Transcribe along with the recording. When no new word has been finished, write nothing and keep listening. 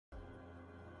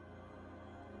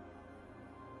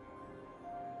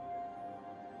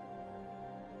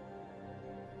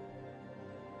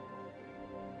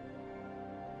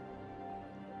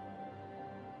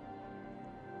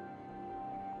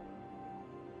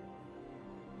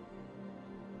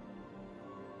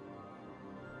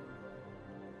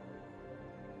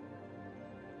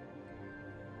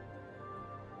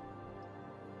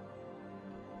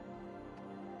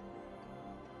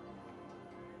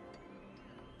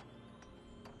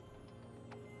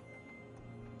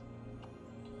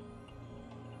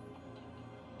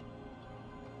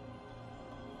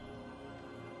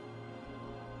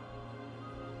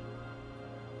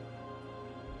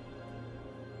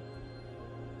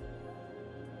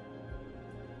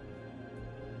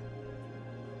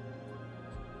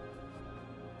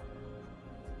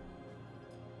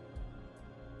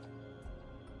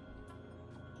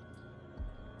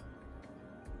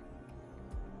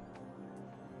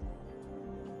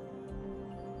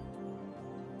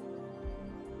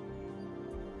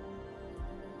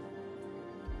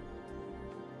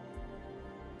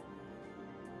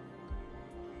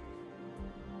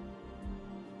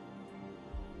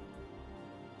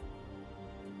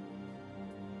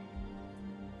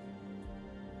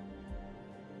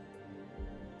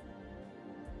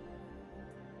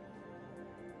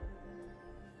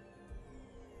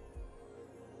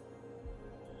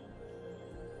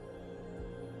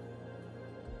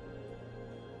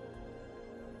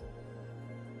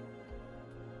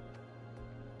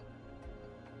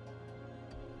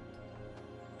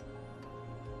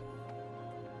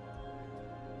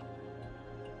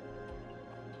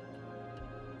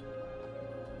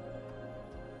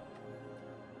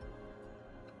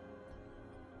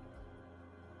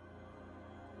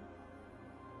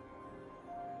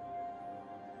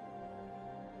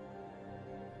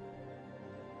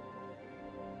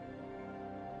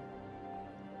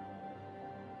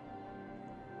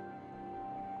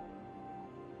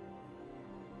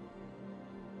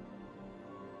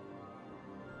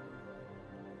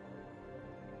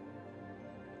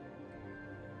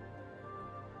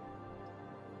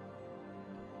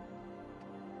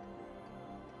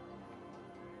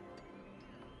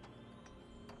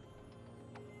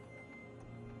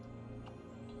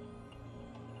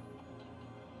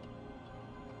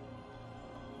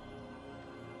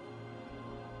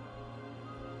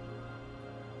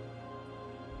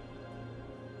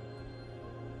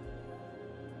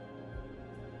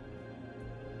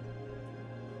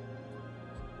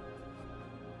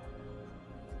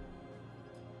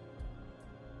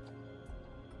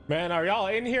Man, are y'all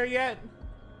in here yet?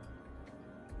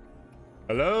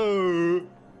 Hello?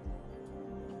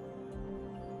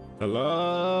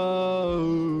 Hello?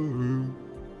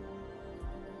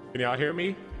 Can y'all hear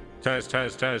me? Test,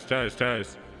 test, test, test,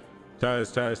 test.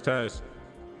 Test, test, test.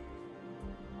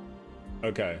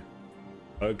 Okay.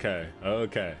 Okay.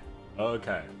 Okay.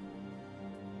 Okay.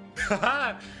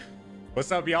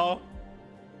 What's up, y'all?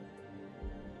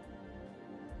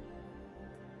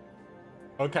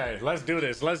 Okay, let's do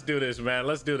this. Let's do this, man.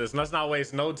 Let's do this. Let's not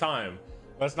waste no time.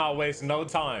 Let's not waste no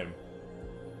time.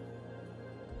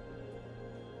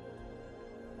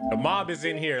 The mob is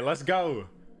in here. Let's go.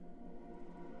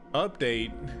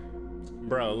 Update.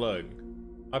 Bro, look.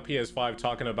 My PS5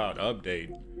 talking about update.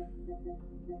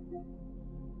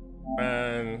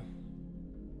 Man.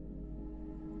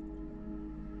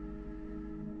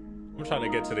 I'm trying to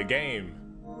get to the game.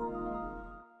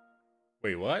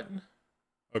 Wait, what?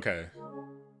 Okay.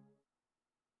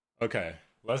 Okay.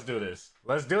 Let's do this.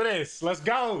 Let's do this. Let's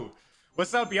go.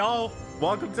 What's up, y'all?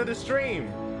 Welcome to the stream.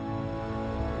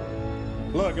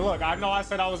 Look, I know I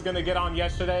said I was gonna get on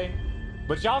yesterday,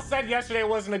 but y'all said yesterday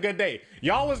wasn't a good day.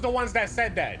 Y'all was the ones that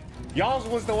said that. Y'all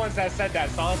was the ones that said that.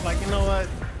 So I was like, you know what?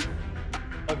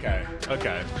 Okay,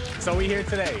 okay. So we here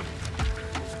today.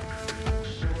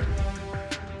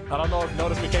 I don't know if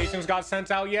notifications got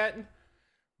sent out yet,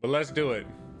 but let's do it.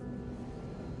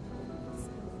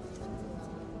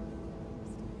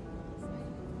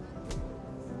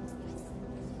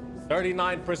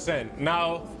 %39%.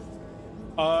 Now,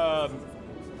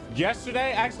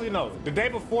 yesterday, actually no, the day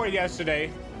before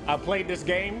yesterday, I played this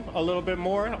game a little bit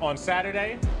more on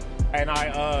Saturday, and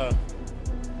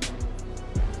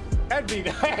that beat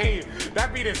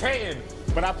is hitting.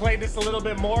 But I played this a little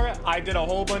bit more. I did a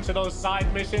whole bunch of those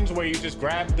side missions where you just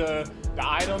grab the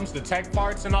items, the tech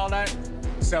parts and all that.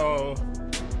 So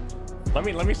let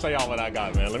me show y'all what I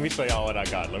got, man. Let me show y'all what I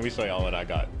got. Let me show y'all what I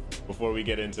got before we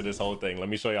get into this whole thing. Let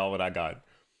me show y'all what I got.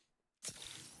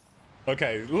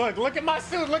 Okay, look at my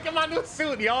suit. Look at my new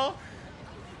suit, y'all.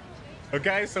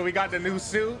 Okay, so we got the new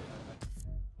suit.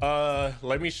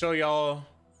 Let me show y'all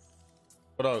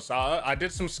what else. I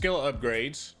did some skill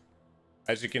upgrades.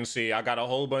 As you can see, I got a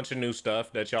whole bunch of new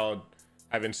stuff that y'all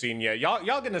haven't seen yet. Y'all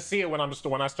gonna see it when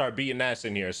I start beating ass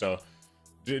in here. So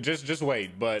just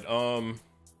wait. But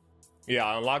yeah,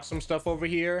 I unlocked some stuff over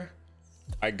here.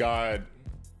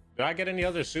 Did I get any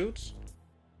other suits?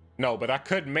 No, but I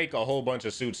could make a whole bunch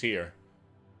of suits here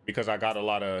because I got a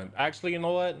lot of. Actually, you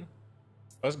know what?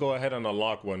 Let's go ahead and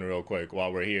unlock one real quick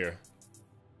while we're here.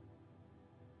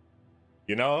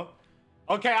 You know?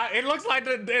 Okay, it looks like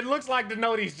the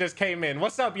noties just came in.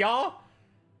 What's up, y'all?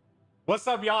 What's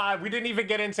up, y'all? We didn't even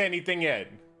get into anything yet.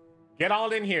 Get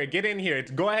all in here. Get in here.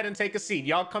 Go ahead and take a seat.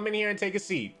 Y'all come in here and take a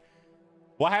seat.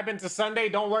 What happened to Sunday?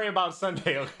 Don't worry about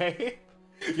Sunday, okay?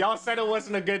 Y'all said it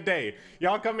wasn't a good day.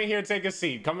 Y'all come in here and take a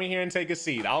seat. Come in here and take a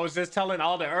seat. I was just telling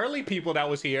all the early people that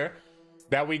was here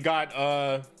that we got,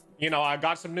 you know, I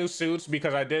got some new suits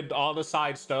because I did all the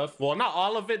side stuff. Well, not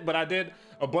all of it, but I did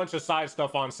a bunch of side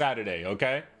stuff on Saturday,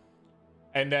 okay?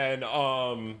 And then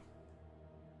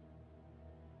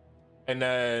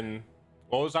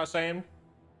what was I saying?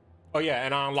 Oh yeah,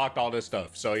 and I unlocked all this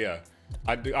stuff. So yeah,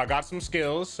 I got some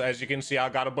skills. As you can see, I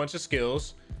got a bunch of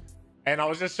skills. And I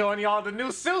was just showing y'all the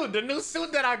new suit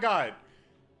that I got.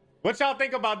 What y'all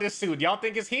think about this suit? Y'all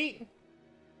think it's heat?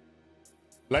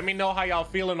 Let me know how y'all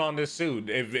feeling on this suit.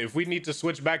 If we need to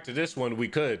switch back to this one, we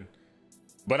could.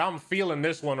 But I'm feeling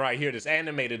this one right here, this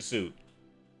animated suit.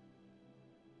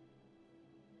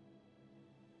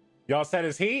 Y'all said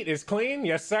it's heat, it's clean,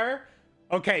 yes sir?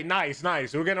 Okay, nice.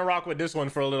 We're gonna rock with this one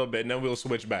for a little bit and then we'll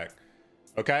switch back,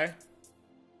 okay?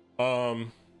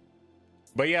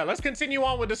 But yeah, let's continue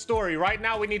on with the story. Right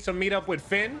now we need to meet up with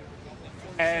Finn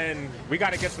and we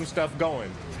gotta get some stuff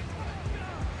going.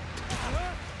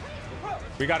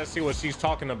 We gotta see what she's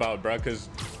talking about, bruh, because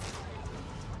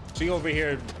she over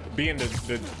here being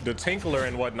the tinkler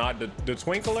and whatnot, the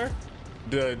twinkler,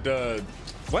 the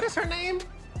what is her name?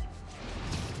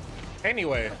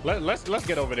 Anyway, let's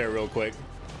get over there real quick.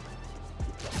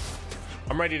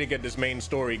 I'm ready to get this main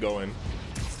story going.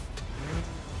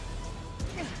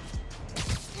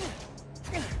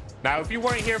 Now, if you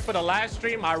weren't here for the last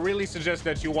stream, I really suggest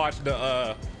that you watch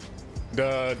the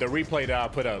replay that I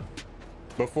put up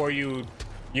before you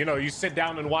sit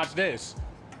down and watch this.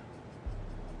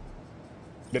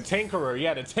 The Tinkerer,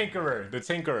 yeah, the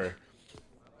Tinkerer.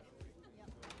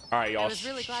 All right, y'all. I was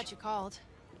really glad you called.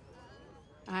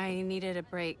 I needed a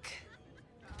break.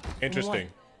 Interesting.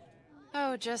 What?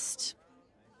 Oh, just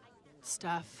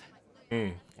stuff.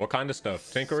 What kind of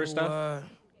stuff? Tinkerer stuff?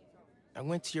 I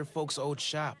went to your folks' old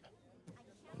shop.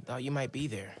 Thought you might be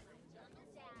there.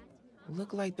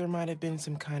 Looked like there might have been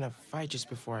some kind of fight just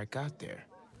before I got there.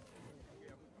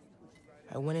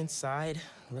 I went inside,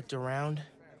 looked around.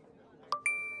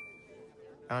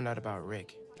 Found out about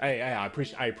Rick. Hey, I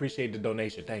appreciate the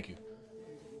donation. Thank you.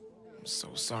 I'm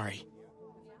so sorry.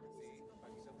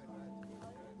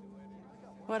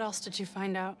 What else did you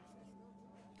find out?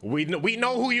 We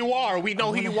know who you are. We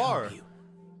know who you are. You.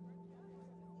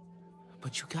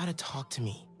 But you gotta talk to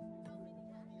me.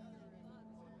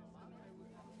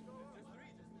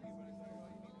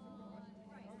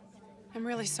 I'm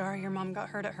really sorry your mom got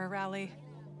hurt at her rally.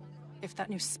 If that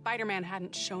new Spider-Man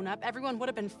hadn't shown up, everyone would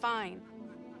have been fine.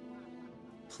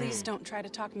 Please don't try to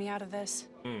talk me out of this.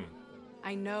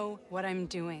 I know what I'm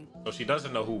doing. So she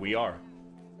doesn't know who we are.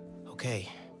 Okay.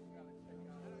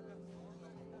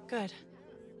 Good.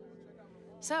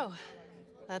 So,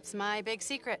 that's my big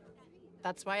secret.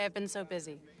 That's why I've been so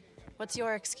busy. What's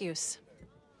your excuse?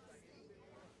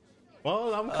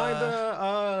 Well, I'm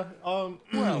kinda,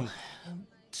 Well,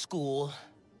 school,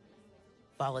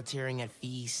 volunteering at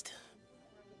Feast.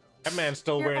 that man's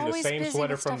still You're wearing the always same busy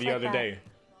sweater with from stuff the like other that. day.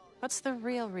 What's the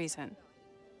real reason?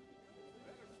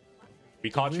 We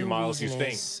caught you, Real Miles. You reason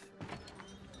stink. is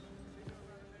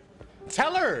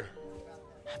Tell her.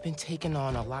 I've been taking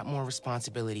on a lot more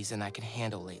responsibilities than I can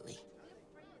handle lately.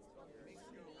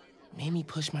 Made me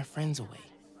push my friends away.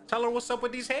 Tell her what's up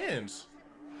with these hands.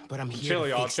 But I'm here Chill, to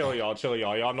y'all. fix Chill, that. y'all. Chill,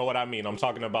 y'all. Y'all know what I mean. I'm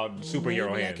talking about superhero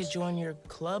Maybe hands. I could join your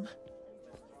club,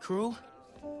 crew,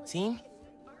 team.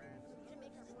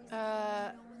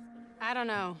 I don't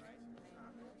know.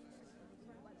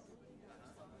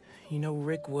 You know,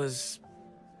 Rick was...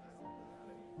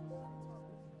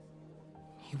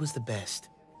 He was the best.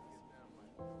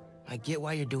 I get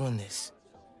why you're doing this.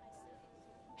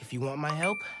 If you want my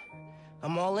help,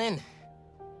 I'm all in.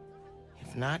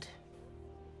 If not,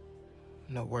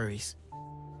 no worries.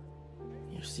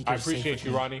 Your secret I is safe appreciate with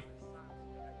you, me. Ronnie.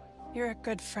 You're a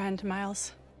good friend,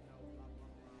 Miles.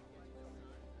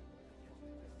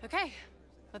 Okay,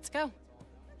 let's go.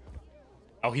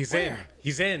 Oh, he's in.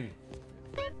 He's in.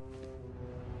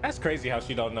 That's crazy how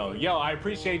she don't know. Yo, I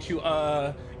appreciate you,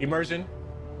 Immersion.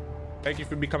 Thank you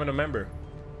for becoming a member.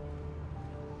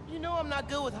 You know I'm not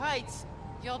good with heights.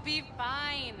 You'll be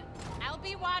fine. I'll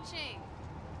be watching.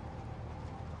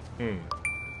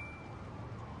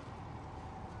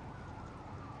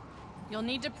 You'll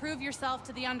need to prove yourself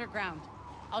to the underground.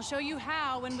 I'll show you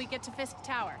how when we get to Fisk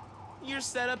Tower. You're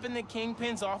set up in the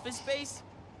Kingpin's office space?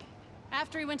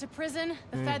 After he went to prison,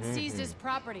 the feds seized his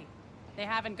property. They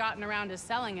haven't gotten around to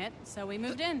selling it, so we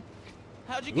moved in.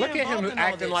 How'd you get Look at involved him in all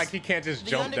acting this? like he can't just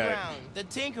The jump that. underground, the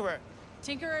Tinkerer.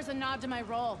 Tinkerer's a nod to my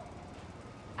role.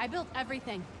 I built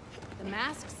everything. The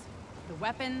masks, the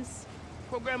weapons.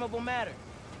 Programmable matter.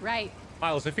 Right.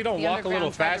 Miles, if you don't The walk a little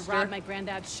underground tried to faster. rob my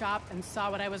granddad's shop and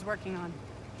saw what I was working on.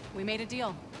 We made a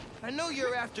deal. I know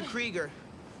you're after Krieger,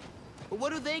 but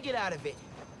what do they get out of it?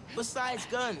 Besides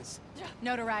guns.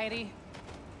 Notoriety.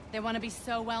 They want to be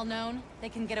so well known, they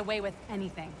can get away with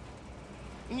anything.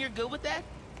 And you're good with that?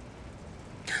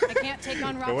 I can't take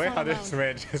on The way Roxanne how alone. this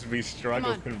man just be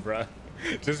struggling, bruh.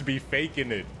 Just be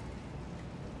faking it.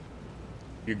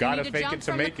 You gotta need fake jump it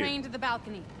to from make the crane it. to the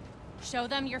balcony. Show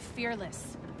them you're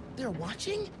fearless. They're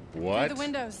watching? What? Through the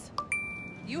windows.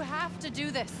 You have to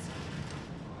do this.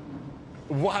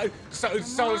 What? So on,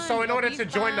 in you'll order be to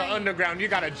join the fine. underground, you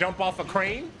gotta jump off a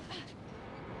crane?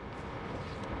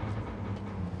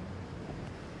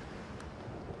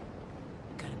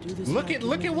 Gotta do this.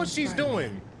 Look at what she's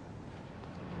doing.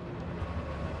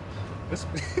 This,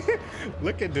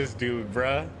 look at this dude,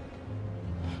 bruh.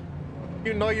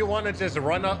 You know you want to just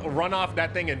run off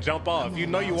that thing and jump off. You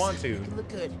know you want to. You look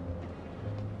good.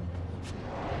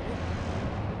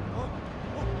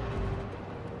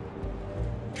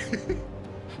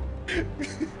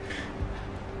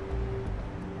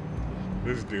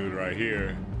 This dude right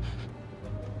here.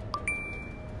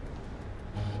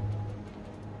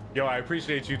 Yo, I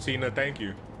appreciate you, Tina. Thank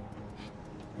you.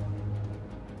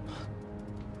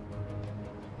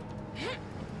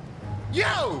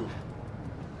 Yo!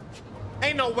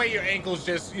 Ain't no way your ankles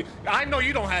just... I know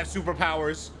you don't have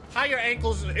superpowers. How your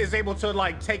ankles is able to,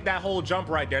 like, take that whole jump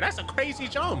right there? That's a crazy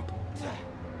jump.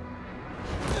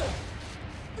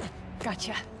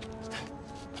 Gotcha.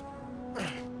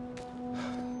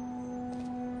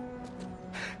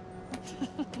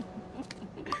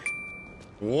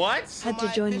 What? Had to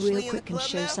I join officially real in quick the and club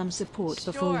show now? some support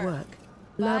before Sure. work.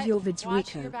 Love But your vids,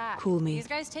 watch your Rico. back. Call me. These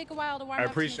guys take a while to warm I up.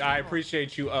 to appreciate new I people.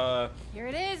 appreciate you, Here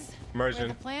it is. Immersion. Where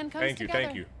the plan comes Thank you, together.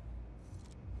 thank you.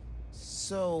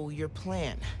 So, your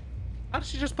plan. How did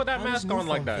she just put that How does mask on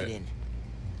like Newfound that? fit in?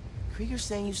 Krieger's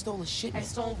saying you stole a I shipment.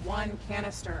 stole one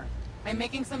canister. I'm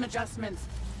making some adjustments.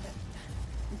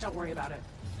 Don't worry about it.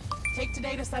 Take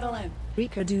today to settle in.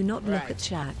 Rico, do not look at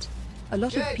chat. A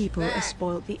lot of people are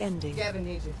spoiled the ending. Gavin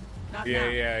needs you. Not Yeah,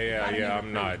 now. yeah.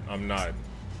 I'm not.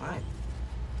 Fine.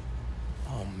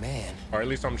 Oh, man. Or at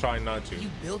least I'm trying not to. You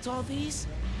built all these?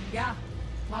 Yeah.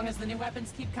 Long as the new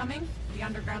weapons keep coming, the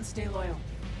underground stay loyal.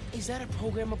 Is that a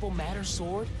programmable matter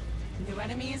sword? New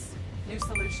enemies, new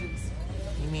solutions.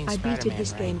 You mean I beated Spider-Man,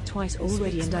 this right? game twice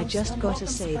already, and I just gotta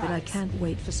say that I can't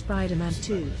wait for Spider-Man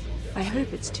 2. I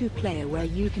hope it's two-player where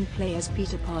you can play as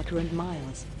Peter Parker and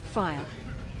Miles. Fire.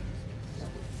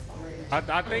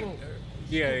 I think,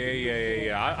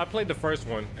 yeah. I played the first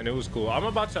one and it was cool. I'm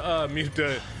about to mute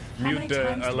the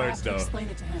alerts though, Explain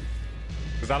it to him.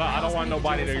 because I don't want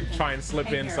nobody to try and slip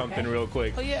in Here, something okay? real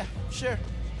quick. Oh, yeah, sure.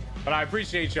 But I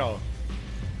appreciate y'all.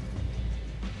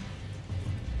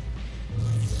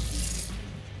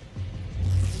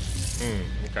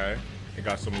 Okay. They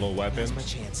got some little weapons.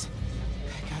 That's my chance.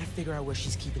 I gotta figure out where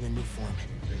she's keeping the new form.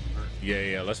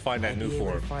 Yeah. Let's find that Might new be able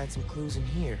to form. find some clues in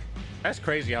here. That's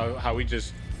crazy how we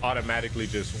just automatically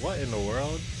just, what in the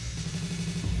world?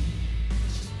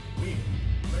 We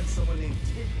let someone named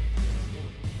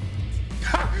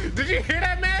Did you hear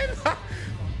that, man?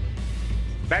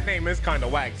 That name is kind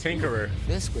of whack, Tinkerer.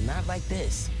 Fisk would not like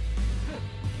this.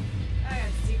 I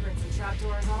had secrets and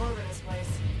trapdoors all over this place.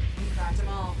 We cracked them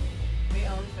all. We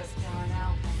own Fisk Tower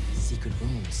now. Secret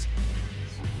rooms.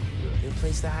 Good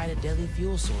place to hide a deadly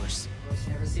fuel source.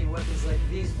 Never seen weapons like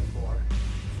these before.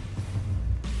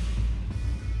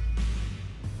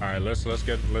 All right, let's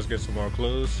get some more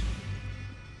clues.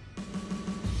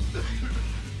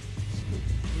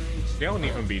 They don't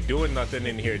even be doing nothing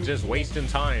in here, just wasting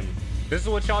time. This is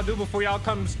what y'all do before y'all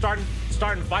come starting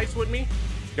fights with me?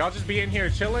 Y'all just be in here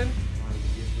chilling?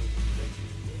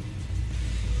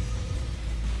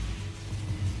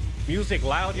 Music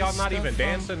loud, y'all not even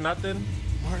dancing, nothing?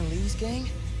 Martin Lee's gang?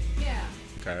 Yeah.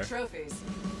 Okay. Trophies.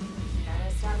 Gotta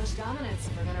establish dominance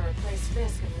if we're gonna replace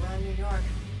Fisk and run New York.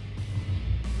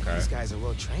 Okay. These guys are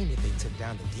well trained if they took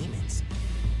down the demons.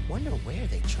 Wonder where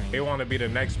they trained. They want to be the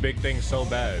next big thing so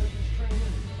bad.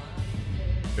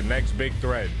 The next big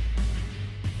threat.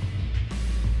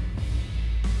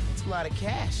 It's a lot of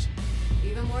cash.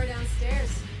 Even more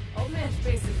downstairs. Old man's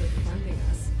basically funding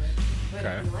us. Whether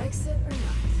Okay. he likes it or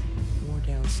not. More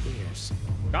downstairs.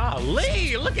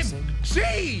 Golly, look at,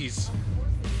 jeez.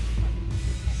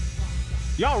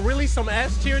 Y'all really some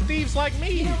S-tier thieves like You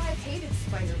me. know, I've hated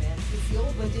Spider-Man since the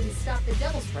old one didn't stop the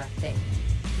Devil's Breath thing.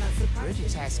 Not surprised.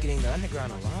 Bridget's has getting the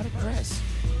underground a lot of press.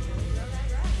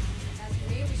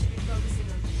 Maybe we should be focusing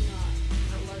on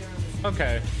not lugging around this.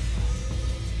 Okay.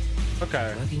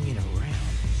 Lugging it around.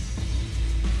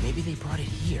 Maybe they brought it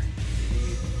here.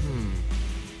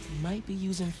 Might be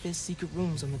using Fisk's secret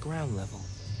rooms on the ground level.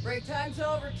 Break time's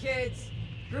over, kids.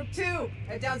 Group 2,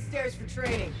 head downstairs for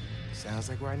training. Sounds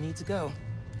like where I need to go.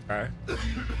 All right.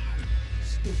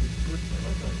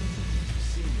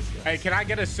 Hey, can I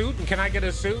get a suit? Can I get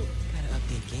a suit? Gotta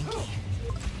update Genki.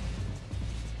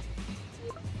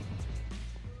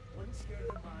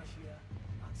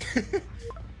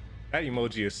 That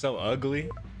emoji is so ugly.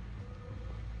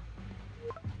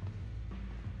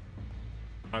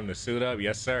 Time to suit up.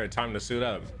 Yes, sir. Time to suit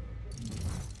up.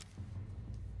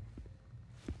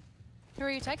 Who are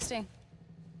you texting?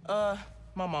 My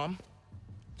mom.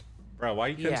 Bro, why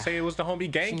you couldn't Yeah. say it was the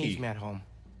homie She needs me Genki? at home.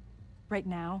 Right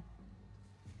now?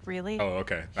 Really? Oh,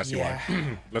 okay. I see why.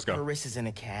 Let's Her go. wrist is in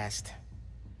a cast.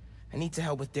 I need to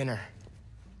help with dinner.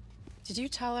 Did you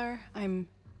tell her I'm...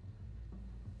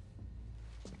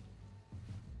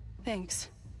 Thanks.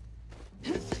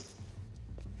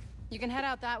 You can head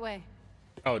out that way.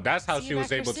 Oh, that's how See she you was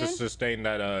back here able to soon? sustain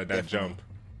that jump,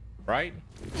 right?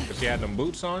 'Cause she had them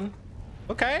boots on.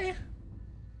 Okay.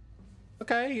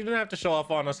 Okay, you didn't have to show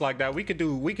off on us like that. We could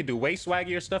do way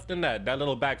swaggier stuff than that. That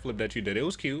little backflip that you did, it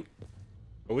was cute,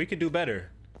 but we could do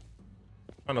better.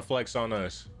 Trying to flex on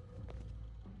us.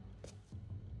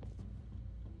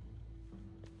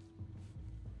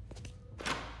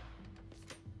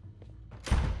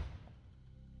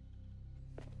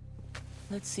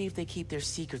 Let's see if they keep their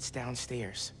secrets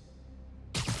downstairs.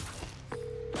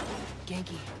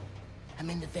 Genki, I'm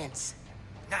in the vents.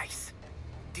 Nice.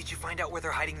 Did you find out where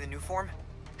they're hiding the new form?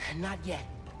 Not yet,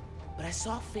 but I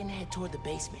saw Finn head toward the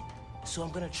basement, so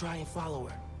I'm gonna try and follow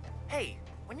her. Hey,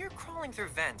 when you're crawling through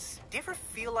vents, do you ever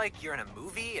feel like you're in a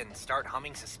movie and start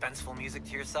humming suspenseful music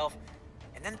to yourself?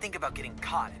 And then think about getting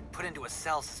caught and put into a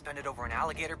cell suspended over an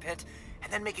alligator pit,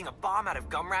 and then making a bomb out of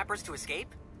gum wrappers to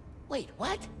escape? Wait,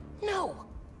 what? No!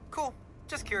 Cool.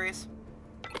 Just curious.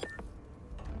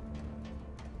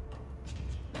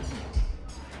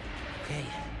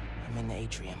 the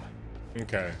atrium.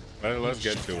 Okay, let's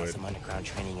get to it. Some underground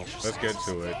training exercises. Let's get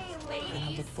to it. Then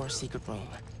I'll look for a secret room.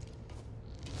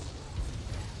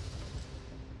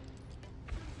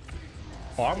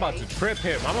 Oh, I'm about to trip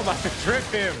him. I'm about to trip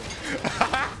him.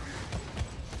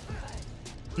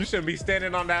 You shouldn't be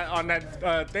standing on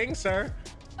that thing, sir.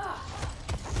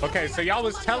 Okay, so y'all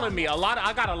was telling me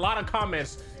I got a lot of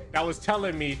comments that was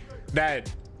telling me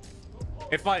that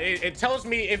if it tells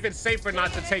me if it's safe or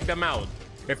not to take them out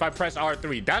if I press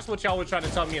R3. That's what y'all were trying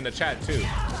to tell me in the chat too.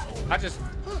 I just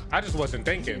wasn't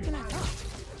thinking.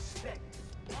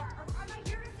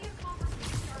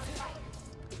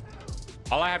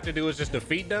 All I have to do is just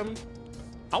defeat them.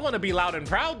 I want to be loud and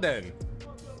proud then.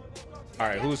 All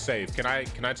right, who's safe? Can I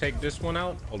take this one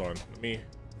out? Hold on, I'm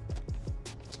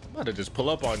about to just pull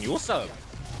up on you. What's up?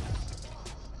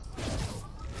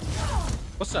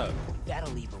 What's up?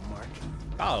 That'll leave a mark.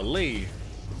 Golly.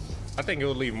 I think it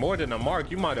would leave more than a mark.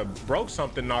 You might have broke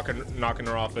something knocking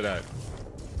her off of that.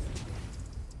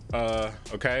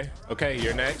 Okay,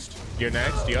 you're next.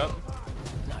 Yep.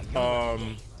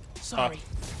 Sorry.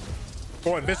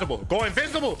 Go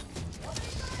invisible.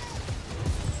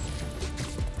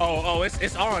 Oh,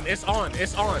 it's on.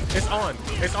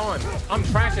 I'm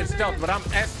trash at stealth, but I'm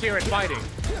S tier at fighting.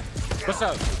 What's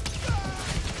up?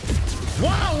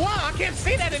 Wow, I can't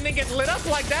see that and then get lit up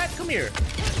like that. Come here.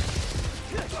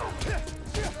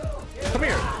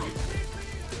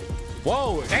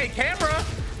 Whoa, hey, camera.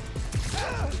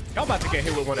 Y'all about to get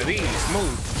hit with one of these.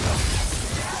 Move.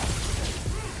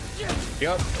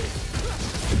 Yep.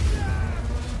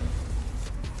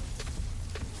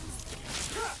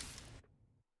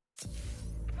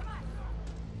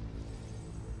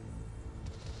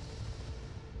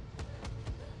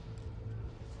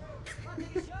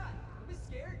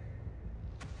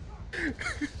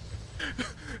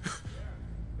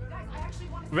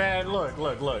 Man, look.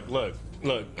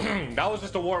 That was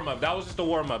just a warm-up.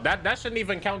 That shouldn't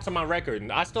even count to my record.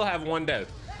 I still have one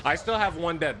death. That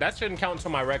shouldn't count to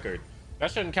my record.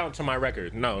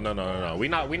 No. We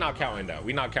not counting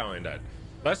that.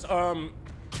 Let's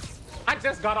I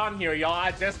just got on here,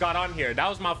 y'all. That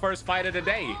was my first fight of the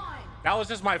day. That was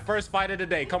just my first fight of the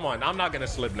day. Come on, I'm not gonna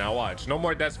slip now. Watch. No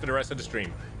more deaths for the rest of the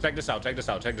stream. Check this out.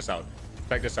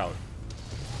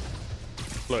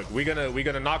 Look, we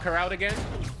gonna knock her out again.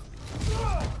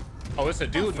 Oh, it's a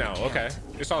dude now. Okay,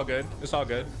 it's all good.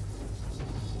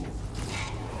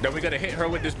 Then we gonna hit her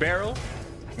with this barrel.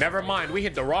 Never mind, we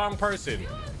hit the wrong person.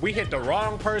 Look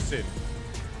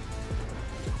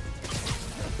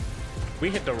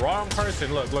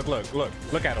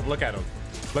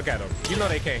at him. You know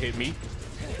they can't hit me.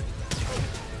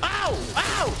 Ow!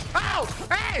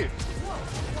 Hey!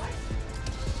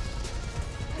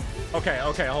 Okay,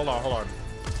 hold on.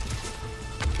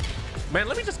 Man,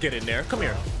 let me just get in there. Come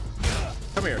here.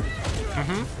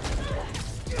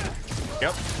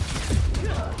 Yep.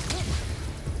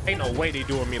 Ain't no way they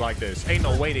doing me like this.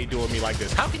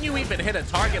 How can you even hit a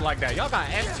target like that? Y'all got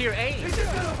S tier aim.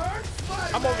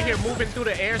 I'm over here moving through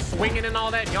the air, swinging and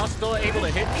all that, and y'all still able to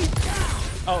hit me?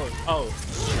 Oh.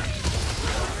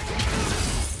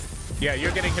 Yeah,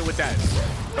 you're getting hit with that.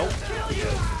 Nope.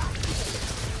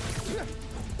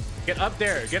 Get up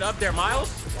there, Miles.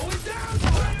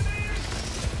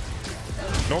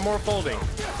 No more folding.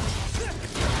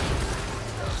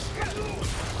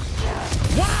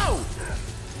 Wow!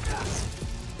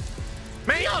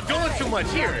 Man, y'all doing too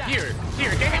much. Here. Get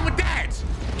hit with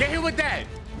that.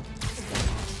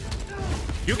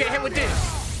 You get hit with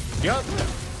this. Yup.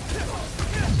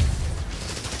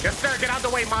 Yes, sir. Get out the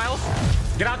way, Miles.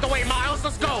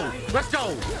 Let's go.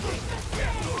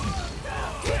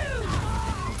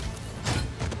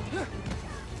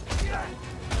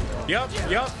 Yup.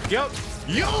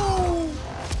 Yo!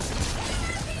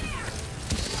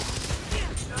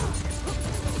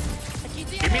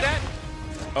 Give me that.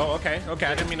 Oh, okay. I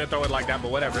didn't mean to throw it like that, but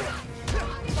whatever.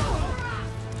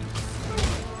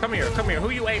 Come here. Who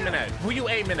you aiming at?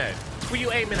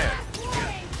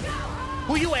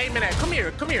 Come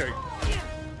here.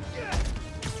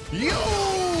 Yo!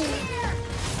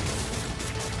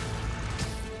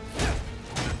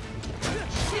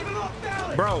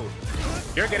 Bro,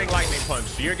 you're getting lightning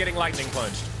punched.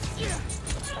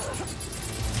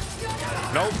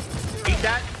 Nope. Eat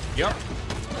that. Yup.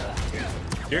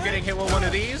 You're getting hit with one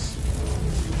of these.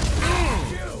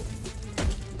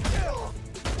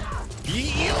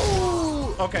 You.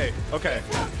 Okay.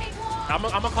 I'm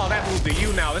gonna call that move the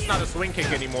U now. It's not a swing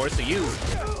kick anymore. It's a U.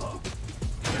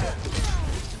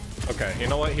 Okay. You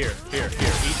know what? Here.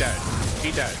 Eat that.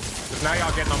 Cause now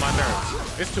y'all getting on my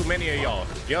nerves. It's too many of y'all.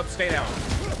 Yup. Stay down.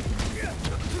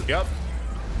 Yup.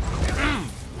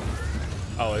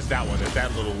 Oh, it's that one. It's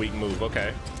that little weak move.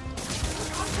 Okay.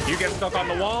 You get stuck on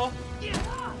the wall?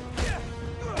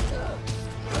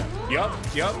 Yup,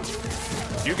 yup.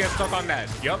 You get stuck on that.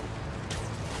 Yup.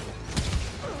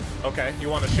 Okay, you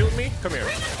want to shoot me? Come here.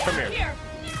 Come here.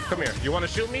 Come here. You want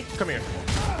to shoot me? Come here.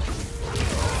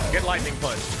 Get lightning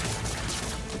punch.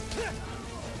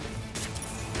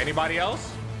 Anybody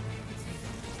else?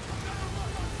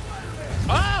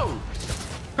 Oh!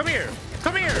 Come here.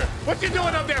 Come here. What you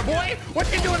doing up there, boy?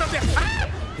 What you doing up there? Ah!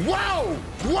 Whoa!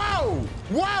 Whoa!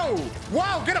 Whoa!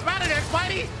 Whoa! Get up out of there,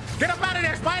 Spidey! Get up out of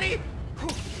there, Spidey!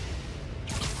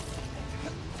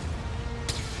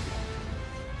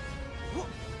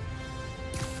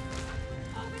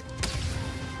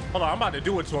 Hold on, I'm about to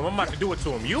do it to him. I'm about to do it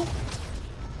to him. You?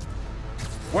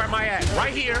 Where am I at?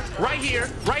 Right here, right here,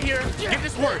 right here. Get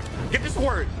this word. Get this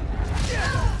word.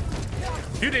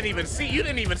 You didn't even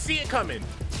see it coming.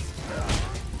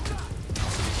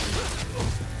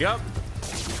 Yup.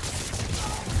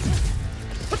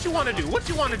 What you want to do? What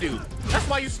you want to do? That's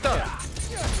why you stuck.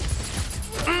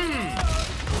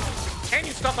 And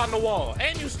you stuck on the wall.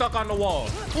 And you stuck on the wall.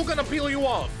 Who's gonna peel you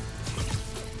off?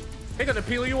 They're gonna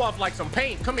peel you off like some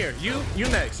paint. Come here. You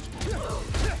next.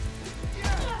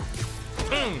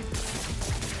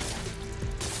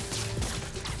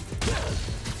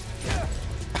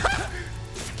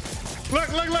 Look.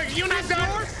 You not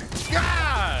done?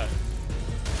 Yeah.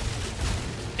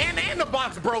 And the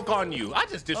box broke on you. I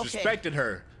just disrespected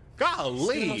her.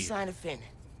 Golly. Still no sign of Finn.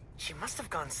 She must have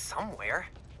gone somewhere.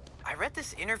 I read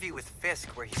this interview with Fisk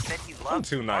where he said he loved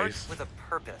too nice. art with a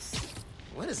purpose.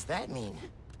 What does that mean?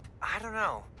 I don't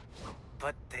know.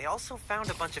 But they also found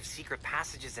a bunch of secret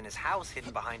passages in his house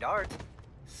hidden behind art.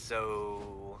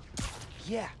 So...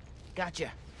 Yeah,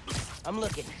 gotcha. I'm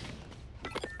looking.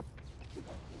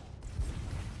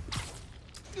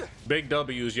 Big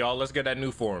W's, y'all. Let's get that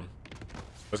new form.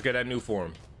 Let's get that new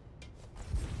form.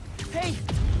 Hey,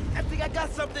 I think I got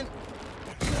something.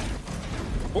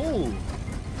 Ooh.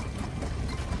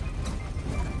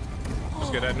 Let's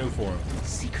get that new form.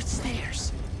 Secret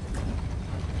stairs.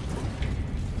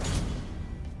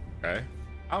 Okay.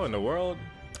 How in the world?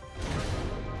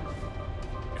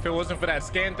 If it wasn't for that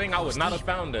scan thing, I would not have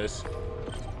found this.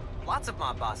 Lots of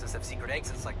mob bosses have secret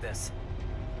exits like this.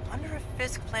 Wonder if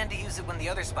Fisk planned to use it when the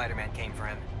other Spider-Man came for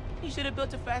him. He should have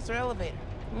built a faster elevator.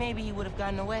 Maybe he would have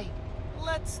gotten away.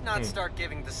 Let's not start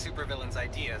giving the supervillains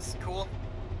ideas, cool?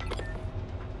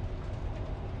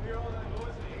 Hear all that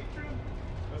noise in the atrium?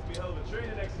 Must be hell of a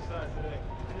training exercise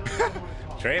today.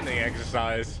 Training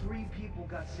exercise. 3 people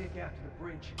got sick after the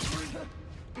bridge.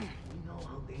 We know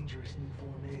how dangerous new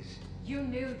form is. You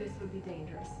knew this would be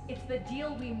dangerous. It's the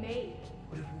deal we made.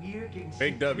 But if we're getting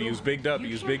Big sick W's, too, big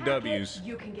W's, You big can't hack W's. it,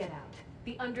 you can get out.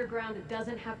 The underground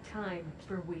doesn't have time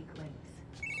for weaklings.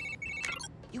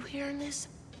 You hearing this?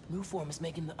 New form is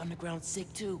making the underground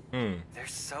sick too. They're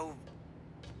so...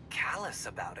 callous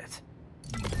about it.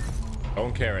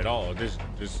 Don't care at all. Just...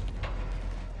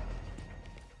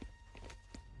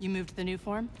 You moved the new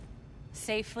form?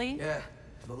 Safely? Yeah,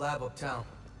 to the lab uptown.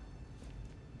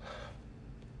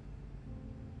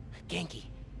 Genki,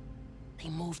 they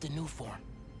moved the new form.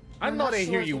 I know they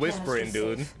hear you whispering,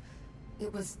 dude.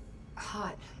 It was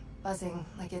hot, buzzing,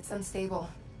 like it's unstable.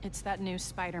 It's that new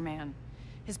Spider-Man.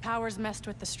 His powers messed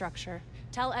with the structure.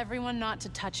 Tell everyone not to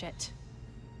touch it.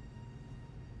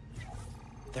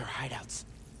 They're hideouts.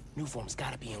 New form's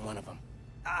gotta be in one of them.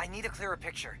 I need a clearer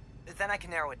picture. Then I can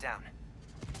narrow it down.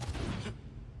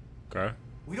 Okay.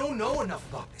 We don't know enough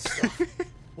about this stuff.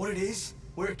 What it is,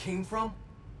 where it came from.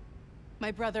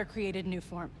 My brother created new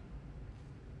form.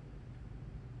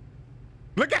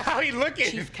 Look at how he looking.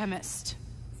 Chief chemist.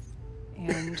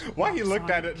 And why he looked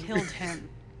at it? Killed him.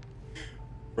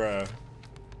 Bruh.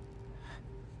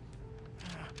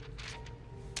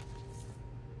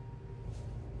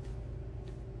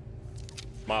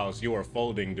 Miles, you are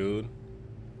folding, dude.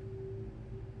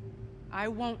 I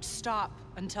won't stop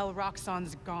until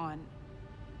Roxxon's gone.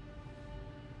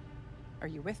 Are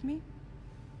you with me?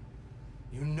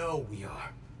 You know we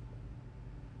are.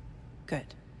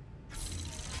 Good.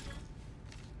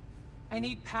 I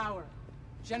need power.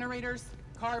 Generators,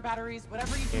 car batteries,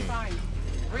 whatever you can find.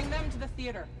 Bring them to the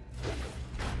theater.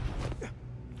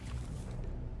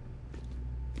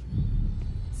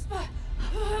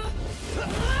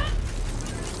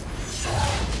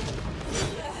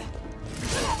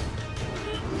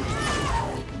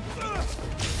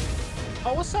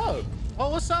 Oh, what's up? Oh,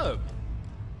 what's up?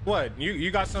 What?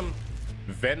 You got some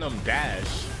Venom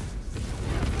dash?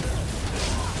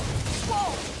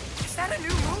 Whoa! Is that a new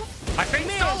move? I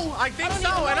think so. I think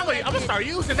so. And I'm gonna start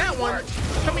using that one.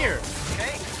 Come here.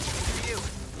 Okay, for you.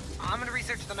 I'm gonna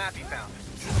research the map you found.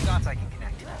 See what dots I can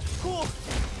connect. Cool.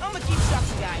 I'm gonna keep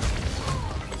shots, guys.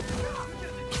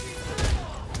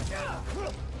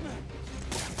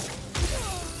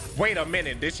 Wait a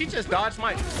minute. Did she just dodge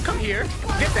my... Come here.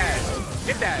 Get that.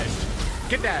 Get that.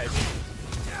 Get that.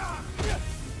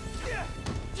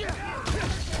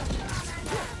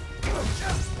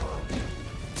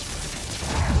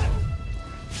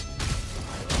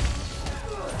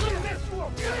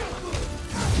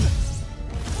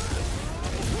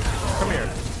 Come here.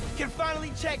 Can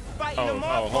finally check fighting Oh, them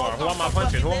off. hold on. Who am I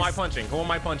punching? Who am I punching? Who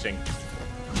am I punching?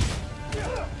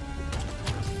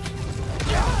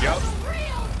 Yup.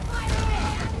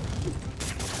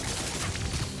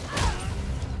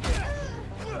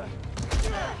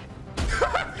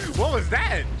 What was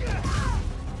that?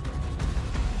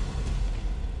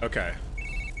 Okay.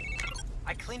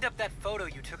 I cleaned up that photo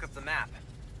you took of the map.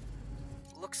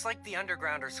 Looks like the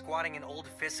underground are squatting in old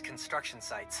Fisk construction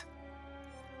sites.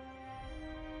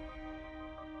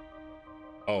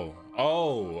 Oh,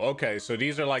 okay. So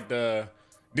these are like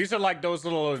those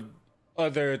little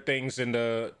other things in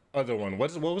the other one.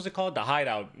 What was it called? The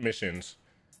hideout missions.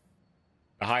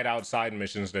 The hideout side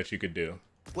missions that you could do.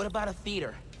 What about a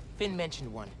theater? Finn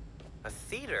mentioned one. A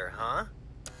theater, huh?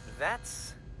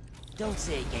 That's... Don't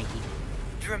say it, Genki.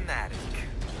 dramatic.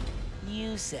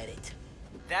 You said it.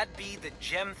 That'd be the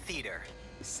Gem Theater.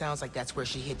 Sounds like that's where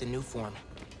she hid the new form.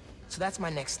 So that's my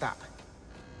next stop.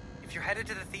 If you're headed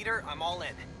to the theater, I'm all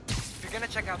in. If you're gonna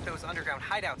check out those underground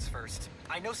hideouts first,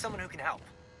 I know someone who can help.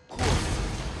 Cool.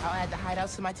 I'll add the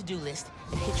hideouts to my to-do list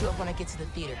and hit you up when I get to the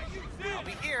theater. I'll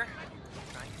be here.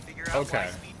 Trying to figure out why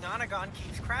Speed Nonagon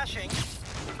keeps crashing.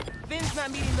 Finn's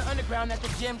not meeting the underground at the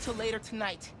gym till later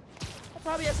tonight. I'll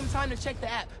probably have some time to check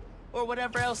the app, or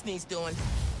whatever else needs doing.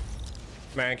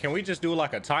 Man, can we just do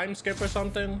like a time skip or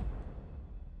something?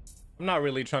 I'm not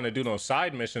really trying to do no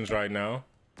side missions right now.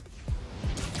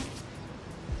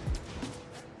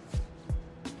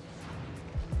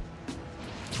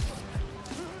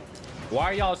 Why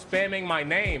are y'all spamming my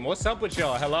name? What's up with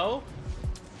y'all? Hello?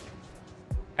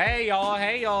 Hey y'all,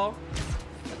 hey y'all.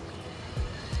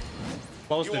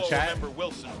 Close the chat. Remember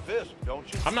Wilson Fisk,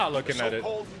 don't you? I'm not looking at it. The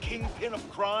so-called kingpin of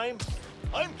crime.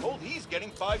 I'm told he's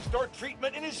getting 5-star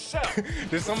treatment in his cell.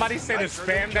 Did somebody say to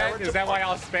spam that? Is that why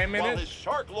y'all spamming while it? his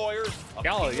shark lawyers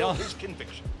y'all his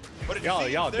conviction. But it y'all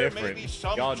seems there different. may be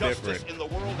some Y'all justice different. in the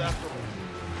world after all.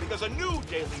 Because a new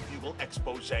Daily Bugle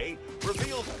expose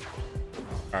reveals.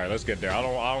 All right, let's get there. I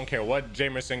don't care what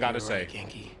Jamerson got to say.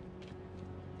 Genki.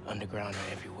 Underground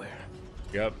are everywhere.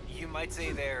 Yep. You might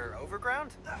say they're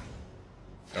overground?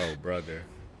 Oh, brother.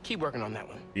 Keep working on that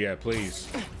one. Yeah, please.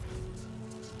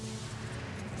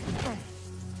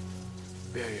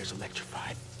 Barrier's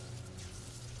electrified.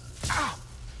 Ow!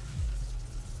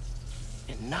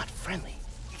 And not friendly.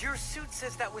 Your suit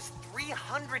says that was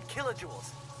 300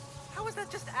 kilojoules. How is that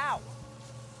just ow?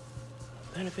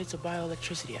 Benefits of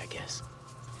bioelectricity, I guess.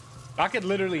 I could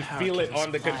literally Power feel it cables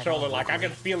on the supplied controller. all Like I locally.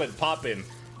 could feel it popping.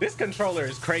 This controller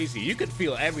is crazy. You could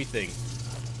feel everything.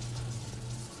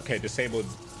 Okay, disable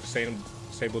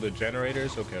the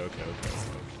generators. Okay.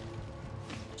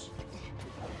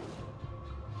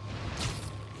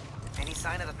 Any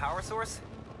sign of the power source?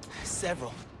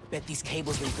 Several. Bet these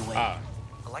cables lead the way. Ah.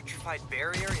 Electrified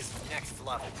barrier is next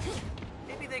level.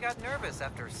 Maybe they got nervous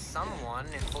after someone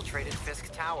infiltrated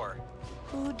Fisk Tower.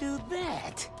 Who do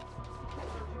that?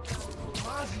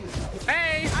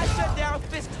 Hey! I shut down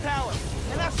Fisk Tower,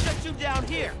 and I'll shut you down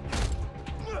here.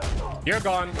 You're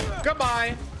gone.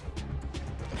 Goodbye.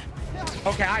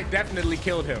 Okay, I definitely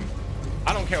killed him.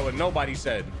 I don't care what nobody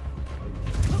said.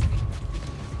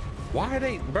 Why are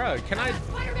they, bruh? Can I?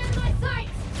 Spider-Man in my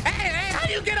sights! Hey, how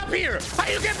you get up here? How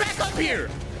you get back up here?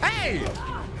 Hey!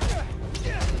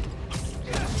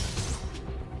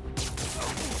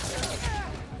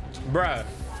 Bruh,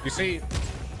 you see?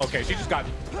 Okay, she just got.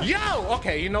 Yo!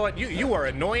 Okay, you know what? You are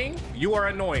annoying. You are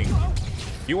annoying.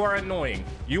 You are annoying.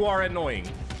 You are annoying.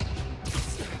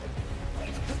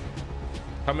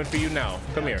 Coming for you now.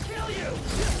 Come here.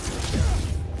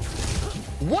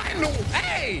 What? No.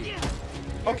 Hey!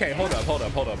 Okay, hold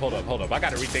up. I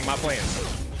gotta rethink my plans.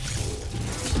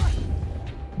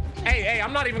 Hey,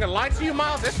 I'm not even gonna lie to you,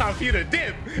 Miles. It's time for you to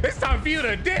dip. It's time for you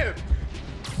to dip.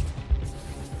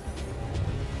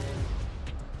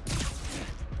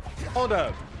 Hold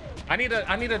up. I need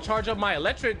to charge up my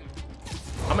electric.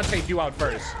 I'm gonna take you out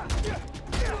first.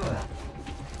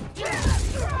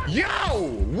 Yo,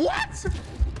 what?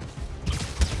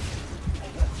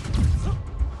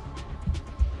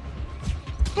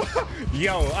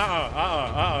 Yo,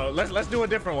 let's do a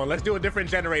different one. Let's do a different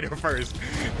generator first.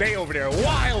 They over there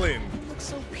wildin'. You look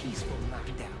so peaceful, knocked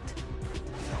out.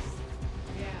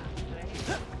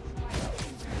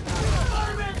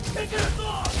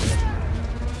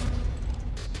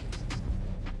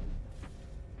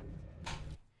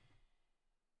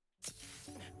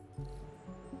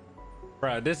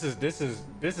 Bruh, this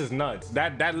is nuts.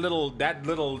 That little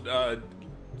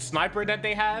sniper that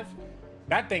they have,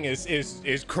 that thing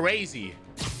is crazy.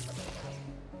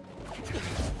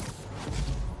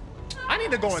 I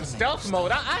need to go in stealth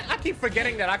mode. I keep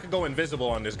forgetting that I could go invisible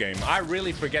on this game. I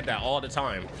really forget that all the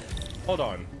time. Hold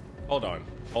on.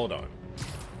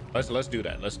 Let's do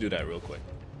that. Let's do that real quick.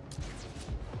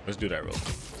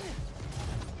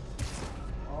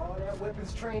 Oh, that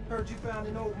weapons trained bird you found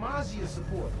in old Mazia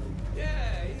support.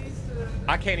 Yeah, he's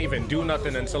I can't even do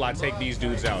nothing until I take these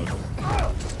dudes out.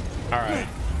 All right.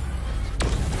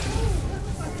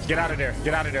 Get out of there.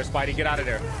 Get out of there, Spidey. Get out of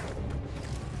there.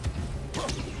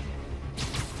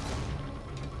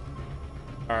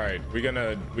 All right, we're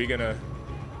gonna.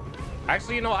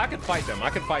 Actually, you know, I could fight them.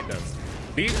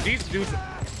 These dudes.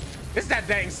 It's that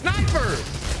dang sniper.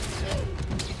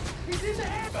 He's in the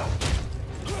air.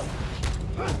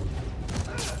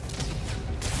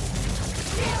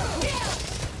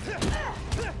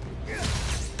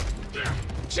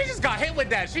 She just got hit with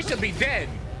that. She should be dead.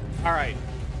 All right.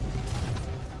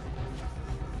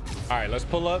 Let's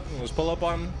pull up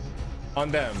on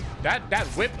them. That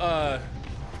whip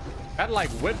that like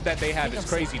whip that they have is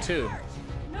crazy too.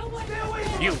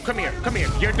 You come here.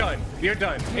 You're done.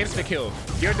 Insta kill.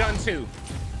 You're done too.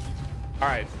 All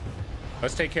right,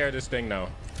 let's take care of this thing now.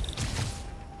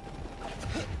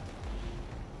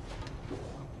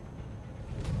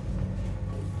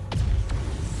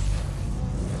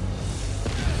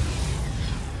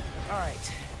 All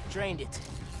right, drained it.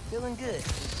 Feeling good.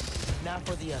 Now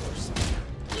for the others.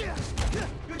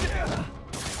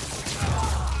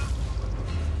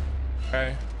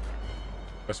 Okay,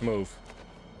 let's move.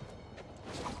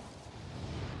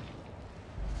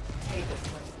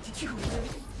 Did you really?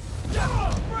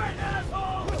 Right,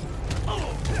 asshole!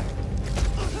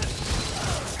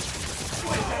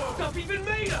 What is that stuff even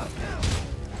made of?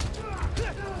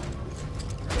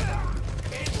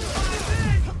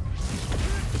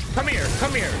 Come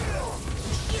here.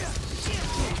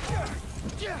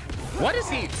 What is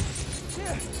he?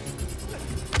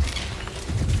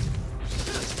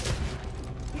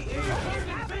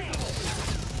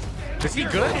 Is he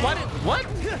good? What?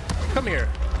 Come here.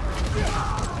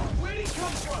 Where'd he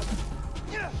come from?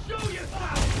 Show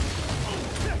yourself!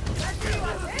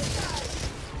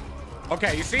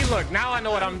 Okay, you see, look, now I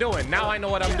know what I'm doing.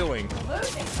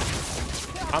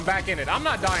 I'm back in it. I'm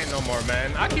not dying no more,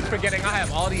 man. I keep forgetting I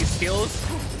have all these skills,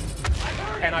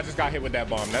 and I just got hit with that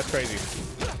bomb. That's crazy.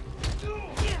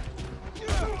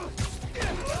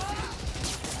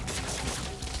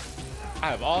 I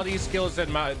have all these skills at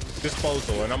my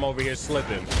disposal, and I'm over here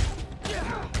slipping.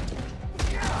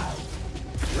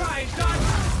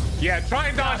 Yeah, try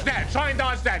and dodge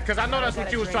that, because I know that's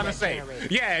what you was trying to say.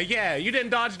 Yeah, you didn't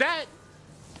dodge that?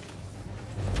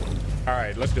 All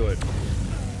right, let's do it.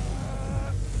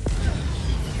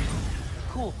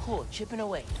 Cool, chipping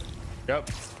away. Yep.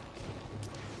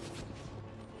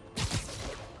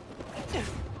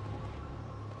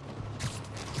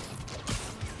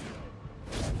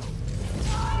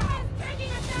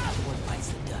 One bites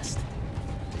the dust.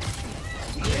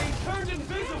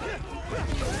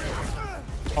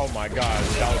 Oh my God,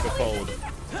 that was a fold.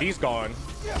 He's gone.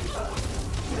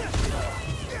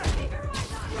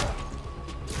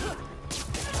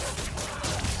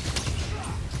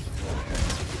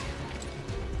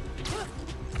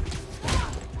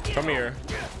 Come here.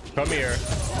 Nope.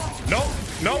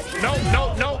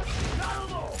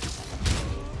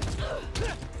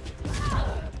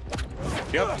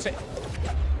 Yep.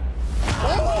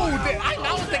 Oh, I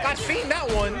don't think I've seen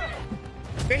that one.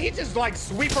 Did he just like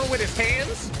sweep her with his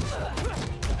hands?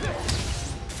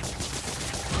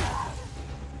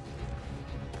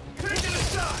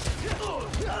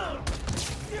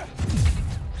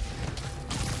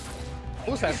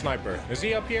 Who's that sniper? Is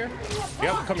he up here?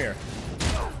 Yep, come here.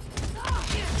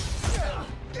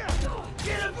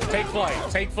 Take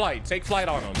flight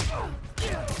on him.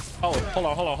 Oh,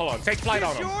 hold on. Take flight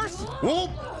on him. Whoop!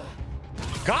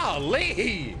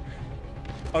 Golly!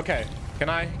 Okay, can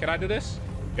I do this?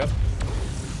 Yep.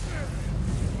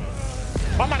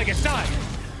 I'm about to get shot.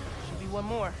 Should be one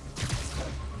more.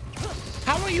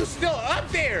 How are you still up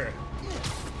there?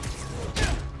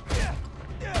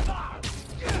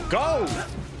 Go!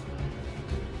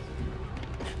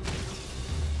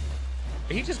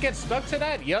 Did he just get stuck to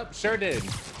that? Yep, sure did.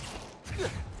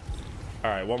 All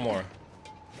right, one more.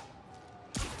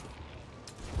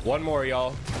 One more,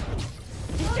 y'all.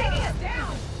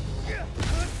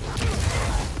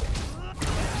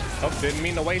 Oh, didn't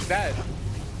mean to waste that.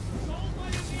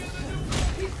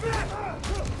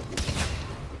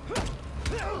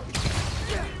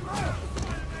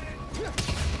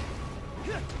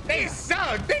 They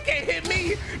suck. They can't hit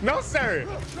me. No, sir.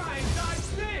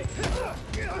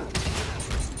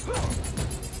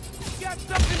 Got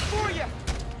something for you.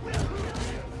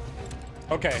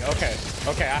 Okay.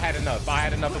 I had enough. I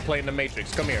had enough of playing the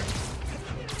Matrix. Come here.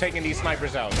 Taking these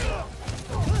snipers out.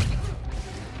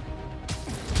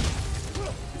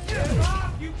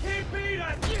 You can't beat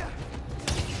us.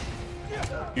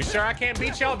 You sure I can't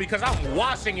beat y'all? Because I'm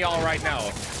washing y'all right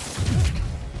now.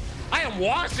 I am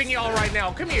washing y'all right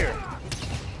now. Come here.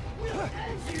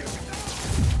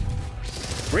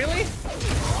 Really?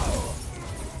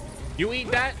 You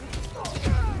eat that?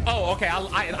 Oh, okay.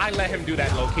 I let him do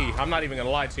that low key. I'm not even gonna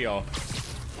lie to y'all.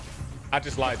 I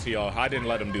just lied to y'all. I didn't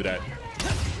let him do that.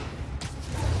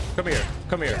 Come here.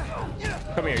 Come here.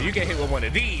 Come here. You get hit with one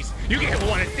of these. You get hit with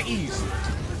one of these.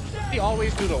 He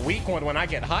always do the weak one when I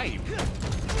get hype.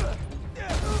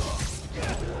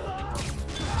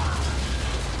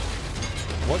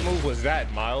 What move was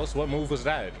that, Miles? What move was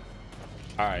that?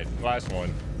 All right, last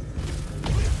one.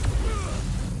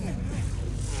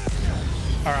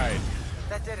 All right.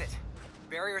 That did it.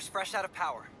 Barrier's fresh out of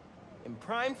power. And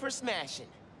primed for smashing.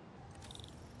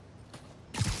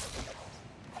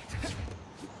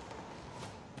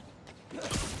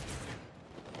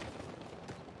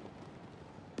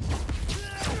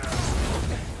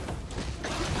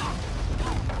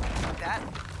 That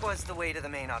was the way to the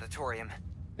main auditorium.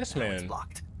 This It's man.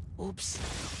 blocked.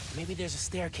 Oops. Maybe there's a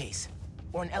staircase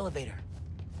or an elevator.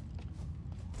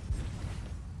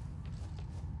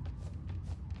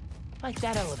 Like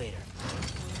that elevator.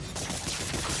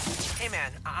 Hey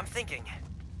man, I'm thinking.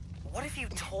 What if you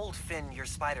told Finn you're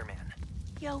Spider-Man?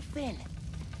 Yo, Finn.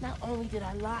 Not only did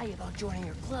I lie about joining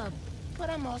your club, but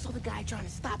I'm also the guy trying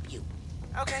to stop you.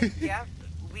 Okay, yeah.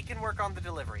 We can work on the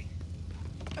delivery.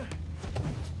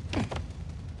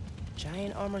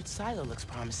 Giant armored silo looks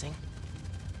promising.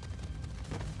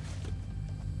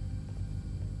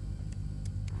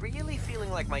 Really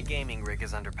feeling like my gaming rig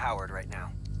is underpowered right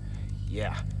now.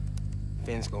 Yeah.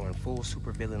 Finn's going full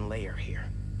supervillain layer here.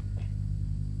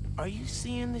 Are you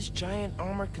seeing this giant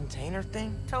armored container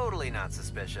thing? Totally not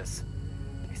suspicious.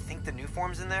 You think the new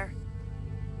form's in there?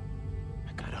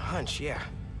 I got a hunch, yeah.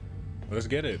 Let's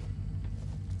get it.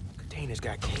 Container's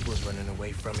got cables running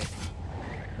away from it.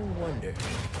 I wonder.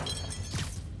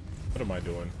 What am I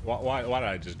doing? Why did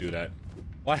I just do that?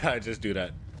 Why did I just do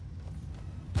that?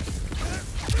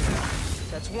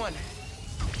 That's one.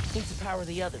 Need to power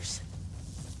the others.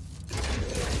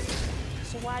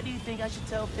 So why do you think I should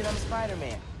tell Finn I'm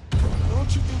Spider-Man?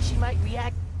 Don't you think she might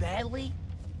react badly?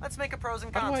 Let's make a pros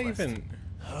and How cons do I list. even?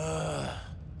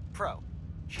 Pro.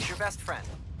 She's your best friend.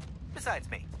 Besides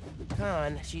me.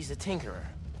 Con, she's a tinkerer.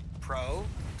 Pro.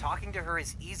 Talking to her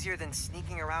is easier than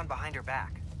sneaking around behind her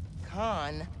back.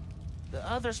 Con, the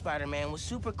other Spider-Man was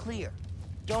super clear.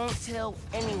 Don't tell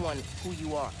anyone who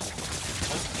you are.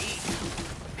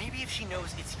 Maybe if she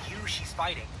knows it's you she's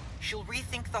fighting, she'll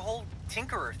rethink the whole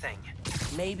Tinkerer thing.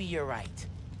 Maybe you're right.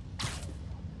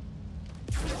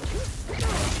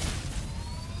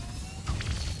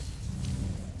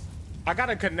 I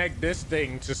gotta connect this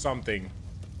thing to something.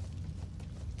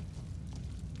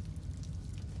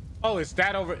 Oh, is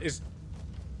that over? Is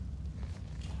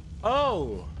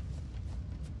oh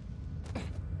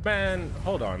man,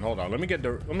 hold on. Let me get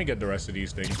the rest of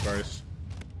these things first.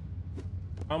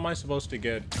 How am I supposed to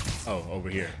get? Oh, over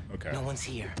here. Okay. No one's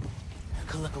here. I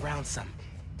could look around some.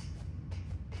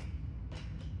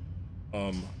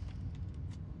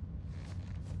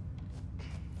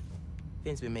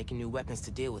 Finn's been making new weapons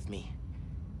to deal with me.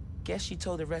 Guess she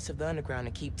told the rest of the underground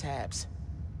to keep tabs.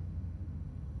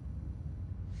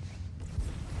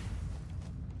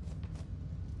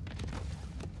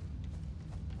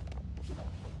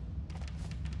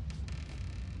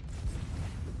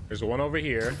 There's one over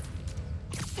here.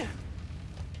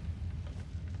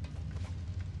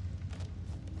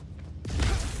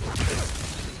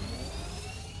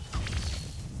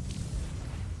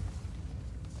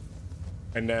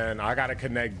 And then I gotta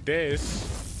connect this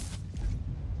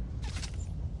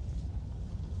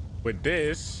with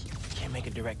this. Can't make a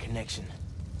direct connection.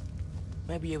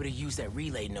 Might be able to use that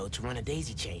relay node to run a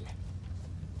daisy chain.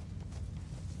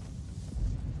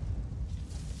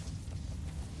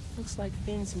 Looks like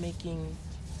Finn's making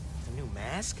a new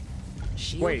mask?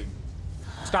 Shield? Wait.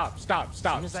 Stop. As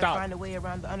soon as I find a way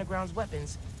around the underground's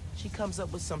weapons, she comes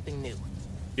up with something new.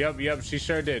 Yep, she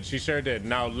sure did.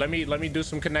 Now let me do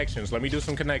some connections.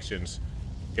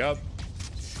 Yep.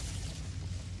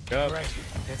 Right,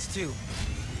 that's two.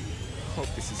 Hope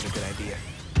this is a good idea.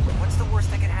 What's the worst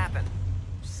that could happen?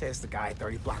 Says the guy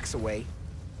 30 blocks away.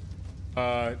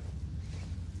 Now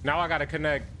I gotta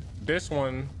connect this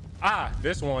one.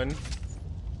 This one.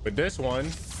 With this one.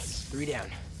 3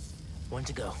 down. 1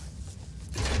 to go.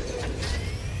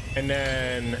 And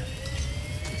then...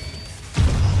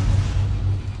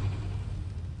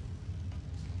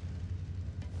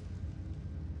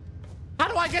 How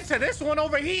do I get to this one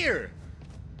over here?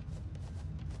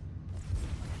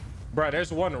 Bruh,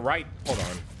 there's one right... Hold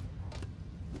on.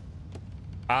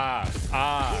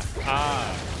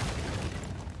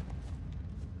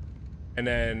 And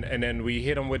then we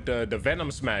hit him with the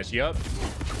Venom Smash. Yup.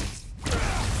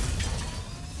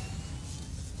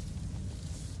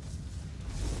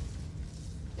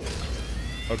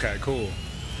 Okay, cool.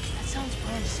 That sounds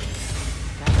promising.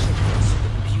 Gotta check the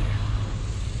supercomputer.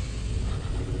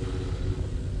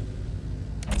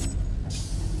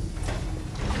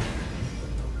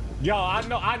 Yo, I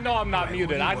know I'm not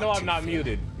muted. I know I'm not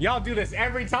muted. Y'all do this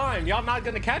every time. Y'all not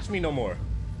gonna catch me no more.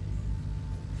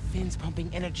 Finn's pumping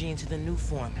energy into the new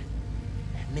form,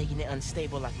 making it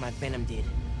unstable like my Venom did.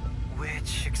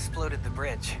 Which exploded the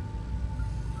bridge.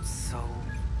 So,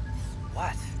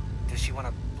 what? Does she want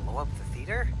to blow up the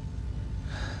theater?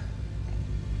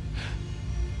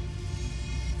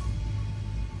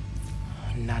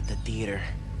 Not the theater.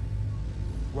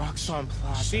 Roxxon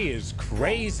Plaza. She is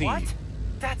crazy. What?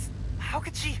 That's... How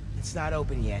could she... It's not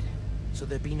open yet, so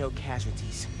there'll be no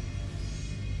casualties.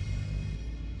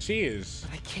 She is.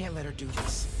 But I can't let her do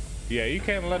this. Yeah, you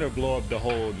can't let her blow up the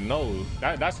whole node.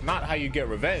 That's not how you get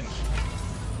revenge.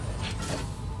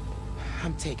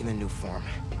 I'm taking the new form.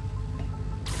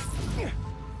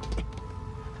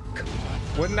 Come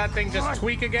on. Wouldn't that thing just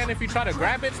tweak again if you try to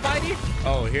grab it, Spidey?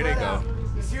 Oh, here they go.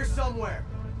 He's here somewhere.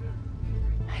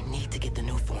 I need to get the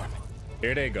new form.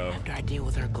 Here they go. After I deal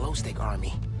with her glow stick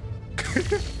army.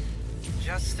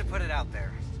 Just to put it out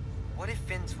there, what if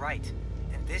Finn's right?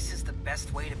 And this is the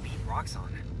best way to beat Roxxon?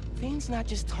 Finn's not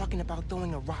just talking about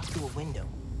throwing a rock through a window.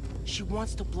 She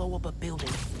wants to blow up a building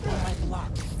on my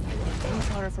block. If any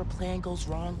part of her plan goes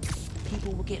wrong,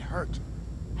 people will get hurt.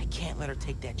 I can't let her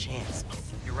take that chance.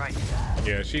 You're right.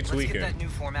 Yeah, she's tweaking. Let's get that new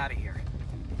form out of here.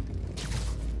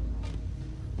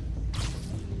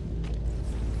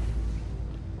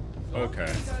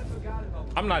 Okay.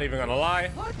 I'm not even gonna lie.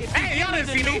 Hey, y'all didn't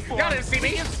see me. Y'all didn't see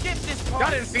me. Y'all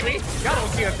didn't see me. Y'all don't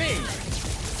see a thing.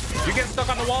 You get stuck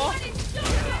on the wall?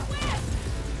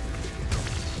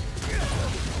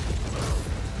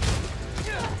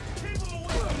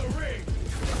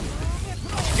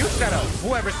 You set up.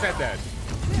 Whoever said that.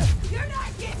 You're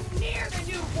not getting near the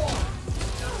new form.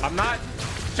 I'm not.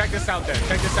 Check this out then.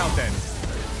 Check this out then.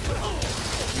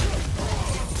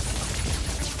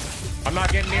 I'm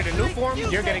not getting near the new form.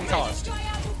 You're getting tossed.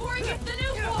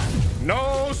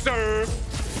 No, sir.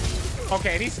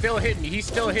 Okay, and he still hit me. He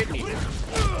still hit me.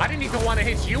 I didn't even want to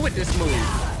hit you with this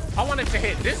move. I wanted to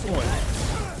hit this one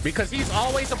because he's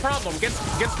always a problem. Get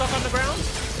stuck on the ground.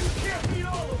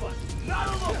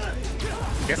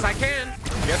 Yes, I can.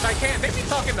 Yes, I can. They be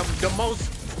talking the most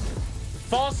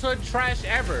falsehood trash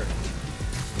ever.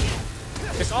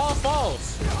 It's all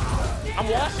false. I'm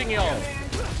watching y'all.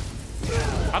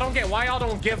 I don't get why y'all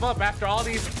don't give up after all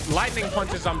these lightning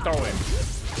punches I'm throwing.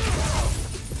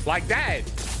 Like that.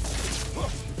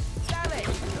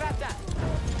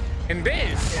 And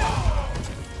this.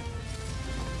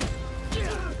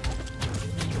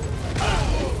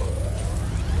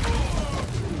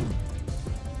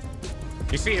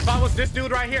 You see, if I was this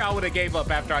dude right here, I would have gave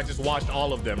up after I just watched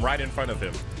all of them right in front of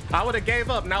him. I would have gave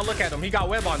up. Now look at him. He got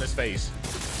web on his face.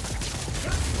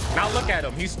 Now look at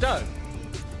him. He's stuck.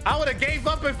 I would have gave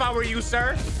up if I were you,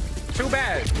 sir. Too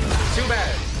bad. Too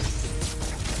bad.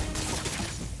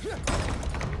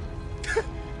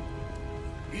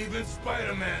 Even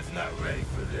Spider-Man's not ready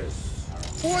for this.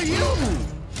 Who are you?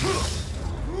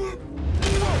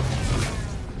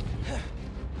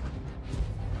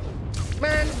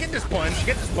 Man, get this punch.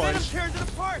 Get this punch. Tears it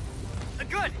apart.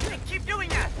 Good. Keep doing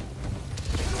that.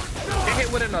 Get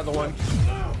hit with another one.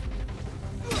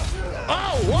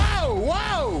 Oh, whoa,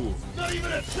 whoa! Not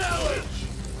even a challenge.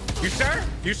 You sure?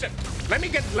 You sure? Let me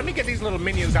get these little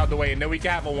minions out the way, and then we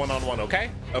can have a one-on-one,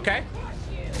 okay? Okay?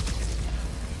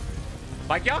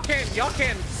 Like y'all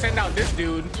can't send out this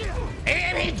dude,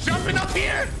 and he's jumping up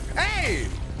here. Hey!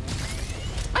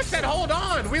 I said, hold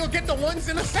on. We'll get the ones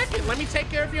in a second. Let me take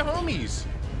care of your homies.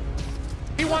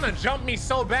 He want to jump me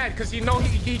so bad because you know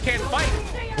he can't fight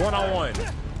one-on-one.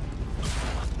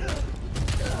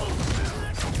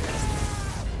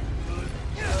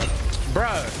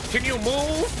 Bruh, can you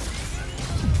move?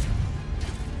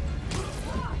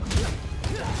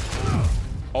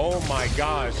 Oh my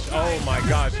gosh. Oh my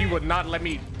gosh. He would not let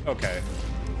me. Okay.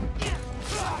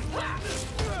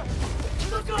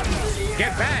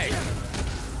 Get back.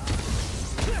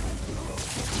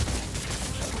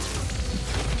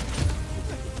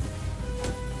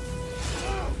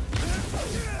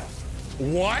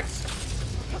 What?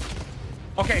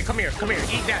 Okay, come here. Come here.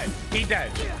 Eat that. Eat that.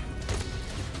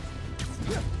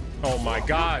 Oh my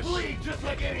gosh.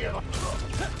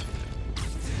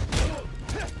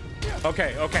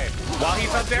 Okay, okay. While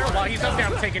he's up there,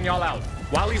 I'm taking y'all out.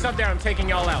 While he's up there, I'm taking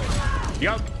y'all out.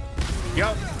 Yup.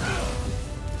 Yup.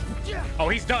 Oh,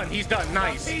 he's done. He's done.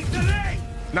 Nice.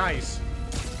 Nice.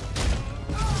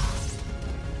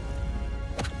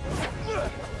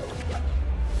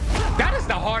 That is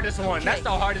the hardest one. That's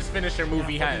the hardest finisher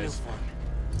movie has.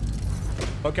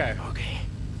 Okay. Okay.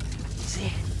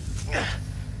 See?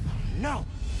 No.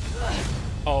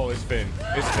 Oh, it's Finn.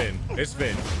 It's Finn. It's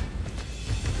Finn.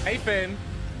 Hey, Finn.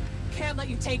 Can't let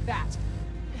you take that.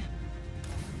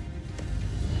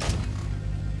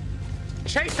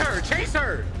 Chase her. Chase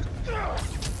her.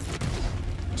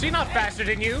 She's not faster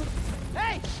than you.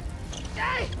 Hey!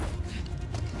 Hey!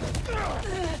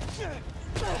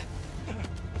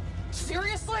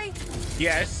 Seriously?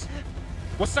 Yes.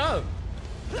 What's up?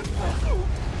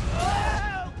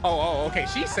 Oh, okay.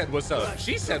 She said what's up.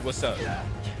 She said what's up.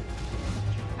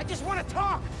 I just want to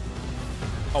talk.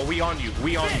 Oh, we on you.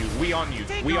 We on you. We on you.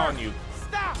 We on you.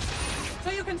 Stop.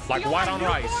 So you can Like steal white my on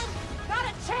uniform? rice. Not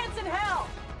a chance in hell.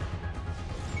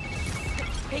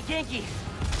 Hey, Genki.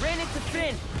 Ran into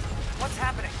Finn. What's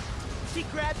happening? She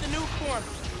grabbed the new form.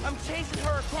 I'm chasing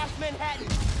her across Manhattan.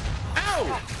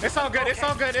 Ow! It's all good. It's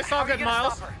all good. It's all good,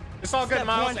 Miles. It's all good, Step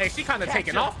Miles. one, Hey, she kind of catch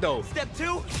taking her. off though. Step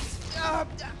 2, I'll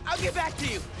get back to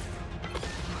you.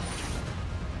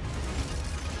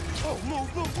 Oh, move.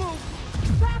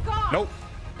 Back off. Nope.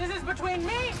 This is between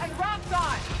me and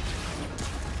Roxxon.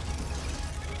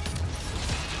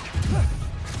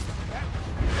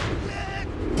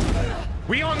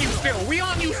 We on you still. We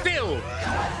on you still.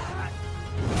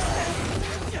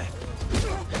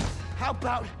 How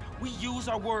about we use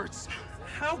our words?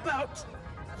 How about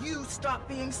you stop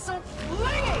being so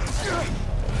flingy?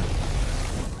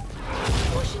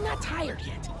 Well, she's not tired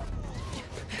yet.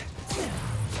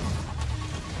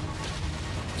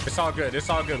 It's all good. It's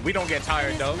all good. We don't get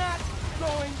tired though. It's not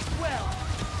going well.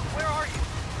 Where are you?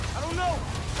 I don't know.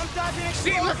 I'm dodging.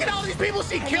 See, look at all these people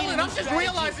she killing. I'm just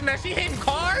realizing that she hitting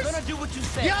cars. I'm gonna do what you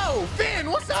say. Yo, Finn,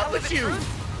 what's up with you?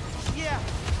 Yeah,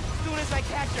 as soon as I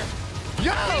catch her.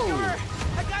 Yo! Tinkerer,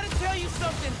 I gotta tell you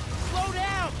something. Slow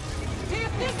down. Do you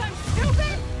think I'm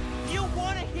stupid? You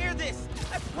want to hear this?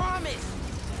 I promise.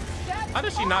 How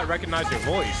does she not recognize your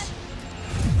voice?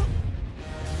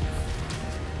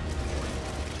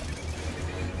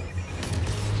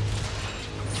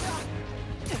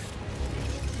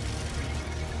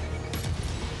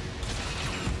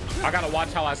 I gotta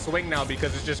watch how I swing now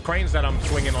because it's just cranes that I'm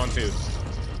swinging onto.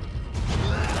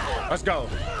 Let's go.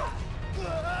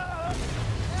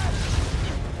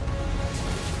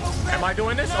 Am I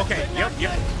doing this? Okay. Yep.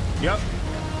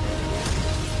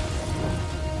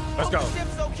 Let's go.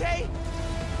 Ship's okay?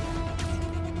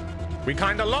 We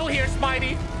kind of low here,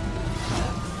 Spidey.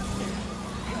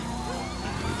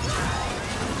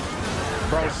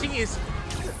 Bro, she is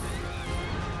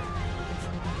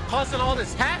causing all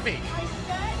this havoc.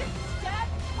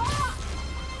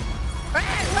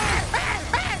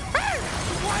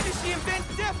 Why did she invent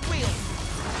death wheels?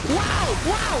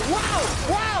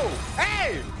 Wow.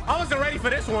 Hey, I wasn't ready for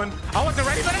this one. I wasn't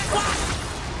ready for this one.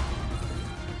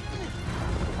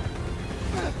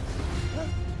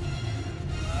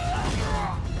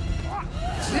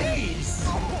 Jeez.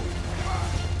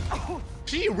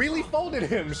 She really folded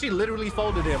him. She literally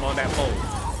folded him on that fold.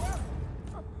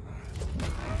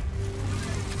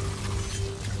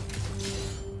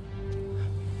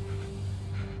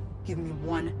 Give me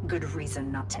one good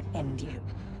reason not to end you.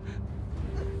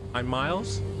 I'm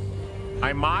Miles?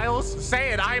 I'm Miles?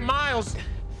 Say it, I'm Miles!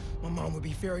 My mom would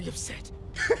be very upset.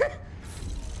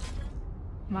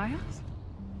 Miles?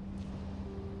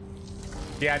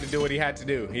 He had to do what he had to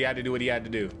do. He had to do what he had to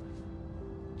do.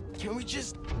 Can we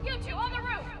just... You two on the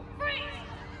roof! Freeze!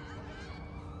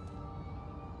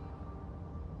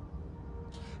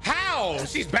 How?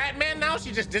 She's Batman now?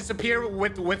 She just disappeared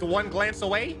with one glance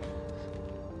away?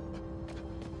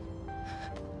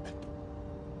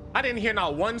 I didn't hear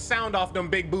not one sound off them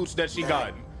big boots that she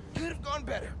got. Could have gone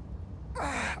better.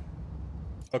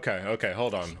 Okay,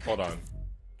 hold on.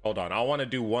 I want to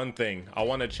do one thing. I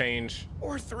want to change...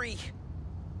 Or 3.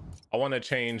 I want to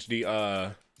change the,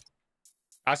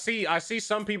 I see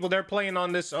some people, they're playing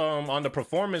on this, on the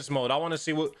performance mode. I want to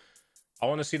see I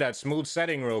want to see that smooth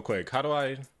setting real quick. How do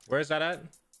I, where is that at?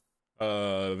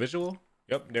 Visual?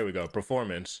 Yep, there we go.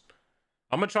 Performance.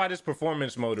 I'm gonna try this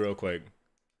performance mode real quick.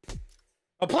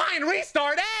 Applying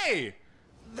restart, hey!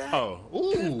 Oh,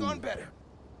 ooh. Could have gone better.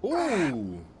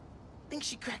 Ooh. Think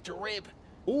she cracked a rib.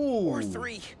 Ooh. Or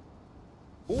 3.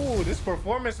 Ooh, this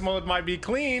performance mode might be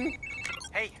clean.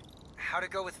 Hey, how'd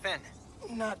it go with Finn?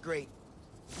 Not great.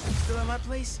 Still at my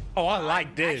place? Oh, I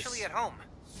like this. Actually at home.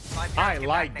 My I parents get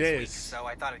like back next this. week, so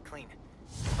I thought it'd clean.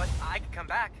 But I could come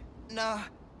back. Nah,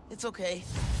 it's okay.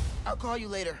 I'll call you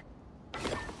later.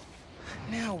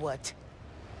 Now what?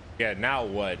 Yeah, now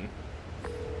what?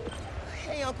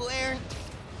 Hey, Uncle Aaron.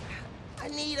 I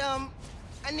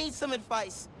need some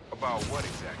advice. About what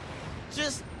exactly?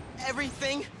 Just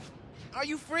everything. Are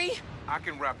you free? I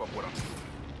can wrap up what I'm doing.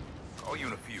 Call you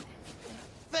in a few.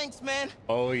 Thanks, man.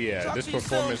 Oh yeah, Talk this to you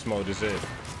performance soon. mode is it.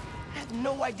 I have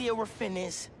no idea where Finn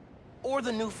is. Or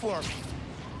the new form.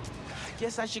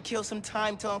 Guess I should kill some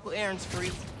time till Uncle Aaron's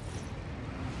free.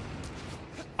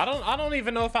 I don't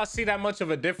even know if I see that much of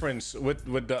a difference with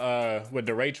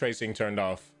the ray tracing turned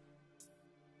off.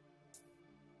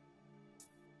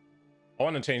 I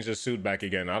want to change this suit back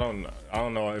again. I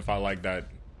don't know if I like that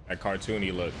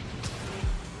cartoony look.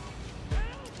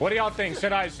 What do y'all think?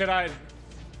 Should I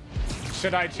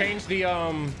change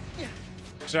the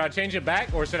should I change it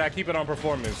back or should I keep it on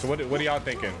performance? What are y'all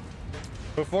thinking?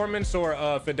 Performance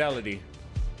or fidelity?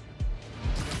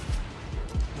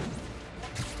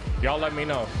 Y'all let me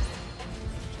know.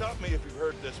 Stop me if you've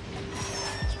heard this.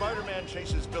 Spider-Man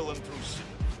chases villain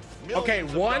through okay,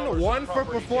 one for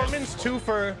performance, 2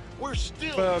 for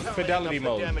fidelity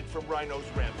mode. Damage from Rhino's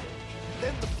rampage.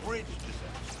 Then the bridge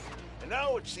disaster. And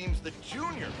now it seems the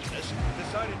Junior Menace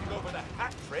decided to go for the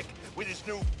hat trick with his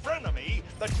new frenemy,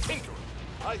 the Tinkerer.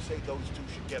 I say those two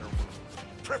should get a room,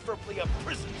 preferably a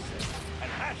prison cell,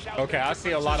 and hash out. Okay, I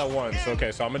see a lot of ones.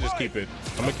 Okay, so I'm gonna just keep it.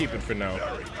 I'm gonna keep it for now.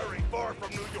 Very, very far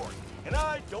from New York. And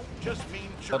I don't just mean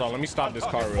Jersey. Hold on, let me stop this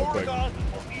car real quick. Oregon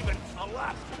or even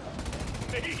Alaska.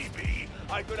 Maybe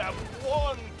I could have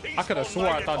one peaceful I could have swore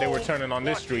I thought they were turning on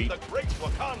this street. The great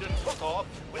Wakandan cook-off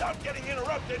without getting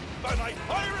interrupted by my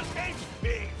fire escape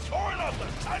being torn off the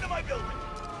side of my building.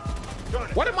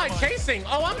 What am I chasing?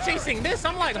 Oh, I'm chasing this.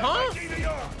 I'm like, huh?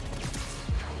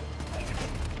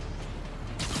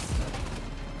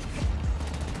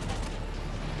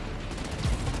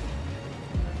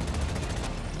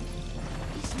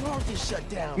 North is shut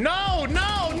down. No,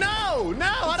 no, no, no!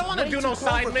 I don't want to do no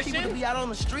side mission. People to be out on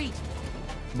the street.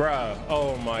 Bruh,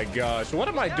 oh my gosh, what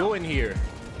am I doing here?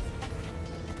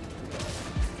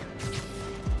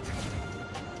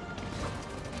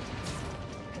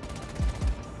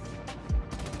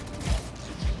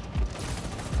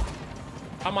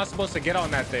 How am I supposed to get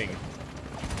on that thing?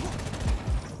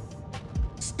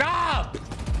 Stop!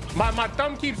 My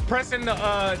thumb keeps pressing the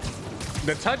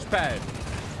touchpad.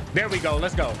 There we go.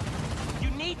 Let's go. You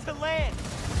need to land.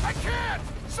 I can't!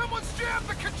 Someone's jammed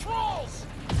the controls!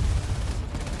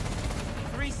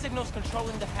 3 signals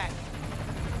controlling the hack.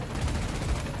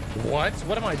 What?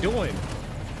 What am I doing?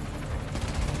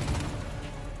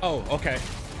 Oh, okay.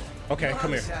 Okay, You know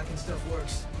come how here. this hacking stuff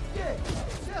works. Yeah.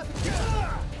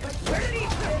 Where did he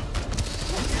fit?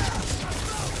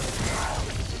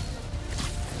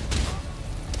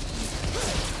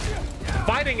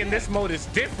 Fighting in this mode is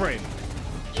different.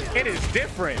 It is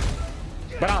different,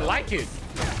 but I like it.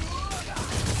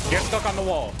 Get stuck on the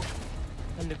wall.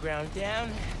 Underground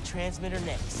down, transmitter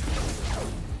next.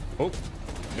 Oh,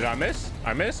 did I miss?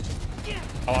 I missed?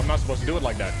 Oh, I'm not supposed to do it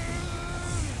like that.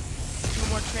 2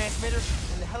 more transmitters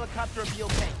and the helicopter will be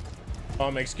okay.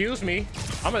 Excuse me.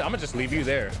 I'm gonna just leave you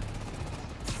there.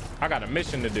 I got a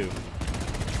mission to do.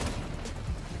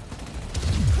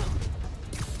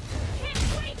 Can't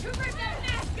wait to rip that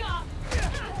mask off!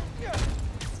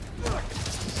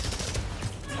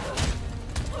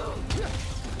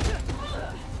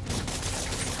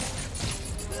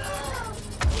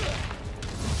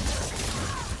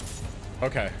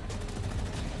 Okay.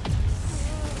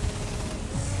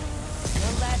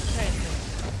 One last transmitter.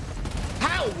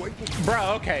 How? Bro,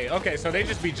 okay, so they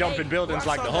just be jumping buildings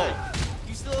like the Hulk.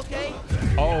 You still okay?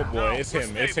 Oh boy, it's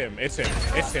him, it's him, it's him,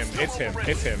 it's him, it's him,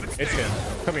 it's him, it's him.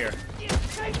 Come here.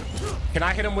 Can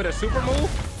I hit him with a super move?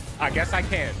 I guess I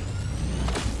can.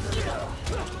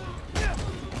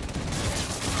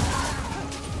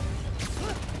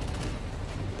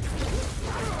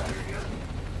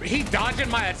 He dodging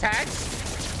my attacks?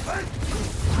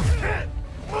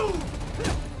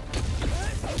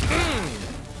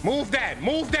 Move that,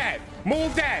 move that,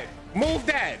 move that, move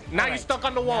that. Now you're stuck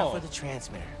on the wall. Now for the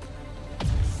transmitter.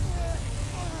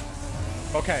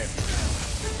 Okay.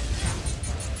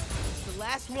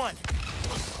 Last one.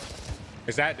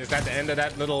 Is that the end of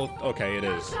that little? Okay, it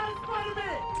is.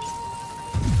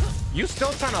 You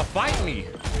still trying to fight me?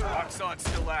 Roxxon's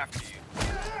still after you.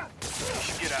 You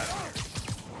should get out of here.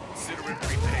 Consider it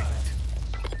repayment.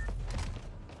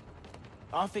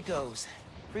 Off it goes.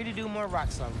 Free to do more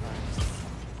Roxxon crimes.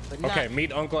 But Okay,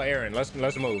 meet Uncle Aaron. Let's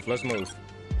move. Let's move.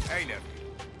 Hey, nephew.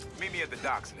 Meet me at the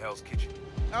docks in Hell's Kitchen.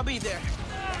 I'll be there.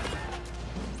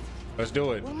 Let's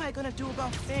do it. What am I gonna do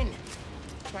about Finn?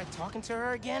 Try talking to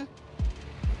her again?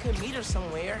 I could meet her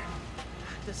somewhere.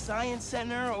 The Science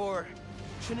Center or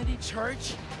Trinity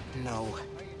Church? No.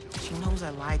 She knows I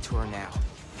lied to her now.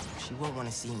 She won't want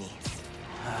to see me.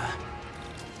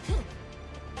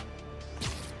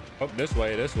 Oh, this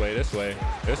way, this way, this way,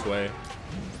 this way.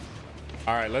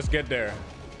 All right, let's get there.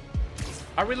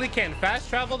 I really can't fast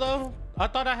travel though. I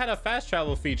thought I had a fast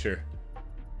travel feature.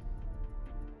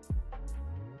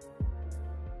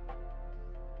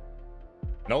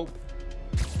 Nope.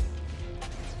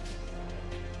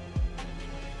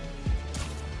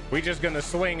 We just gonna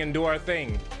swing and do our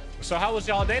thing. So how was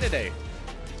y'all day today?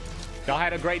 Y'all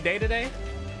had a great day today?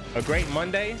 A great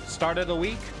Monday, start of the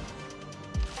week?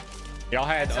 Y'all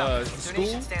had school?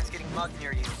 Donation stand's getting mugged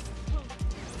near you.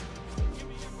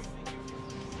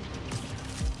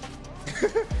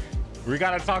 We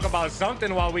gotta talk about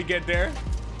something while we get there.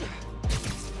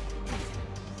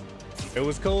 It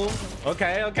was cool.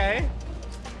 Okay, okay.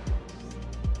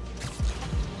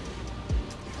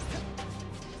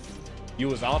 You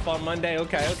was off on Monday?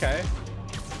 Okay, okay.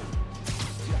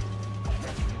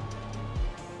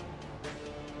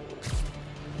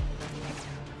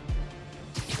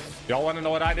 Y'all want to know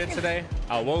what I did today?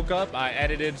 I woke up, I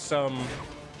edited a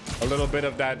little bit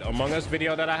of that Among Us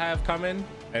video that I have coming,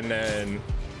 and then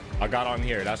I got on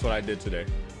here. That's what I did today.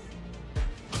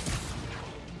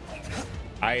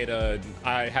 I had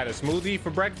a smoothie for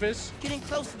breakfast. Getting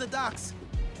close to the docks.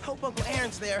 Hope Uncle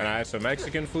Aaron's there. And I had some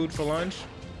Mexican food for lunch.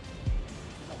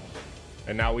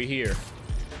 And now we here.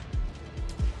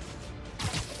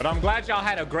 But I'm glad y'all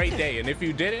had a great day. And if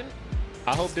you didn't,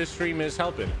 I hope this stream is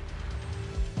helping.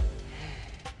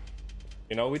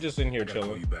 You know, we just in here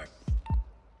chilling.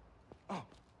 Oh.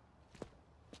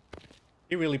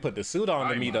 He really put the suit on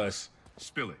to meet us.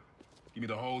 Spill it. Give me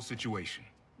the whole situation.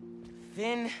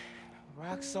 Finn,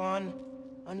 Roxxon,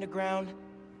 Underground.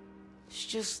 It's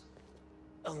just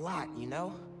a lot, you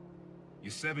know?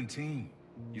 You're 17.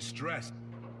 You're stressed.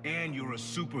 And you're a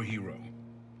superhero.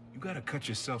 You gotta cut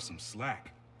yourself some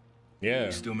slack. Yeah.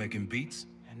 You still making beats?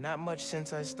 And not much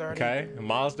since I started. Okay,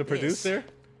 Miles the producer.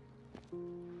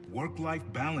 Work-life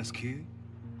balance, kid.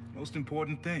 Most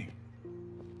important thing.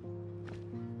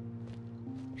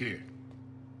 Here.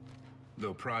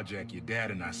 Little project your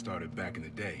dad and I started back in the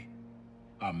day.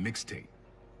 Our mixtape.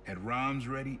 Had rhymes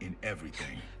ready and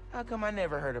everything. How come I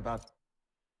never heard about...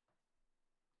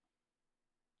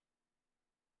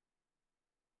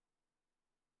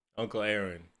 Uncle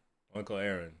Aaron. Uncle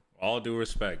Aaron. All due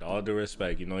respect. All due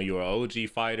respect. You know, you're an OG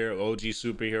fighter, OG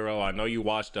superhero. I know you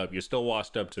washed up. You're still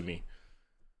washed up to me.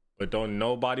 But don't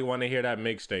nobody want to hear that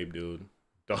mixtape, dude.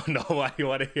 Don't nobody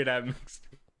want to hear that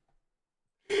mixtape.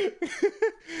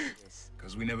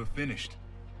 Because we never finished.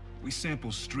 We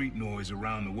sampled street noise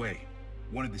around the way.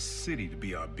 Wanted the city to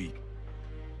be our beat.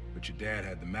 But your dad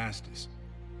had the masters.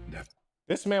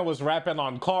 This man was rapping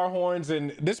on car horns,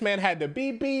 and this man had the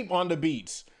beep beep on the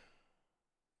beats.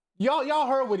 Y'all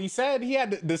heard what he said? He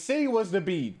had the city was the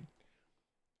beat.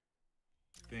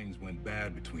 Things went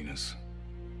bad between us.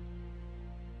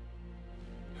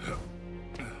 But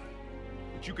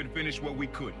you can finish what we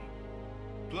couldn't.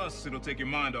 Plus, it'll take your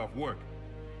mind off work.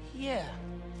 Yeah.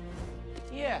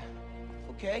 Yeah.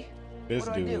 Okay. This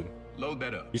what do dude. I do? Load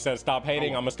that up. You said stop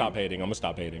hating. I'm gonna stop hating. I'm gonna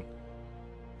stop hating.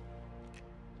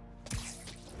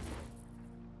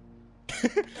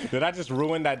 Did I just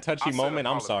ruin that touchy moment?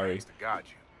 I'm sorry. To guide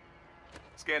you.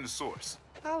 Scan the source.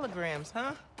 Holograms,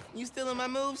 huh? You stealing my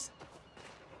moves?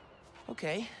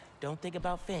 Okay, don't think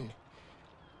about Finn.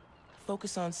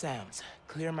 Focus on sounds.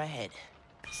 Clear my head.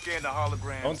 Scan the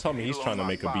holograms. Don't tell me he's trying to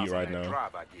make a beat right now.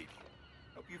 Drive I gave you.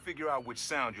 Help you figure out which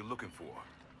sound you're looking for.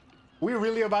 We're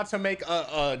really about to make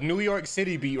a New York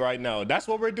City beat right now. That's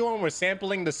what we're doing. We're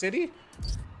sampling the city.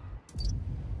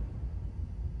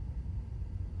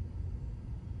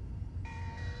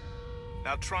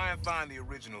 Now try and find the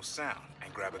original sound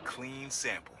and grab a clean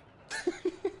sample.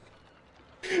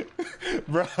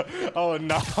 Bruh. Oh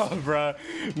no, bruh.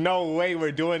 No way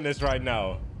we're doing this right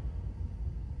now.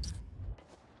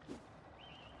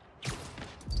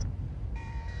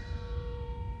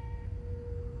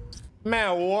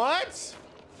 Man, what?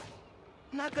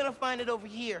 I'm not gonna find it over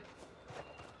here.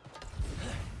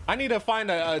 I need to find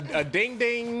a ding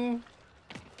ding.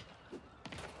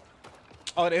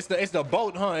 Oh, it's the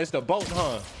boat, huh? It's the boat,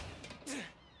 huh?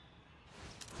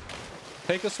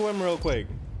 Take a swim real quick.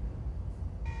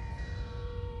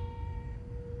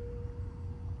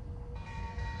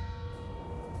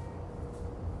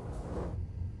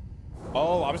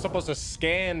 Oh, I'm supposed to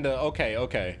scan the... Okay,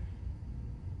 okay.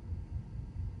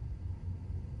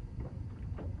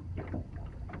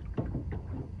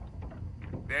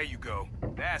 There you go.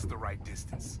 That's the right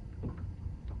distance.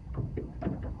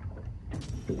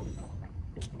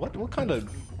 What kind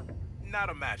of... Not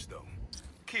a match, though.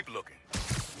 Keep looking.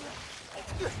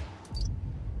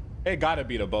 It gotta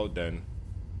be the boat, then.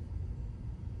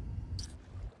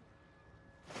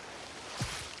 I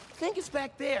think it's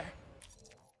back there.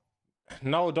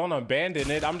 No, don't abandon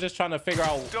it. I'm just trying to figure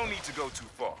out... Don't need to go too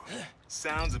far.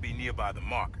 Sounds will be nearby the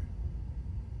marker.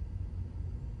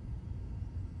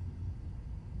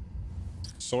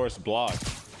 Source blocked.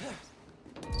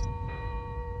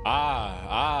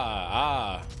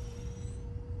 Ah.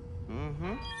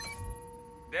 Mm-hmm.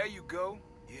 There you go.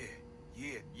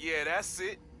 Yeah, that's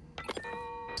it.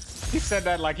 He said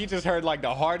that like he just heard like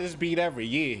the hardest beat ever.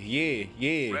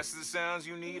 Yeah. Rest of the sounds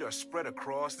you need are spread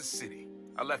across the city.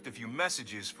 I left a few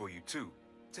messages for you too,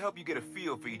 to help you get a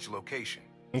feel for each location.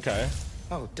 Okay.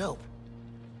 Oh, dope.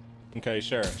 Okay,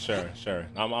 sure.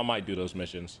 I might do those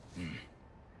missions.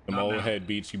 Them old head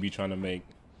beats you be trying to make.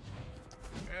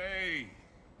 Hey,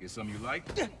 get something you like?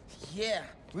 Yeah,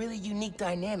 really unique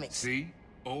dynamics. See?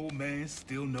 Old man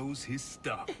still knows his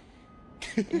stuff.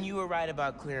 And you were right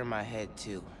about clearing my head,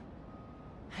 too.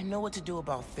 I know what to do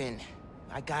about Finn.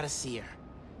 I gotta see her.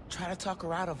 Try to talk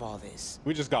her out of all this.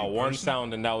 We just got one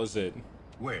sound and that was it.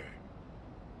 Where?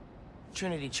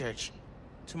 Trinity Church.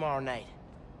 Tomorrow night.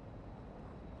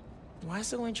 Why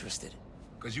so interested?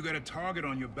 Because you got a target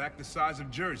on your back the size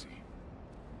of Jersey.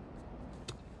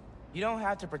 You don't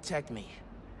have to protect me.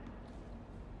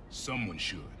 Someone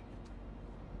should.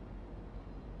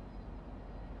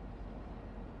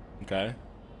 Okay.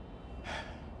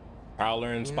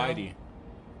 Prowler and Spidey.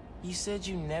 You said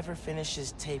you never finished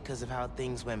this tape because of how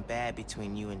things went bad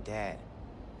between you and Dad.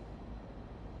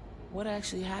 What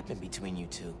actually happened between you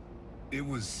two? It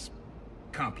was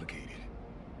complicated.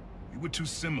 We were too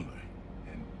similar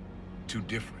and too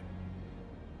different.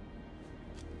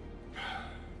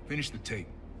 Finish the tape,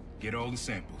 get all the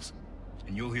samples,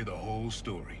 and you'll hear the whole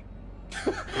story.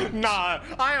 Nah,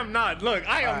 I am not. Look,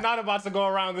 I am not about to go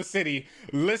around the city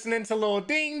listening to little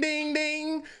ding, ding,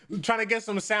 ding, trying to get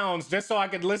some sounds just so I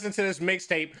could listen to this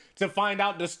mixtape to find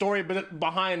out the story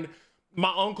behind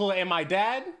my uncle and my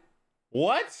dad.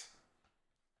 What?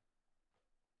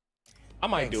 I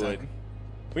might do it.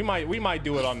 We might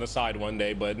do it on the side one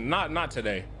day, but not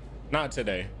today. Not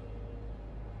today.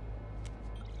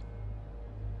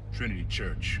 Trinity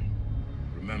Church.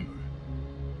 Remember,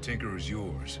 Tinker is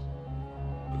yours.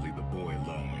 But leave the boy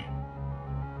alone.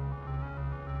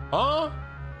 Huh?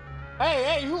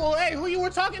 Hey, who you were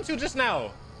talking to just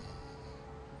now?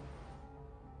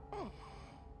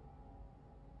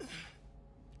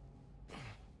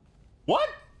 What?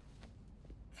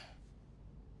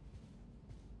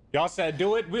 Y'all said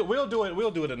do it. We'll do it.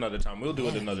 We'll do it another time. We'll do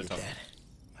it another time.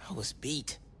 I was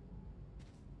beat.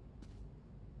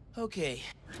 Okay.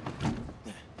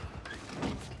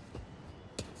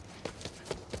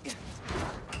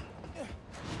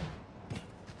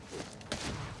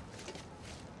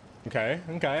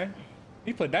 Okay.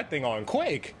 He put that thing on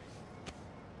quick.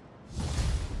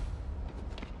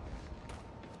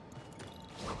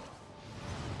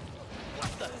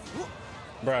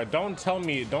 Bruh, don't tell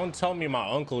me my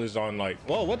uncle is on like,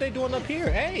 whoa, what they doing up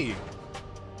here? Hey.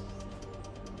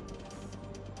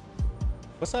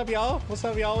 What's up, y'all? What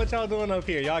y'all doing up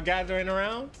here? Y'all gathering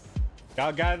around?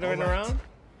 Around?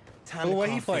 Ooh, what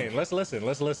he playing? Let's listen.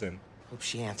 Hope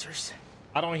she answers.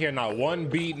 I don't hear not one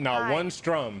beat, not one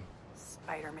strum.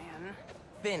 Spider-Man.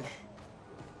 Finn.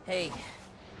 Hey.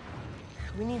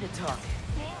 We need to talk.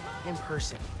 In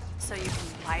person. So you can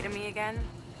lie to me again?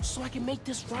 So I can make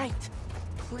this right.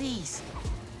 Please.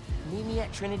 Meet me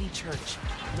at Trinity Church.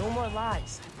 No more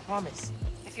lies. I promise.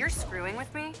 If you're screwing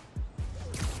with me...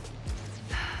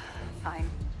 Fine.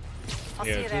 I'll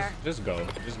see you Yeah, there. just go.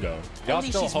 Y'all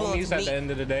still homies at the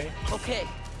end of the day? Okay.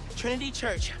 Trinity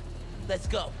Church. Let's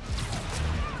go.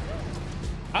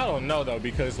 I don't know though,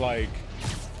 because like,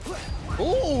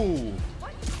 ooh.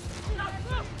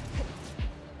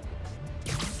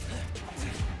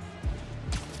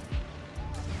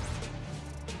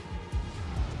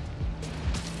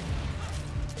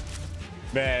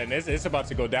 Man, it's about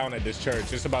to go down at this church.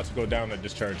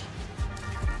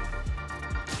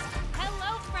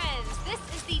 Hello, friends. This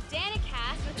is the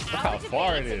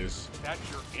far it is. That's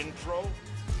your intro?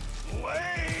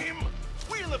 Lame!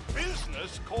 We in the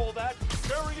business call that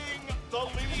burying the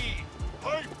lead.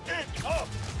 Pipe it up!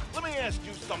 Let me ask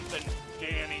you something,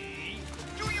 Danny.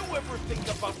 Do you ever think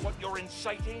about what you're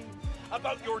inciting?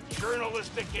 About your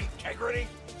journalistic integrity?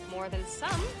 More than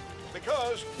some.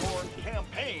 Because your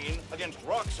campaign against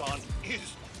Roxxon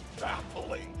is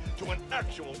baffling to an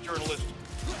actual journalist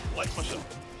like myself.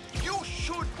 You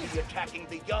should be attacking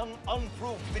the young,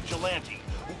 unproved vigilante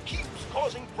who keeps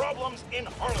causing problems in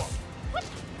Harlem. What?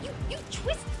 You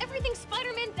twist everything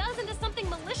Spider-Man does into something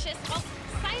malicious while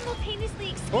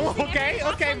simultaneously exposing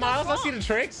okay, Miles, I see the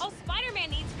tricks. All Spider-Man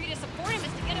needs for you to support him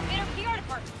is to get a better PR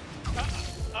department.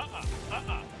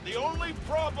 The only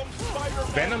problem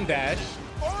Spider-Man Venom Dash.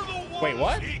 are the ones Wait,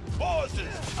 what? he causes.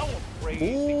 I'll praise the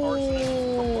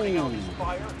arsonist for putting out his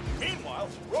fire. Meanwhile,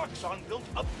 Roxxon built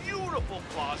a beautiful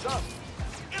plaza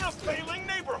in a failing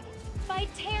neighborhood. By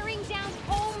tearing down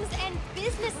homes and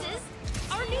businesses,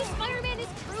 our new Spider-Man is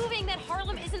proving that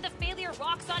Harlem isn't the failure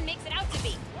Roxxon makes it out to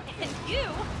be. And you,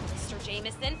 Mr.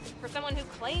 Jameson, for someone who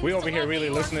claims We over to here love really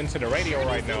New York, listening to the radio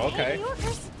right now, okay. New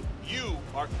Yorkers. You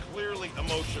are clearly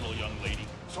emotional, young lady,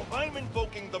 so I'm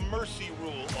invoking the mercy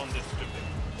rule on this debate.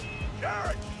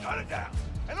 Jared, shut it down.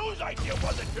 And whose idea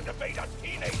was it to debate a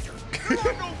teenager?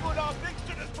 There are no good optics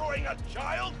to destroying a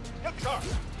child. Yep, sorry.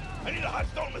 I need a hot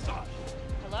stone massage.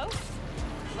 Hello?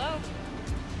 Hello?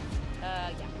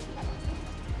 Yeah.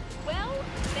 Well,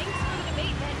 thanks for the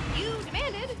debate that you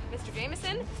demanded, Mr.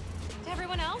 Jameson. To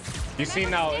everyone else. You see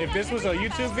now, if this was a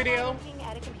YouTube video,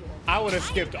 I would have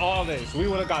skipped all this. We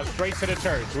would have got straight to the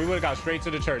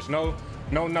church. No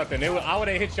nothing. I would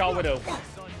have hit y'all with a,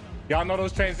 y'all know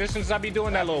those transitions I be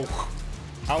doing, that little,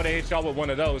 I would have hit y'all with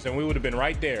one of those and we would have been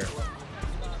right there.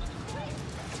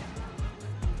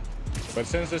 But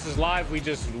since this is live, we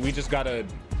just gotta,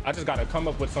 I just gotta come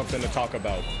up with something to talk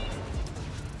about.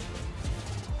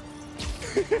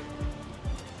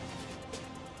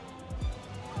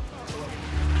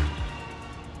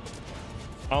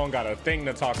 I don't got a thing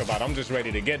to talk about. I'm just ready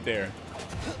to get there.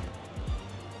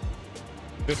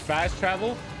 This fast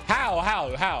travel? How?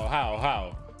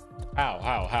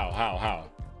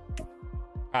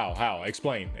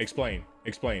 Explain.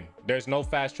 There's no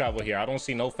fast travel here. I don't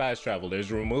see no fast travel.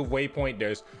 There's remove waypoint.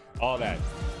 There's all that.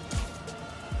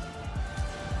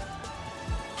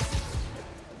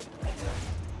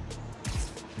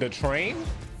 The train?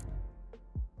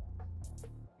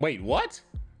 Wait, what?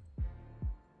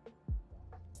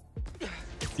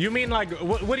 You mean like,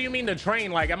 what do you mean the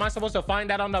train? Like, am I supposed to find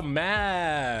that on the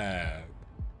map?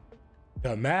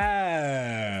 The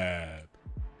map.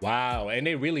 Wow, and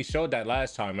they really showed that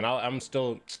last time, and I'm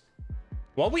still...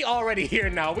 Well, we already here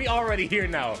now.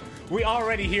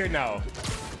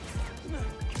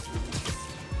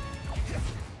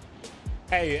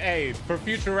 Hey, for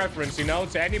future reference, you know,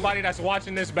 to anybody that's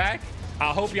watching this back, I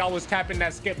hope y'all was tapping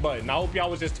that skip button. I hope y'all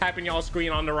was just tapping y'all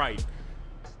screen on the right.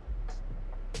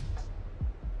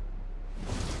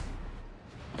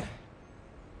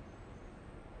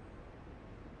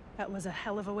 That was a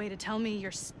hell of a way to tell me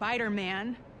you're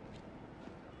Spider-Man.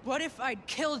 What if I'd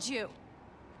killed you?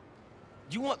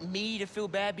 You want me to feel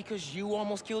bad because you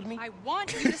almost killed me? I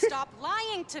want you to stop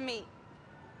lying to me.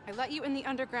 I let you in the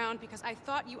underground because I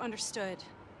thought you understood.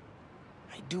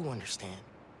 I do understand.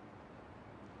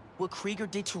 What Krieger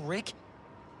did to Rick?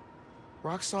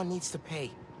 Roxxon needs to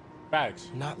pay. Facts.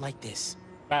 Not like this.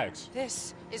 Facts.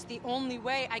 This is the only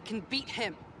way I can beat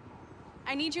him.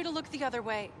 I need you to look the other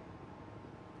way.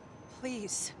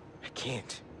 Please. I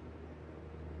can't.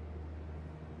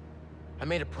 I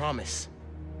made a promise.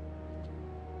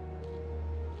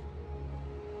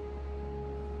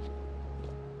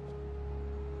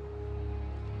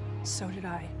 So did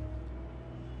I.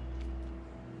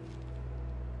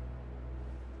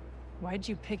 Why'd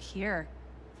you pick here?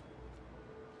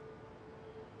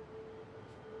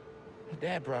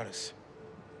 Dad brought us.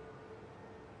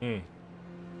 To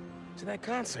that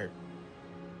concert.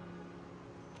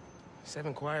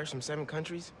 7 choirs from 7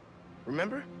 countries.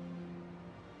 Remember?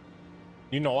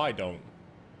 You know I don't.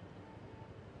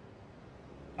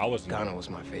 I was Ghana was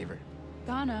my favorite.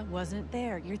 Ghana wasn't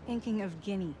there. You're thinking of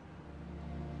Guinea.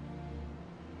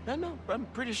 No, I'm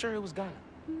pretty sure it was Ghana.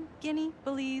 Guinea,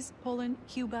 Belize, Poland,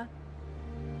 Cuba.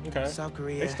 Okay. South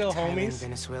Korea, They still Thailand, homies.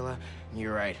 Venezuela.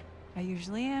 You're right. I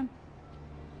usually am.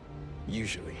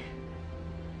 Usually.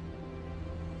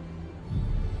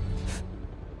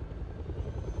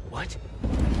 What?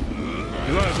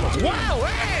 Wow,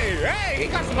 hey, he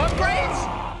got some upgrades.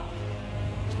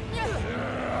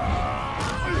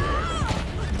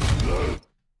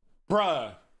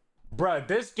 bruh,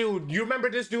 this dude, you remember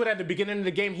this dude at the beginning of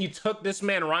the game? He took this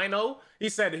man Rhino. He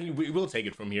said, we'll take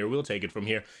it from here. We'll take it from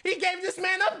here. He gave this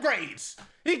man upgrades.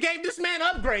 He gave this man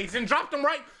upgrades and dropped him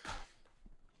right.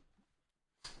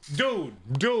 Dude.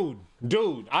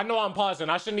 I know I'm pausing.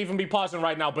 I shouldn't even be pausing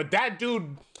right now. But that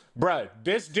dude, bruh,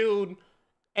 this dude,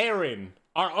 Aaron,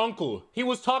 our uncle, he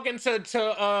was talking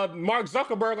to Mark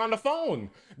Zuckerberg on the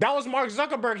phone. That was Mark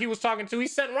Zuckerberg he was talking to. He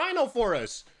sent Rhino for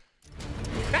us.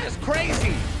 That is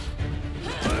crazy.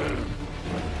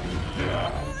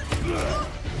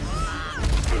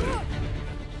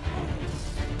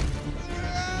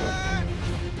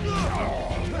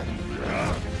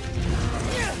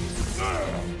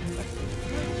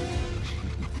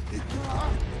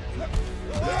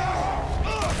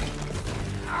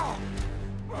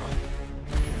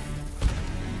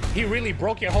 He really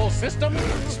broke your whole system,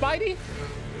 Spidey?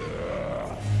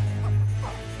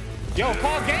 Yo,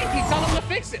 call Genki, tell him to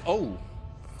fix it. Oh.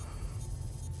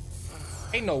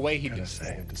 Ain't no way he did.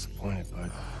 Say I'm disappointed,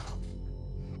 bud.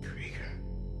 Krieger.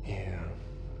 Yeah.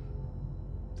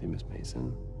 See, Miss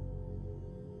Mason?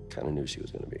 Kinda knew she was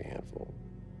gonna be a handful.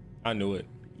 I knew it.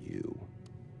 But you.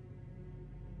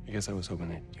 I guess I was hoping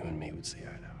that you and me would see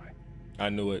eye to eye. I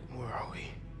knew it. Where are we?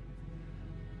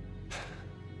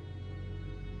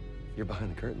 You're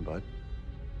behind the curtain, bud.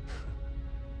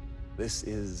 This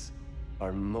is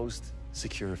our most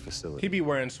secure facility. He be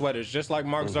wearing sweaters just like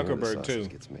Mark Zuckerberg too.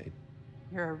 Gets made.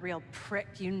 You're a real prick,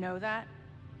 you know that?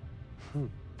 You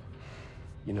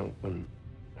know, when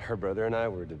her brother and I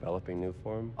were developing new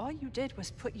form, All you did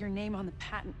was put your name on the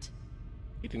patent.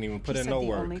 He didn't even put He in said no the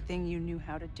work. only thing you knew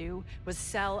how to do was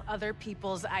sell other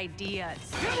people's ideas.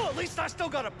 Yeah, well, at least I still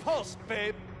got a pulse,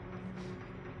 babe.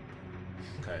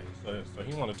 Okay, so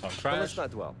he want to talk but trash. let's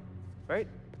not dwell, right?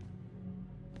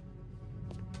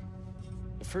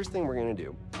 The first thing we're gonna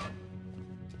do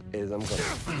is I'm gonna.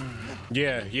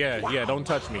 Yeah. Don't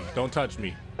touch me. Don't touch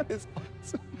me. That is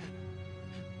awesome.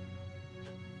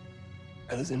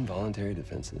 Are those involuntary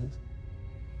defenses?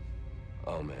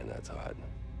 Oh man, that's hot.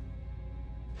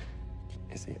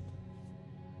 You see,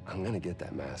 I'm gonna get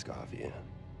that mask off you,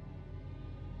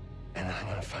 and I'm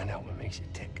gonna find out what makes you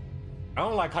tick. I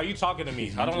don't like how you talking to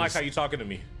me. I don't like how you talking to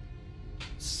me.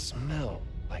 Smell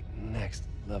like next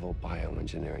level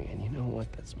bioengineering, and you know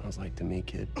what that smells like to me,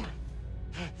 kid?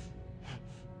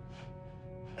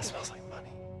 That smells like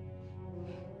money.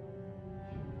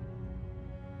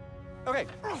 Okay,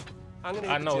 I'm gonna.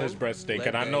 I know his breath stink,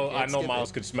 and I know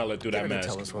Miles could smell it through that mask.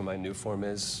 Tell us where my new form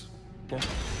is. Yeah.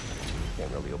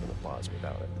 Can't really open the plaza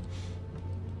without it.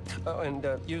 Oh, and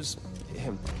use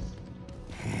him.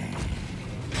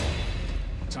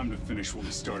 Time to finish what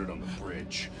we started on the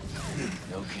bridge.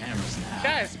 No cameras now.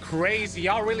 That's crazy.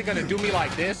 Y'all really gonna do me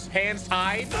like this? Hands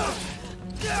tied?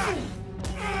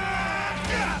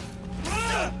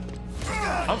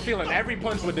 I'm feeling every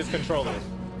punch with this controller.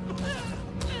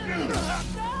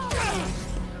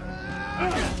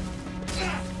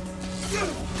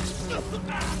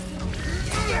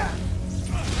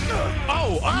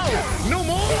 Oh! No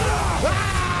more! Ah!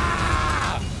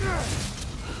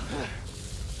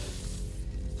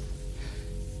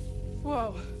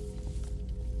 Whoa.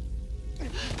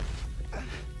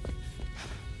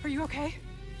 Are you okay?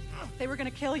 They were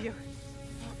gonna kill you.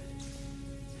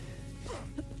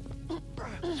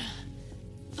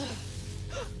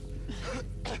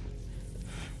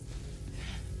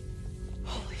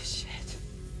 Holy shit.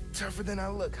 Tougher than I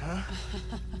look, huh?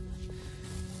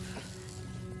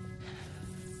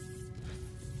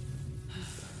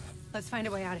 Let's find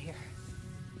a way out of here.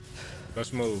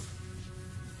 Let's move.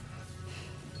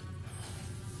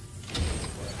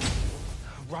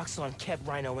 Roxxon kept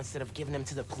Rhino instead of giving him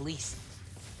to the police.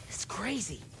 It's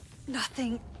crazy.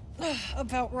 Nothing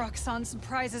about Roxxon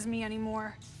surprises me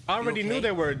anymore. I already knew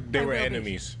they were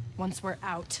enemies. Once we're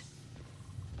out.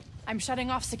 I'm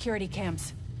shutting off security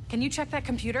cams. Can you check that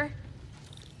computer?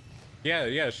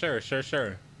 Yeah,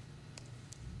 sure.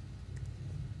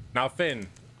 Now, Finn,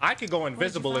 I could go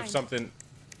invisible if something...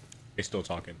 They're still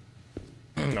talking.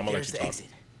 I'm gonna let you talk. Exit.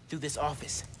 Through this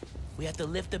office. We have to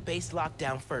lift the base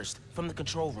lockdown first, from the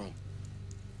control room.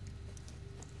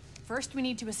 First, we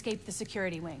need to escape the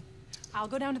security wing. I'll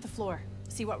go down to the floor,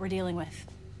 see what we're dealing with.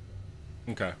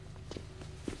 Okay.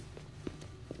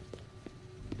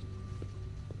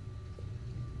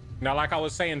 Now, like I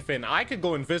was saying, Finn, I could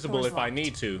go invisible if I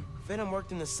need to. Venom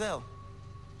worked in the cell.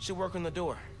 Should work on the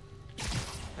door.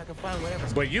 I can find whatever.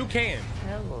 But you can.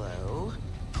 Hello.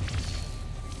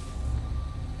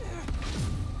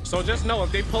 So just know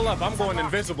if they pull up, I'm going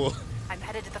invisible. I'm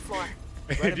headed to the floor.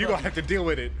 You're gonna have to deal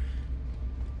with it.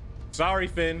 Sorry,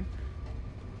 Finn.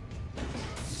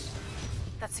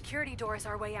 That security door is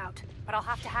our way out, but I'll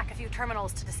have to hack a few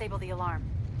terminals to disable the alarm.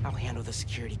 I'll handle the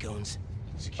security goons.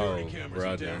 Security cameras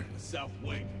are down in the south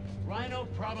wing. Rhino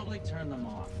probably turned them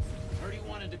off. Heard he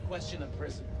wanted to question the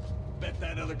prisoners. Bet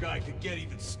that other guy could get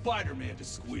even Spider-Man to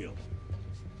squeal.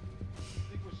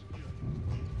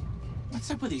 What's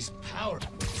up with these power?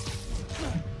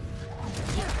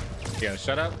 Yeah,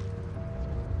 shut up.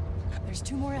 There's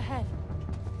 2 more ahead.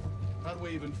 How'd we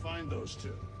even find those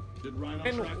 2? Did Rhino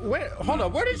Finn, track them? where, hold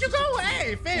up, where did you go?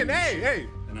 Hey, Finn, hey.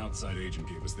 An outside agent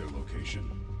gave us their location.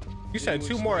 You said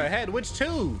 2 more ahead. Which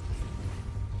 2?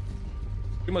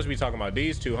 You must be talking about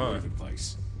these 2, huh? Word of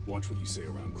advice. Watch what you say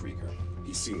around Krieger.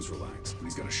 He seems relaxed, but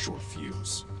he's got a short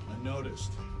fuse. I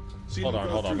noticed. Hold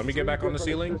on. Let me get back on the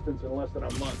ceiling. In less than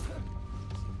a month.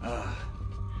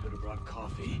 Could have brought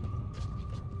coffee.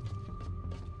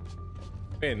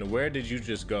 Finn, where did you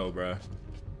just go, bruh?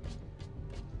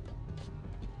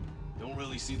 Don't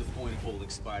really see the point of holding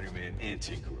Spider-Man and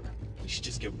Tinkerer. We should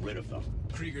just get rid of them.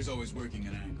 Krieger's always working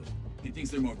an angle. He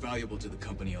thinks they're more valuable to the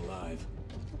company alive.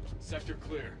 Sector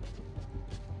clear.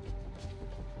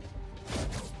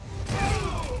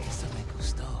 Eso me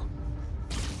gustó.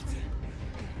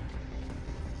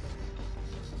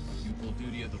 You pull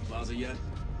duty at the plaza yet?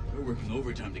 We're working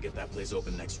overtime to get that place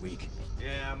open next week.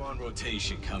 Yeah, I'm on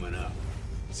rotation coming up.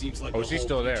 Seems like Oh, the she's whole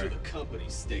still future there. of the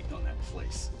company's staked on that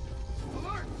place.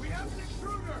 Alert! We have an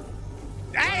intruder!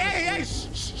 Hey!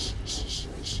 Shh.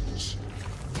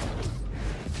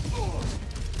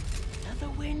 Another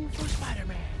win for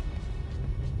Spider-Man.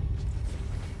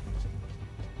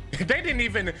 They didn't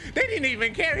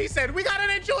even care. He said, "We got an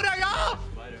intruder, y'all."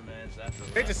 Spider-Man's after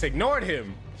They just ignored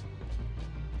him.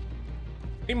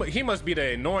 He must be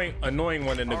the annoying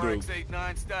one in the group.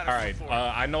 All right,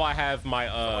 I know I have my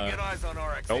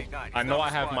nope. I know I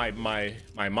have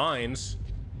my mines.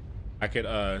 I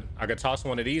could toss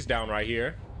one of these down right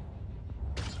here.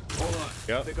 Hold on.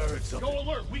 Yep. I think I heard something. Go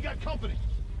alert! We got company.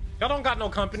 Y'all don't got no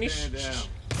company. Stand down.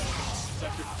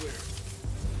 Sector clear.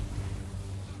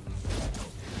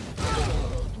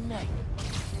 Night.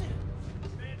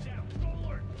 Stand down. Go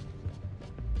alert.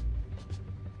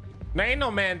 Nah, ain't no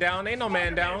man down. Ain't no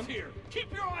man down. Here.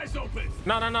 Keep your eyes open.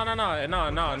 No.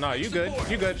 You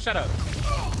good. Shut up.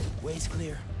 Way's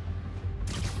clear.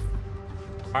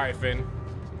 All right, Finn.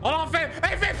 Hold on, Finn.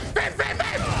 Hey, Finn.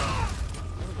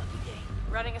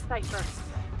 Running a sight burst.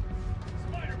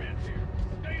 Spider-Man's here.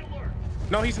 Stay alert.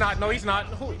 No, he's not.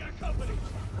 Who? We got company.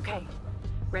 Okay,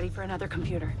 ready for another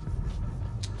computer.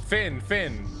 Finn.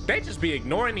 They just be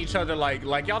ignoring each other like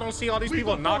y'all don't see all these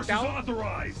people knocked out.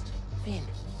 Authorized. Finn,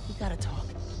 we gotta talk.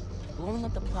 Blowing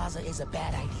up the plaza is a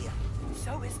bad idea.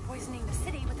 So is poisoning the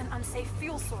city with an unsafe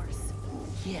fuel source.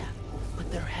 Yeah,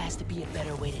 but there has to be a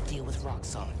better way to deal with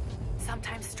Roxxon.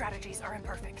 Sometimes strategies are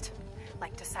imperfect,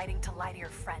 like deciding to lie to your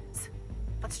friends.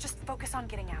 Let's just focus on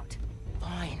getting out.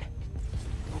 Fine,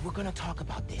 but we're gonna talk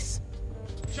about this.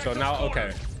 So now,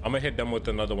 okay, I'm gonna hit them with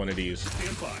another one of these.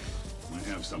 Stand by. Might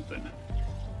have something.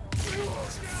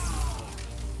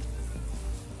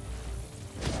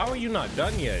 How are you not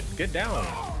done yet? Get down.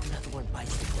 Another one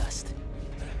bites the dust.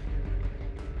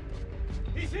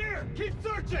 He's here. Keep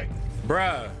searching.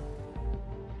 Bruh.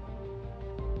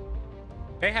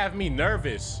 They have me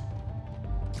nervous.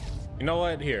 You know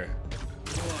what? Here.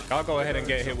 I'll go ahead and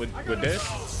get hit with this.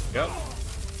 Yep.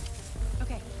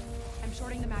 Okay, I'm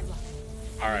shorting the mag lock.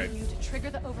 All right. I need you to trigger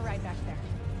the override back there.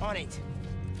 On it.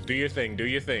 Do your thing.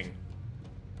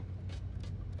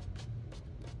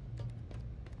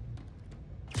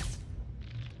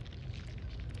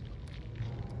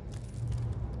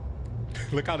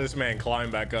 Look how this man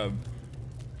climbed back up.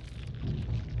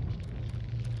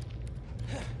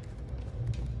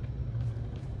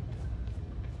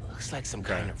 Looks like some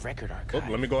kind of record archive.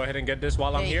 Let me go ahead and get this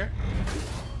while I'm here.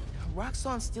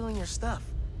 Roxxon's stealing your stuff.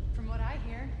 From what I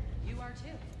hear, you are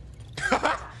too.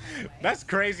 That's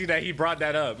crazy that he brought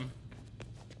that up.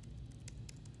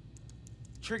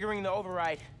 Triggering the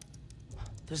override.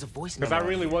 There's a voice. Because I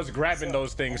really was grabbing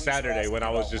those things Saturday when I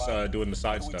was just doing the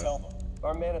side stuff.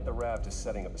 Our man at the Raft is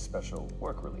setting up a special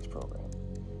work release program.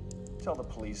 Tell the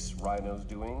police Rhino's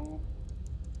doing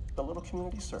a little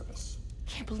community service.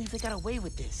 Can't believe they got away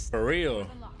with this. For real.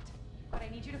 Unlocked, but I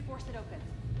need you to force it open.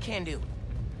 Can do.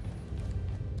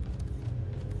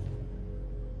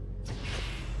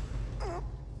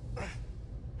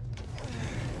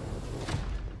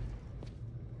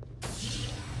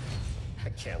 I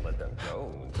can't let them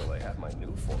go until I have my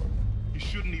new form. You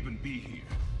shouldn't even be here.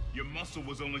 Your muscle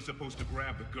was only supposed to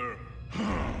grab the girl.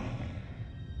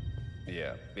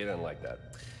 Yeah, he didn't like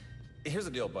that. Here's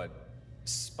the deal, bud.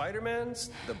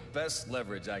 Spider-Man's the best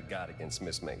leverage I got against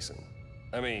Miss Mason.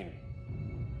 I mean,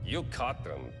 You caught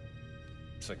them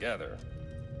together.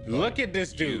 Look at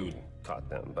this dude. You caught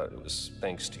them, but it was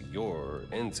thanks to your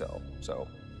intel. So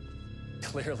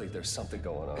clearly there's something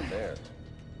going on there.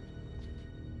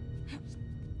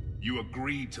 You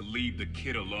agreed to leave the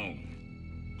kid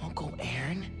alone. Uncle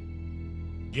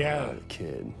Aaron? Yeah.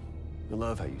 Kid. I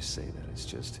love how you say that. It's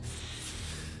just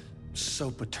so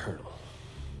paternal.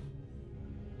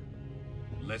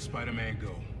 Let Spider-Man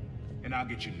go, and I'll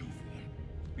get you new form.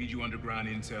 Feed you underground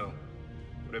intel,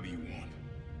 whatever you want.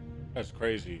 That's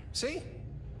crazy. See?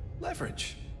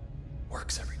 Leverage.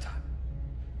 Works every time.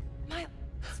 Miles,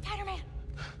 Spider-Man.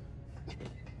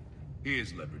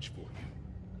 Here's leverage for you.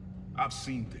 I've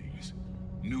seen things.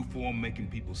 New form making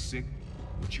people sick.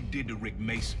 What you did to Rick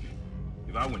Mason.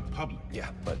 If I went public... Yeah,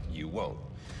 but you won't.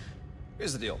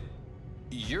 Here's the deal.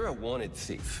 You're a wanted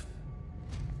thief.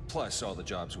 Plus all the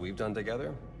jobs we've done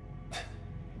together.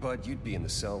 But you'd be in the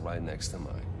cell right next to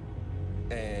mine.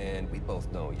 And we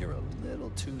both know you're a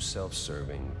little too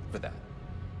self-serving for that.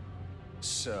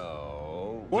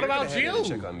 So... What about we're gonna head in and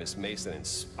you? check on Miss Mason and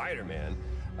Spider-Man.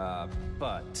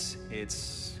 But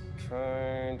it's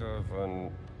kind of an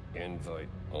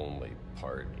invite-only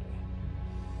party.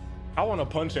 I want to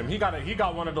punch him. He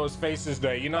got one of those faces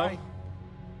that, you know. Right.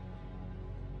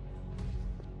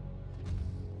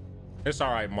 It's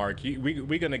all right, Mark.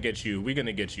 We gonna get you. We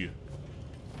gonna get you.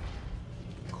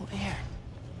 Uncle Aaron.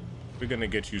 We're gonna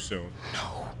get you soon.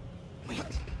 No. Wait.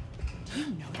 Do you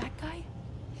know that guy?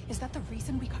 Is that the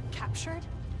reason we got captured?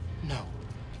 No.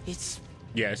 It's...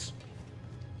 Yes.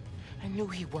 I knew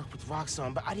he worked with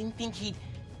Roxxon, but I didn't think he'd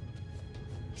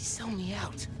sell me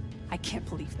out. I can't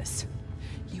believe this.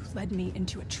 You led me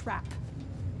into a trap.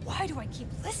 Why do I keep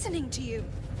listening to you?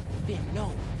 Ben,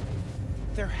 no.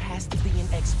 There has to be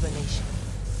an explanation.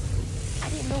 I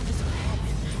didn't know this would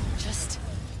happen. Just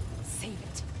save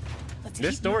it. Let's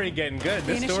This keep story moving. getting good.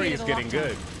 This They story initiated is a getting lockdown.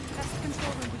 good. That's the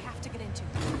control room we have to get into.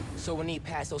 So we need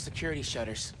past those security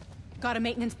shutters. Got a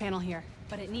maintenance panel here,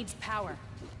 but it needs power.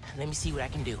 Let me see what I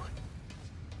can do.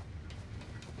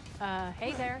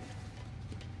 Hey there.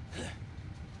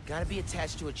 Gotta be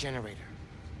attached to a generator.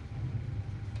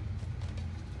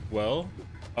 Well,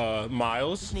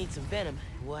 Miles. Just need some venom,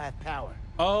 and we'll have power.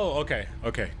 Oh, okay,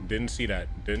 okay. Didn't see that.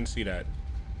 Didn't see that.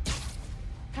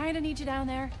 Kinda need you down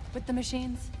there with the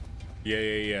machines.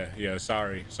 Yeah.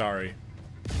 Sorry.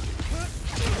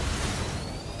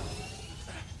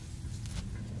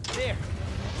 There.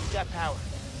 Got power.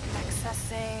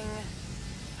 Accessing...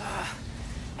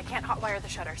 I can't hotwire the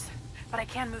shutters, but I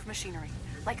can move machinery,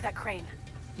 like that crane.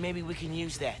 Maybe we can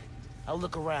use that. I'll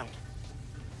look around.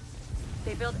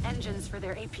 They build engines for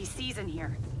their APCs in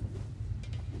here.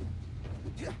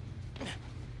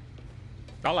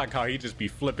 I like how he just be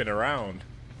flipping around.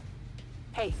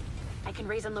 Hey, I can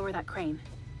raise and lower that crane.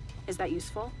 Is that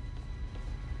useful?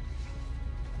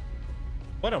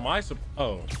 What am I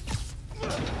Oh,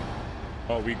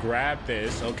 we grab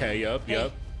this. Okay,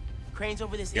 yep. Crane's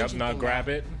over this Yep, engine now thing grab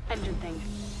it. Engine thing.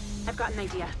 I've got an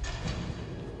idea.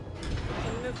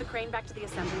 Can you move the crane back to the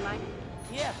assembly line?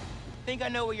 Yeah, think I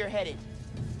know where you're headed.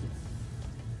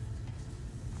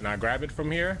 Can I grab it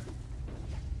from here?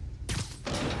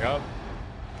 Yep.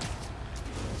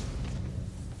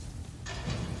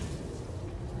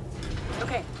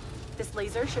 Okay, this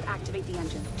laser should activate the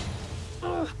engine.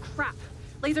 Oh, crap.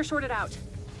 Laser shorted out.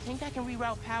 Think I can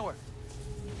reroute power.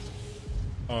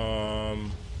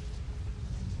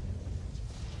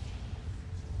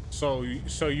 So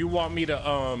you want me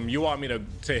to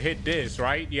hit this,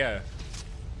 right? Yeah.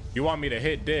 You want me to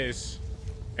hit this,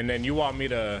 and then you want me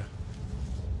to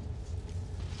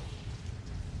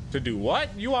do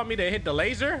what? You want me to hit the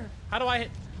laser? How do I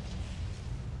hit?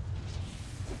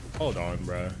 Hold on,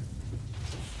 bruh.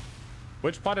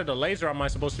 Which part of the laser am I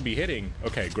supposed to be hitting?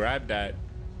 Okay, grab that.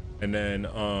 And then,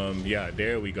 yeah,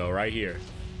 there we go, right here.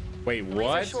 Wait, The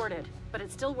what? laser shorted, but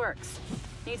it still works.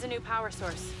 Needs a new power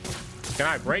source. Can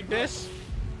I break this?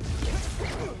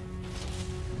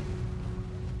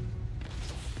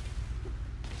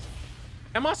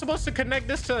 Am I supposed to connect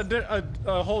this to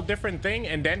a whole different thing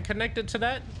and then connect it to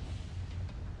that?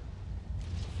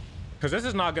 Because this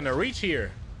is not going to reach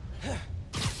here.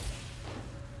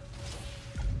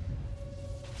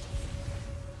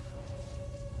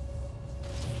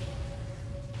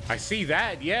 I see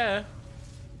that, yeah.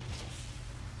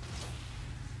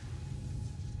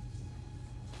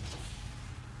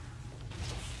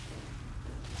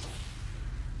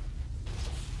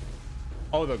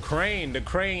 Oh, the crane.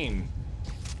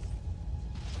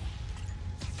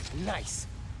 Nice.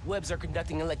 Webs are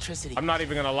conducting electricity. I'm not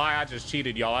even gonna lie, I just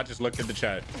cheated, y'all. I just looked at the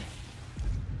chat.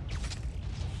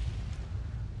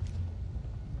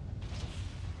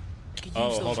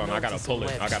 Oh, hold on. I gotta pull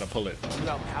it. I gotta pull it.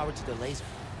 Without power to the laser.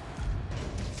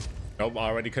 Nope, I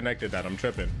already connected that. I'm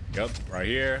tripping. Yep, right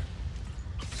here.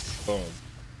 Boom.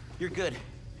 You're good.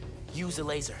 Use the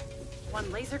laser. One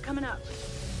laser coming up.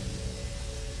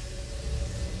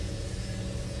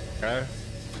 Okay.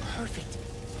 Perfect.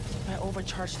 If I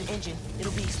overcharge the engine,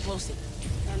 it'll be explosive.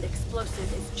 And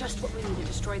explosive is just what we need to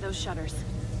destroy those shutters.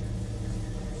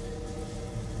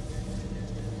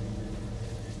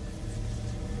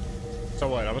 So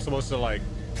what? I'm supposed to like...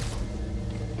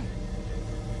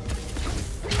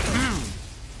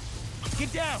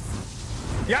 Get down!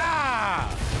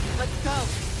 Yeah! Let's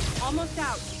go. Almost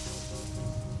out.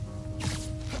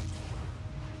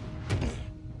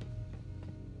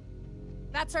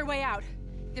 That's our way out.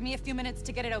 Give me a few minutes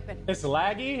to get it open. It's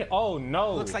laggy? Oh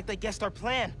no. Looks like they guessed our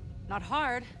plan. Not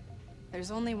hard.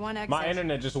 There's only one exit. My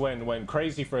internet just went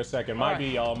crazy for a second. Might be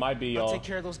y'all. Might be y'all. I'll take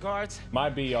care of those guards.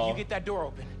 Might be y'all. You get that door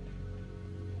open.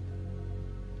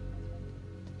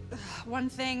 One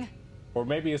thing. Or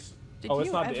maybe it's... Oh,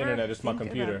 it's not the internet. It's my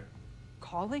computer.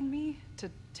 Calling me to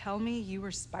tell me you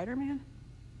were Spider-Man?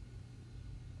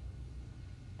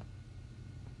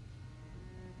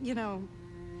 You know,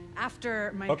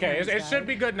 after my Okay, it parents should died,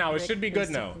 be good now. It Rick should be good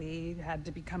now. basically had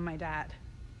to become my dad.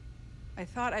 I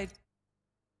thought I'd...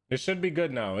 It should be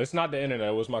good now. It's not the internet.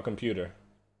 It was my computer.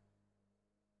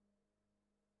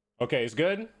 Okay, it's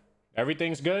good?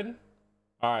 Everything's good?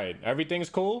 All right, everything's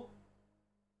cool?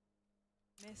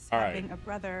 miss All having right. a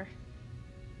brother,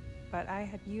 but I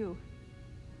had you.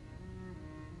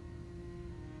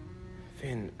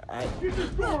 Finn, I... Get this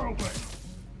door open!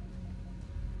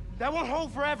 That won't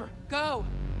hold forever. Go!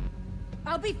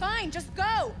 I'll be fine, just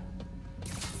go!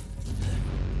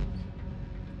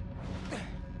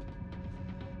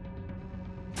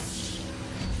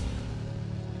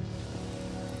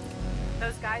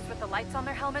 Those guys with the lights on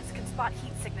their helmets can spot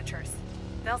heat signatures.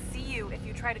 They'll see you if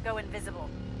you try to go invisible.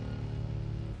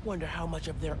 Wonder how much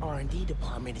of their R&D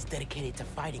department is dedicated to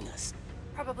fighting us.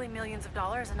 Probably millions of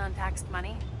dollars in untaxed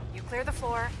money. You clear the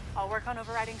floor, I'll work on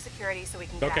overriding security so we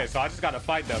can Okay, so I just gotta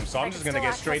fight them, so I'm just gonna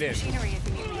get straight in. Machinery if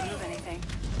you need me to move anything.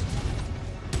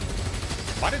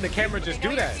 Why did the camera just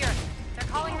do that? Here. They're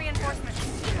calling reinforcements.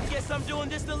 Guess I'm doing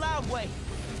this the loud way.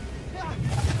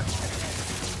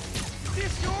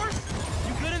 This yours?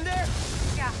 You good in there?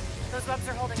 Yeah, those webs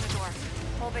are holding the door.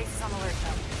 Whole base is on alert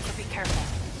though, so be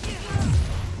careful.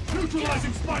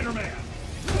 Neutralizing Spider-Man!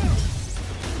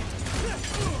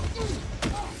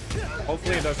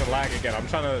 Hopefully it doesn't lag again. I'm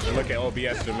trying to look at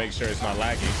OBS to make sure it's not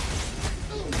laggy.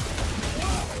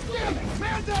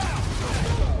 Man down!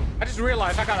 I just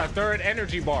realized I got a third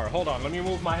energy bar. Hold on, let me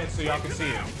move my head so y'all can see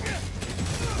it.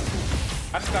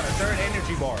 I just got a third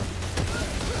energy bar.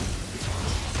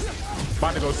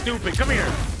 About to go stupid. Come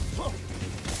here.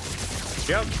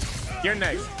 Yep, you're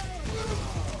next.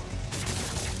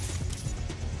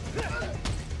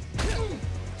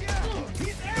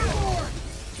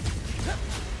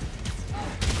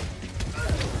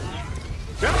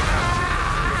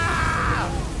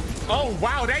 Oh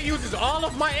wow, that uses all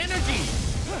of my energy.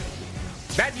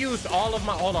 That used all of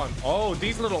my, hold on. Oh,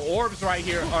 these little orbs right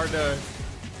here are the,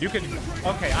 you can,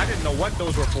 okay, I didn't know what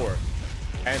those were for.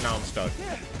 And now I'm stuck.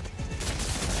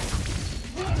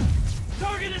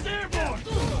 Target is airborne!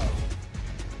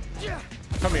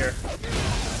 Come here.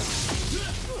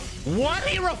 What?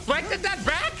 He reflected that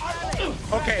back?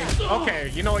 Okay,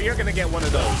 okay. You know what? You're gonna get one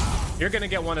of those. You're gonna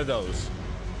get one of those.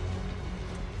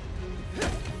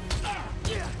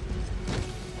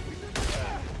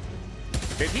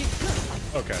 Did he?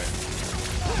 Okay.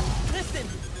 Listen,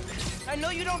 I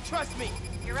know you don't trust me.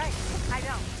 You're right, I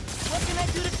don't. What can I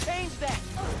do to change that?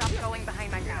 Stop going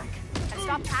behind my back. And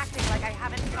stop acting like I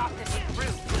haven't thought this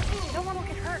through. No one will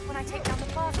get hurt when I take down the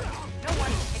plaza. No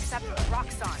one except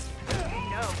Roxxon. You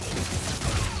know.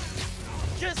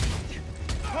 Just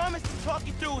promise to talk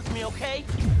it through with me, okay?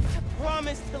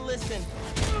 Promise to listen.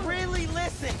 Really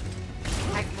listen.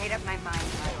 I've made up my mind,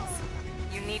 Miles.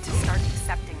 You need to start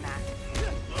accepting that.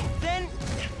 Then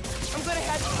I'm gonna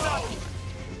have to stop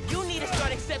you. You need to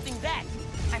start accepting that.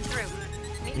 I'm through.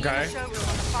 Meet me Okay. in the showroom on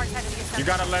the far side of the assembly. You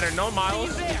gotta let her know,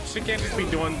 Miles. She can't just be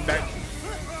doing that.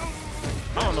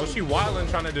 I don't know. She wilding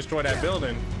trying to destroy that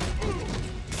building.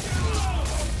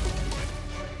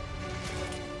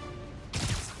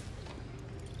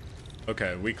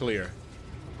 Okay, we clear.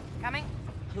 Coming?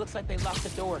 Looks like they locked the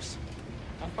doors.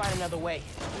 I'll find another way.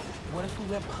 What if we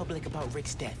went public about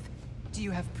Rick's death? Do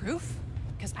you have proof?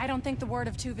 Because I don't think the word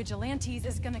of two vigilantes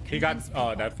is gonna He got, convince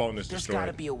people. that phone is There's destroyed.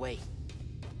 gotta be a way.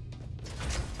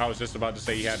 I was just about to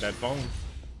say he had that phone.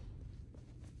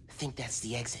 I think that's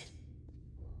the exit.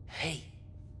 Hey.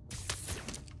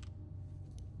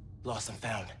 Lost and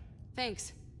found.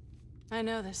 Thanks. I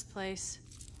know this place.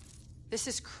 This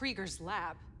is Krieger's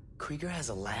lab. Krieger has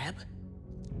a lab?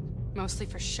 Mostly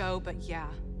for show, but yeah.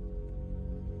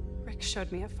 Rick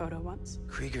showed me a photo once.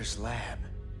 Krieger's lab.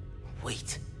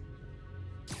 Wait.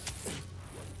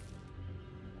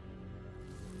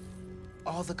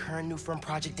 All the current New Firm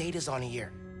project data's on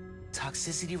here.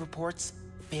 Toxicity reports,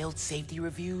 failed safety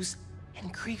reviews,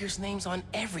 and Krieger's name's on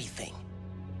everything.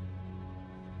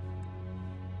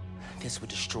 This would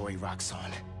destroy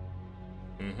Roxxon.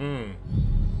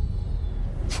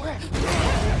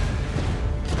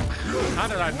 How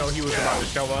did I know he was about to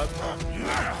show up?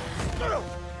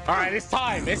 All right, it's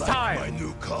time. It's time. My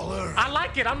new color. I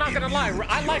like it. I'm not gonna lie.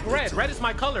 I like red. Red is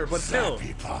my color, but still.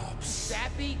 Sappy Pops.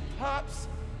 Sappy Pops?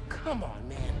 Come on,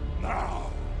 man.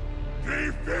 Now,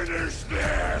 we finish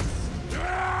this.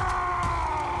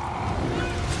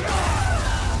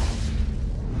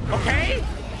 Okay,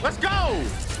 let's go.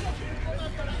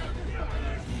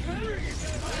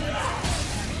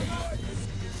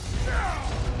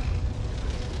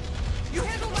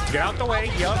 Get out the way.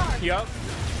 Yup.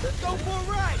 Let's go for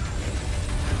a ride.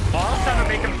 Oh, I was trying to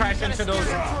make him crash into those.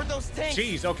 Tanks.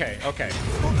 Jeez. Okay. Hooker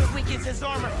weakens his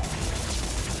armor.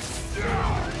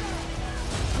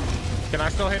 Can I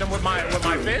still hit him with my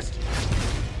fist?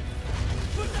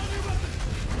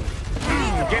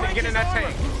 Get in that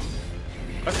tank.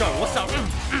 Let's go. What's up?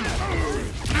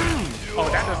 Oh,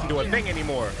 that doesn't do a thing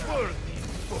anymore.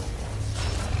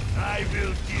 I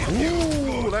will give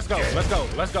you. Let's go. Let's go.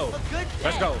 Let's go.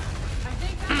 Let's go.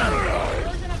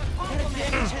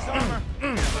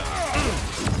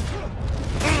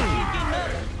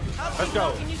 Let's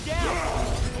go.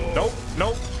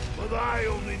 Nope. But I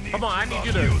only need Come on, I need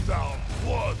you to to. knock down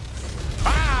once.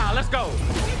 Ah, let's go.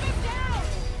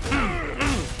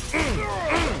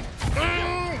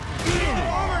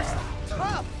 Armor's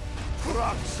tough.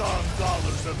 Roxxon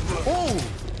dollars at work. Ooh.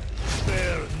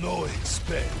 Spare no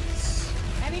expense.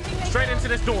 Straight into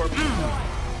this door.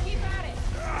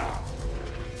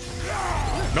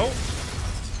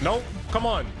 Nope. Come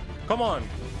on.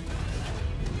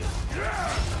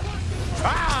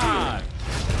 Ah!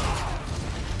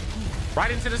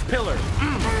 Right into this pillar.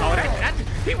 Oh, that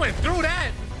he went through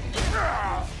that.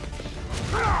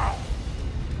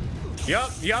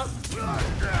 Yup.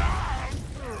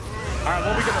 All right,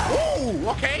 what we gonna? Ooh,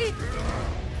 okay.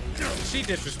 She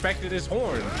disrespected his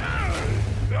horn.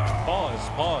 Pause.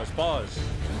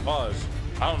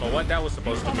 I don't know what that was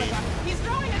supposed to mean. He's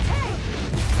throwing a tank.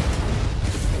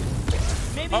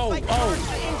 Maybe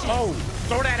Oh,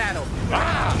 throw that at him.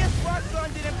 Ah! I guess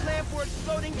Roxxon didn't plan for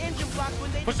exploding engine blocks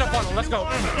when they Push up on him. Let's go.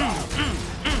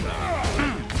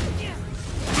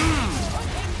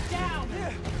 Down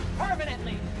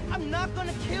permanently. I'm not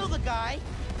gonna kill the guy.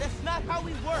 That's not how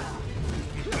we work.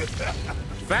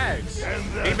 Facts.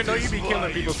 Even though you be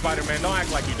killing people, Spider-Man, don't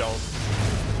act like you don't.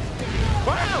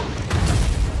 Wow!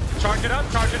 Charge it up.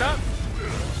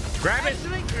 Grab it.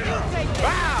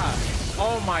 Ah!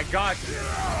 Oh my God.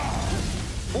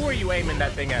 Who are you aiming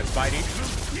that thing at, Spidey?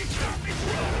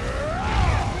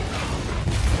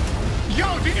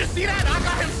 Yo, did you see that? I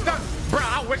got him stuck. Bro,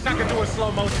 I wish I could do a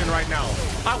slow motion right now.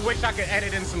 I wish I could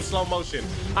edit in some slow motion.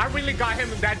 I really got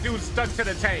that dude stuck to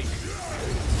the tank.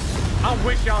 I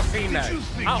wish y'all seen that.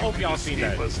 I hope y'all seen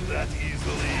that.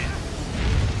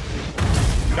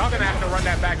 Y'all gonna have to run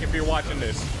that back if you're watching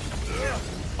this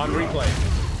on replay.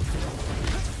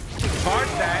 Charge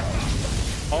that.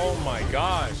 Oh my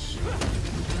gosh.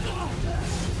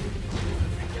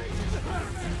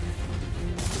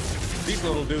 These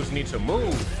little dudes need to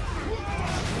move.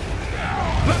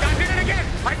 Look, I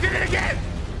did it again.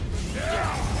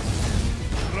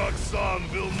 Roxxon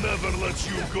will never let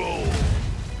you go.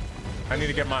 I need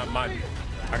to get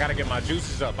I gotta get my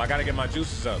juices up.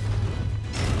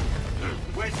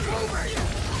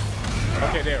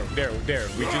 Okay, there.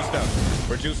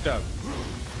 We're juiced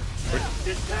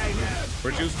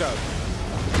up.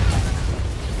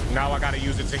 Now I gotta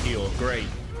use it to heal. Great.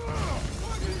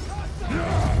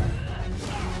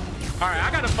 All right, I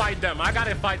gotta fight them.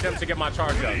 To get my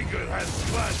charge up. Krieger has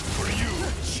plans for you,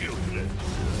 children.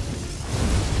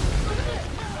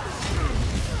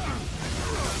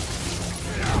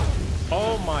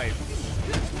 Oh my.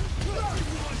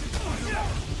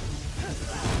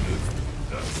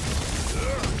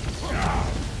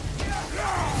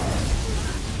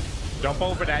 Jump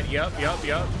over that. Yup.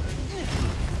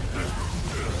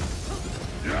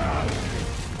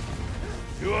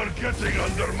 You are getting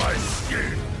under my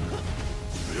skin.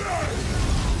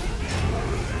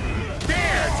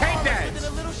 There, take that.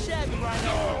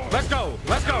 Let's go.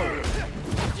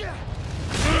 Get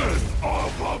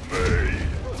off of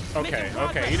me. Okay,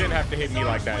 okay. You didn't have to hit me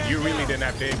like that. You really didn't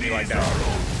have to hit me like that.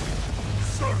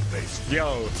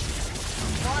 Yo.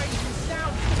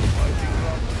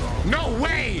 No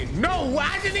way! No,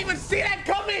 I didn't even see that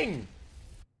coming!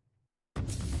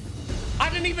 I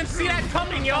didn't even see that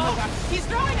coming, y'all! He's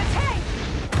throwing a tank!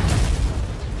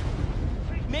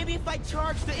 Maybe if I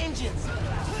charge the engines.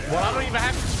 Well, I don't even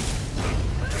have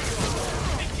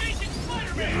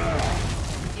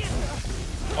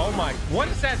Oh my, what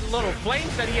is that little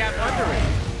flames that he has under it?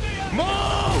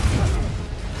 Move!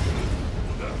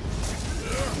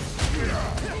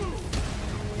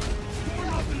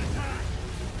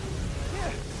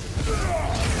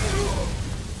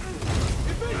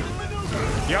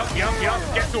 Yup.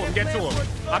 Get to him.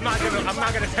 I'm not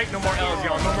gonna take no more L's,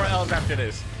 y'all. No more L's after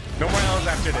this. No more L's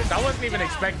after this. I wasn't even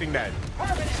expecting that.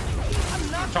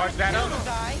 Charge that up.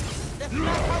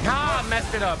 Nah, I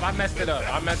messed it up.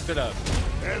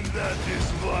 And that is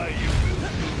why you will.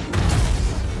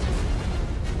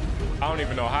 I don't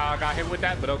even know how I got hit with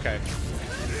that, but okay.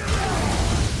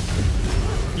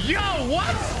 Yo,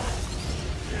 what?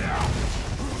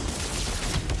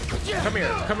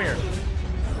 Come here.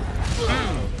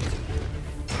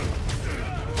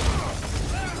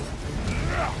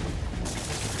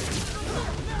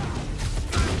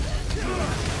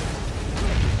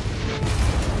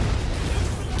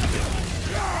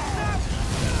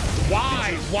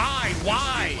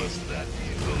 Why?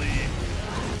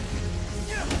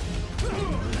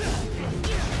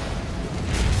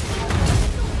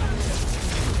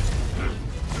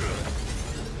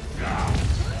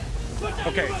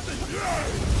 Okay.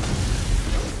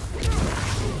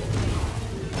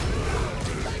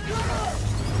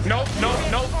 Nope.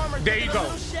 There you go.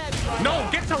 No,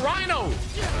 get to Rhino.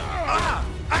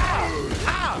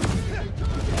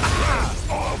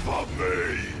 Off of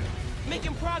me.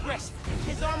 Making progress.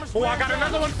 His armor's I got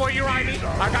another one for you, Riney.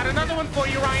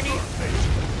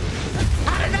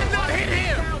 How did that not hit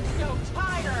him? I'm so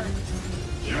tired.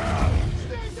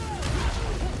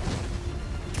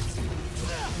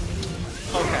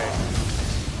 Okay.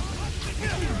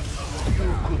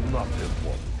 You could not have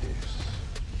won this.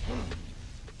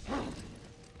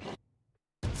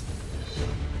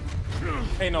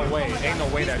 Ain't no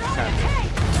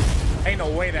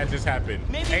way that just happened.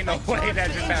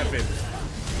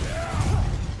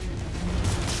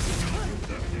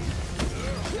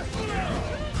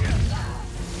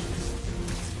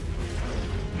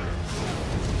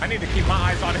 I need to keep my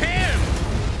eyes on him.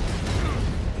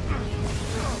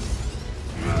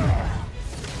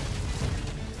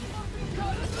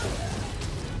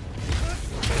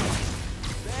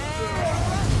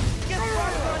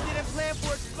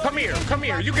 Come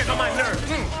here. You get on my nerves.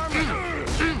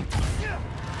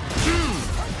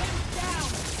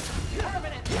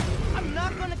 I'm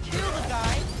not gonna kill the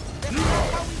guy. That's not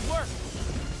how we work.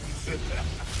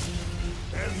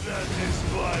 And that is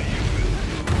why you will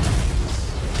lose.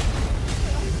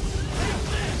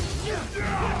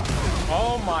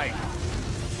 Oh my.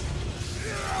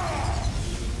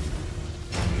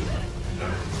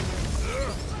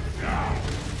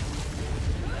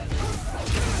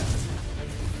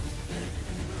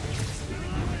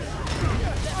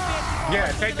 Yeah,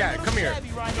 take that. Come here.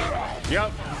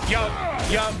 Yup.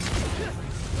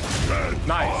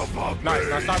 Nice.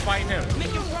 Now start fighting him.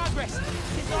 Making progress.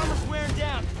 His armor's wearing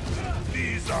down.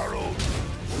 These are all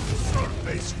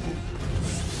surface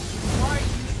wounds. Why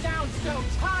you sound so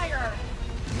tired?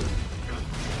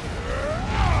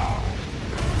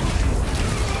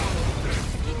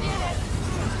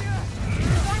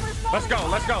 Let's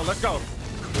go.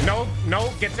 No,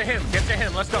 get to him.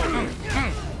 Let's go.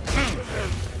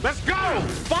 Let's go!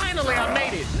 Finally, I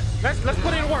made it. Let's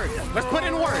put in work.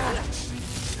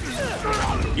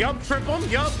 Yup, trip him.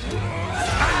 Yup.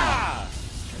 Ah!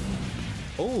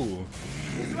 Ooh.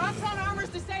 Roxxon armor's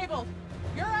disabled.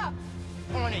 You're up.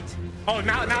 On it. Oh,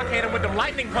 now I can hit him with them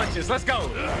lightning punches. Let's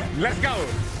go.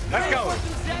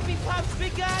 Zappy pops,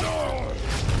 big guy.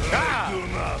 Ah! Do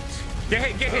not.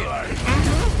 Get hit.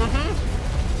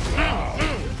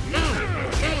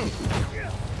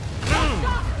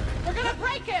 Stop! We're gonna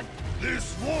break him.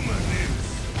 This woman is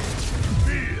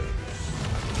fierce.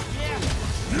 Yeah,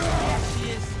 she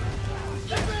is.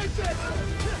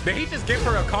 Did he just give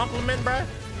her a compliment, bruh?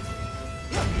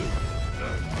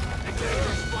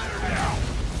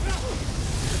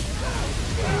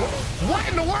 What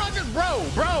in the world? Just bro.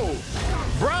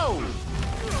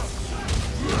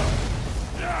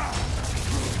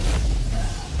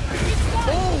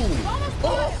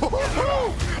 Oh!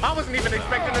 I wasn't even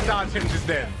expecting to dodge him just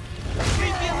then.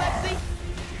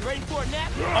 You ready for a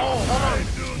nap? Oh, hold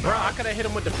on. Bro, I could have hit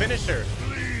him with the finisher.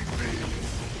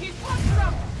 He's punched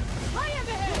up.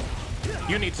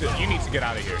 You need to get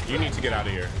out of here. You need to get out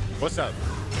of here. What's up?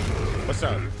 What's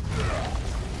up?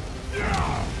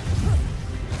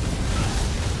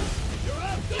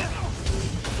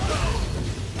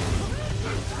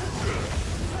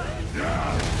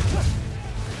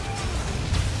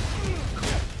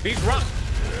 These rocks.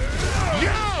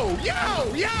 Yo!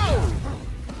 Yo! Yo!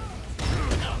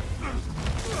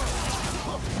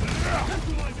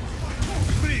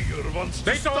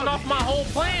 They throwing off my whole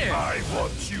plan. I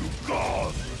want you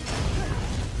gone.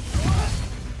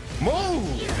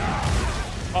 Move!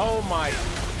 Oh my!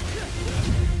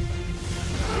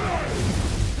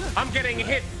 I'm getting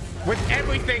hit with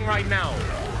everything right now.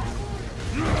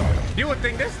 You would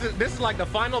think this is like the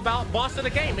final boss of the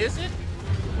game, is it?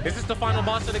 Is this the final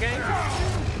boss of the game?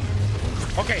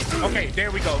 Okay, okay, there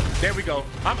we go, there we go.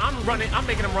 I'm running. I'm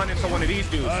making him run into one of these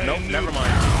dudes. Nope, never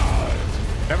mind.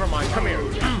 Never mind. Come here.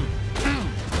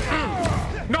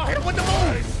 No, hit him with the move.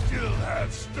 I still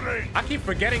have strength. I keep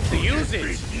forgetting to use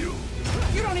it. You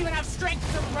don't even have strength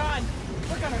to run.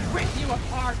 We're gonna rip you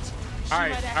apart. All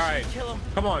right. Kill him.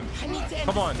 Come on. I need to end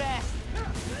Come on. this fast.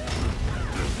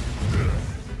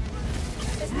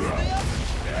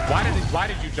 Why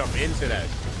did you jump into that?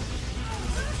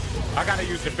 I gotta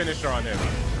use the finisher on him.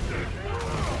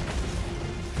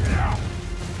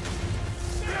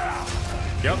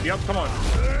 Yep, come on.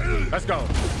 Let's go.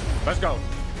 Let's go.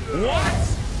 What?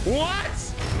 What?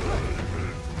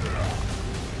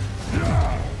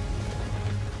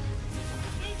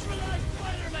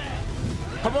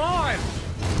 Come on.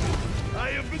 I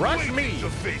have been Rush waiting me to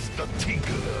face the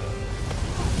Tinkerer.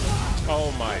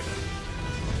 Oh my.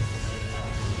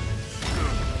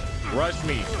 Rush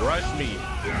me. Rush me.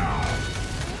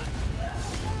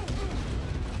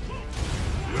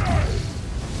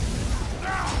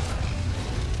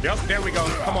 Yep, there we go.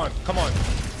 Come on, come on.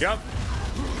 Yep.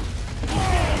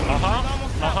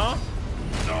 Uh-huh.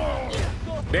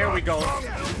 There we go.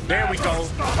 There we go.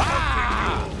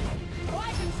 Ah!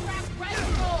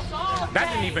 That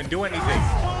didn't even do anything.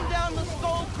 Calm down, the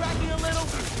skull cracking a little,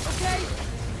 okay?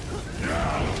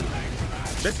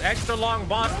 This extra long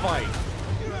boss fight.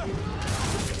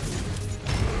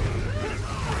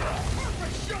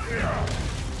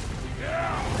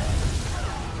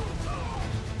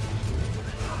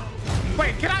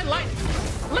 Wait, can I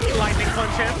let me lightning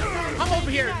punch him? I'm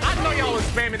over here. I know y'all was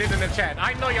spamming it in the chat.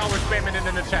 I know y'all were spamming it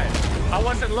in the chat. I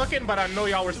wasn't looking, but I know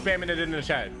y'all were spamming it in the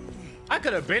chat. I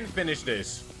could have been finished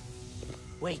this.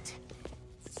 Wait.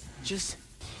 Just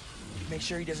make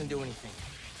sure he doesn't do anything.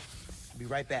 I'll be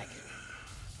right back.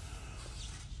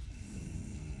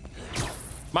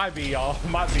 Might be, y'all.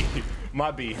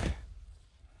 Might be.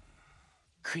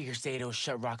 Krieger said it'll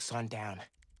shut Roxxon down.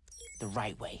 The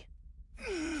right way.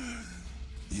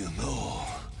 You know,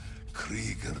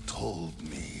 Krieger told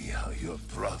me how your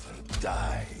brother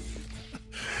died.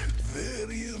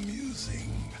 Very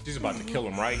amusing. She's about to kill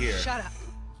him right here. Shut up.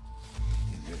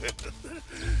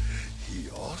 He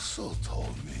also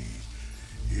told me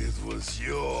it was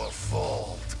your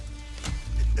fault.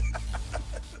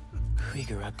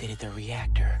 Krieger updated the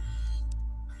reactor.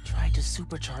 Tried to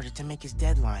supercharge it to make his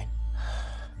deadline.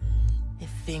 If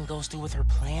Finn goes through with her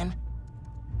plan...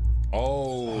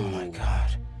 Oh my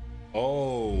god.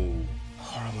 Oh.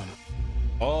 Harlem.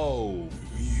 Oh.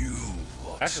 You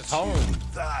That's his home.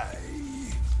 Die.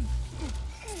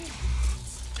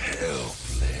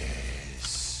 Helpless.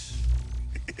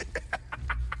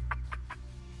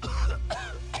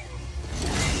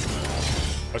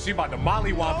 Oh, she about to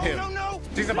mollywop him. No.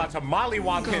 She's about to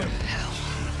mollywop him.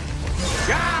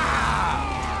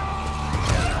 Yeah!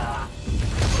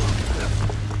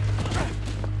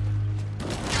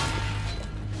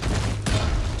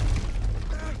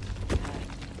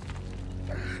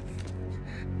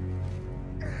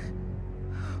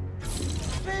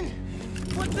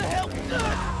 What the hell?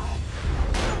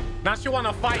 Now she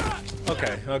wanna fight.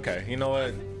 Okay. You know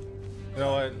what?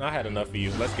 I had enough of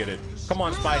you. Let's get it. Come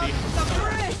on, Spidey.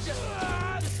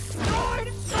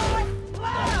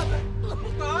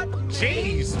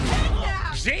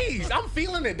 Jeez, I'm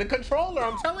feeling it. The controller,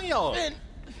 I'm telling y'all.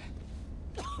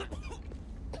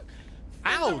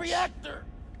 Ouch. Reactor.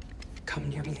 Come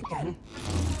near me again.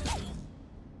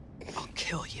 I'll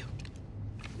kill you.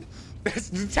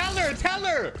 Tell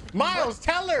her. Miles,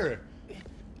 tell her.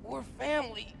 We're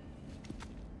family.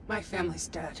 My family's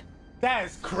dead.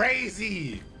 That's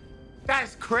crazy.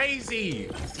 That's crazy.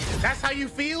 That's how you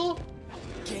feel?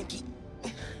 Janky.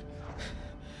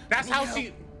 That's how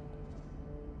she...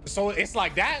 So it's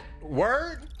like that?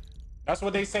 Word? That's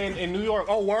what they say in New York.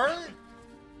 Oh, word?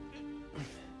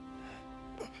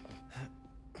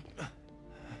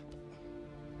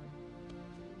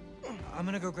 I'm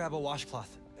gonna go grab a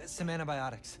washcloth, some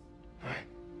antibiotics.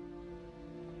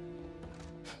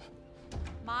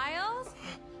 Miles,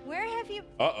 where have you?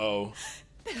 Uh-oh.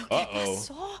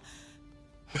 Uh-oh.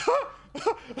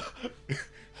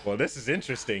 Well, this is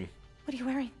interesting. What are you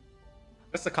wearing?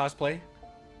 That's a cosplay.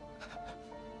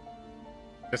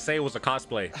 Just say it was a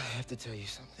cosplay. I have to tell you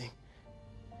something.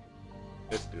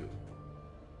 This dude.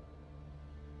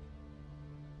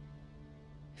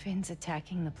 Finn's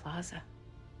attacking the plaza.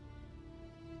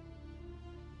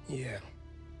 Yeah.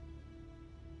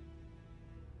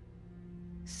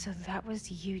 So that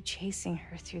was you chasing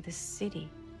her through the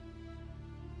city.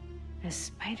 As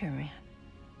Spider-Man.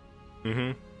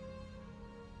 Mm-hmm.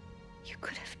 You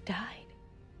could have died.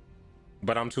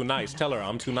 But I'm too nice. Tell her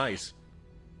I'm too nice.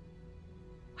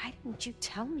 Why didn't you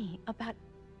tell me about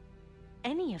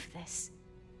any of this?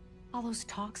 All those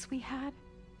talks we had?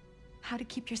 How to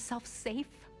keep yourself safe?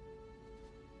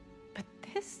 But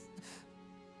this?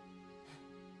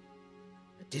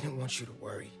 I didn't want you to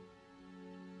worry.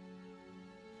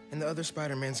 And the other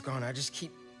Spider-Man's gone. I just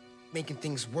keep making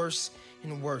things worse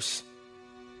and worse.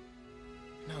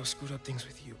 Now I screwed up things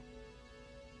with you.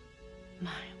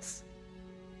 Miles.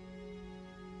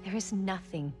 There is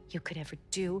nothing you could ever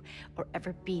do or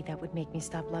ever be that would make me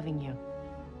stop loving you.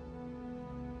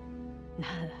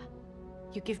 Nada.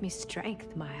 You give me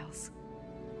strength, Miles.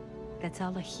 That's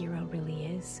all a hero really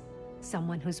is.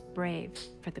 Someone who's brave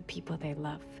for the people they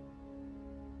love.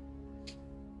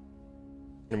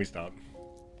 Let me stop.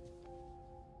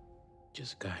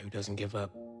 Just a guy who doesn't give up.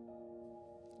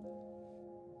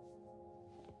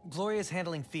 Gloria's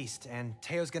handling Feast, and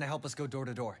Teo's gonna help us go door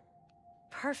to door.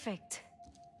 Perfect.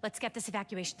 Let's get this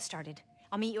evacuation started.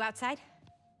 I'll meet you outside.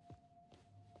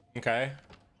 Okay.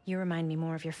 You remind me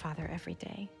more of your father every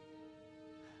day.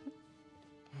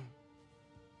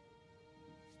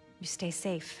 You stay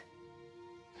safe.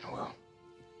 I will.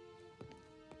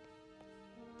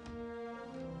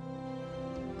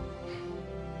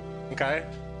 Okay.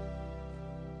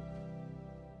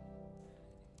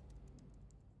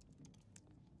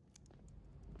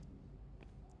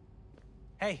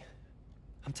 Hey,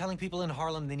 I'm telling people in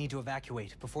Harlem they need to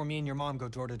evacuate before me and your mom go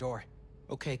door to door.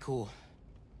 Okay, cool.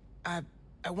 I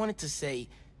wanted to say,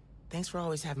 thanks for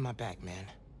always having my back, man.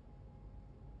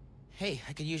 Hey,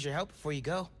 I could use your help before you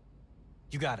go.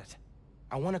 You got it.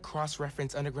 I want to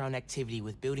cross-reference underground activity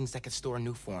with buildings that could store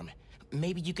Nuform.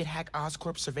 Maybe you could hack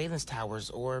Oscorp's surveillance towers,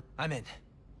 or... I'm in.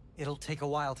 It'll take a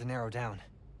while to narrow down.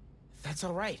 That's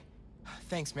all right.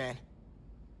 Thanks, man.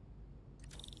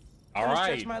 All right.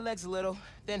 Stretch my legs a little,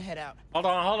 then head out. Hold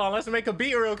on. Let's make a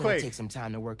beat real quick. Gonna take some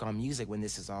time to work on music when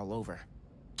this is all over.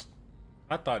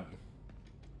 I thought,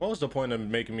 what was the point of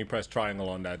making me press triangle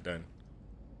on that then?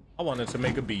 I wanted to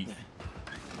make a beat.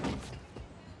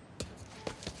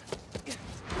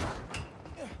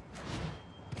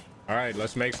 All right,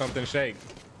 let's make something shake.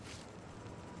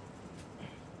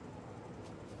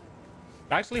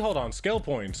 Actually, hold on. Skill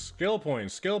points.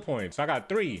 I got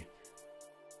 3.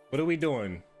 What are we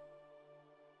doing?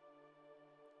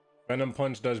 Venom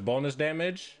Punch does bonus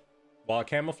damage while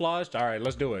camouflaged. All right,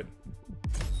 let's do it.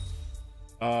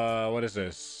 What is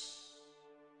this?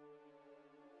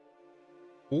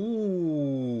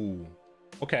 Ooh.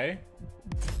 Okay.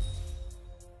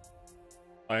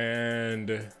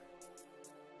 And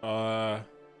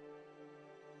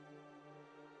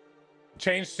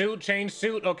change suit.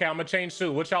 Okay, I'm gonna change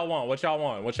suit. What y'all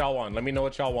want? Let me know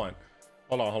what y'all want.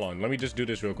 Hold on. Let me just do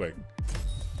this real quick.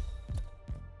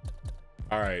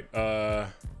 All right.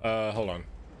 Hold on.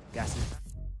 Got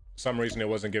some reason it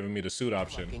wasn't giving me the suit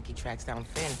option. Pinky tracks down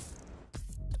Finn.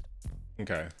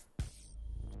 Okay.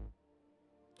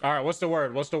 All right, what's the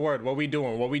word? What we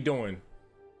doing?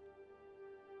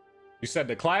 You said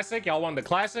the classic? Y'all want the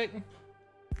classic?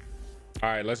 All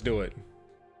right, let's do it.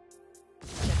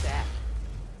 Check that.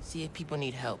 See if people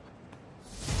need help.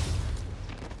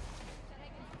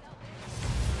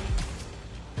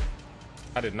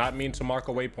 I did not mean to mark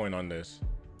a waypoint on this.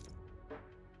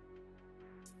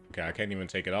 Okay, I can't even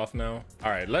take it off now.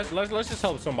 All right, let's just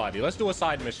help somebody. Let's do a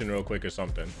side mission real quick or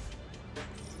something.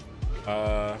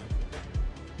 Oh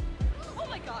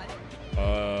my god.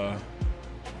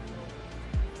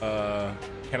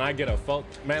 Can I get a photo?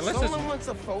 Man, let's Someone wants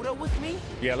a photo with me?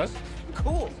 Yeah, let's.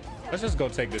 Cool. Let's just go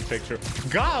take this picture.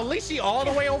 Golly, she all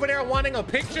the way over there wanting a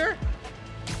picture?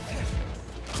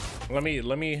 Let me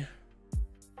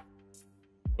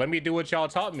do what y'all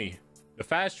taught me. The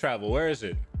fast travel, where is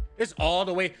it? It's all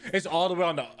the way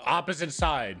on the opposite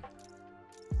side.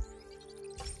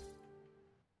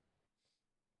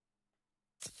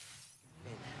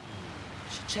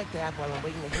 Should check the app while I'm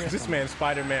waiting to hear This man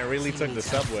Spider-Man really took the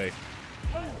subway.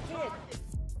 Hey, kid.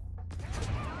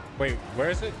 Wait, where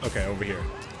is it? Okay, over here.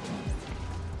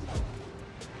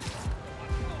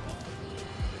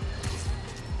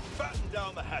 Batten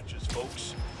down the hatches,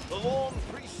 folks. The long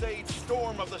presage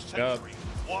storm of the century,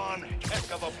 one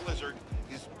heck of a blizzard,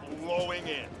 is blowing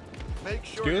in. Make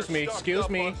sure Excuse me, stocked excuse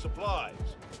up me. on supplies.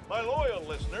 My loyal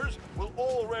listeners will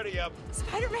already have...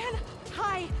 Spider-Man,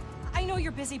 hi. I know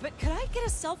you're busy, but could I get a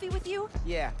selfie with you?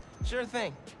 Yeah, sure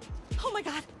thing. Oh my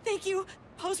god, thank you.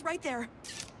 Pose right there.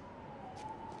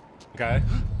 Okay.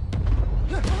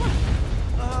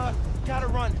 Gotta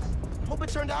run. Hope it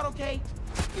turned out okay.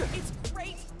 It's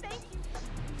great, thank you.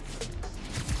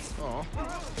 Oh.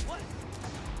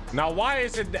 Now, why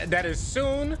is it that as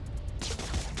soon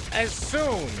as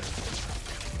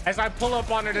I pull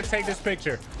up on her to take this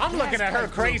picture, I'm looking at her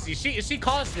crazy. She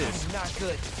caused this. Not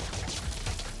good.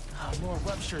 Oh, more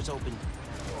ruptures open.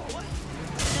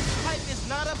 This pipe is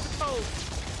not up to code.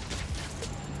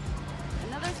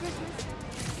 Another Christmas.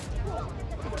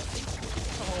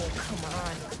 Oh, come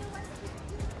on.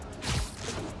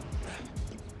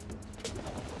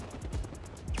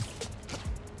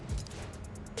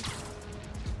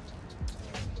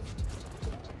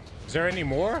 Is there any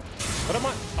more? What am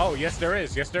I? Oh, yes, there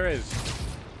is. Yes, there is.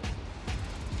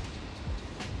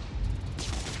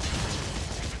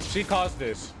 She caused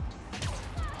this.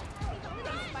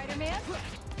 Spider-Man?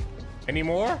 Any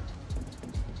more?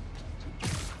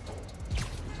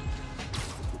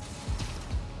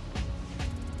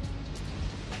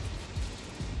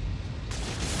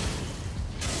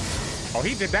 Oh,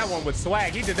 he did that one with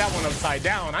swag. He did that one upside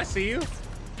down. I see you.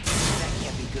 That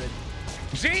can't be good.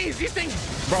 Jeez, these things,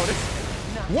 bro. This.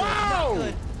 Not Whoa! Good, not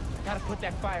good. Gotta put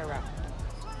that fire out.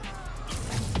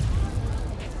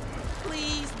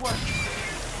 Please work.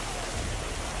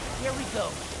 Here we go.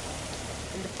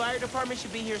 And the fire department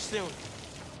should be here soon.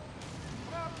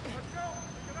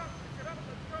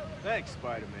 Thanks,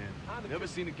 Spider-Man. Never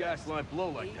seen a gas line blow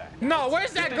like that. No,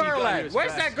 where's that girl at?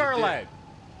 Where's that girl at?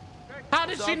 How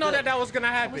did she know that that was gonna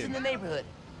happen? I was in the neighborhood.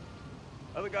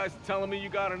 Other guys are telling me you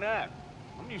got an app.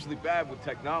 I'm usually bad with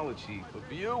technology, but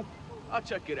for you, I'll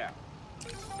check it out.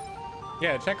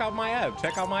 Yeah, check out my app.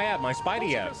 Check out my app, my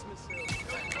Spidey app.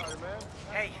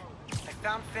 Hey, I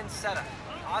found Finn's setup,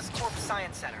 the Oscorp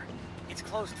Science Center. It's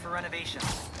closed for renovation.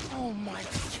 Oh my.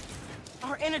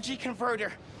 Our energy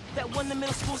converter that won the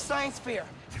middle school science fair.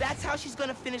 That's how she's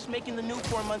gonna finish making the new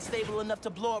form unstable enough to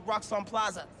blow up Roxxon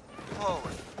Plaza. Whoa.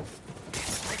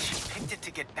 It's like she picked it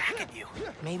to get back at you.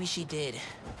 Maybe she did.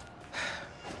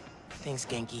 Thanks,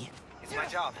 Genki. It's my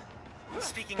job.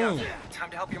 Speaking of, time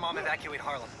to help your mom evacuate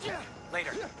Harlem.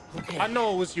 Later. Okay. I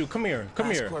know it was you. Come here. Come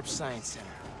here. Oscorp Science Center.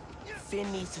 Finn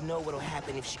needs to know what'll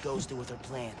happen if she goes through with her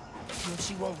plan. And if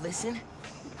she won't listen,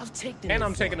 I'll take the And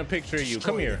I'm taking a picture of you.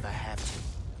 Come here. If I have to.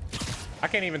 I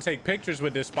can't even take pictures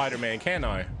with this Spider-Man, can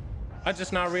I? I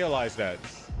just not realized that.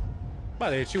 I'm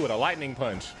about to hit you with a lightning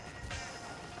punch.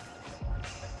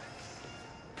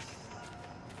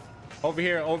 Over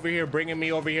here, bringing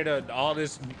me over here to all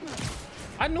this.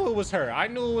 I knew it was her. I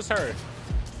knew it was her.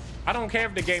 I don't care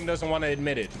if the game doesn't want to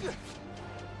admit it.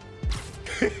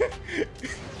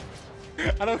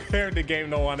 I don't care if the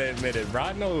game don't want to admit it, bro.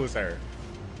 I know it was her.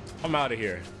 I'm out of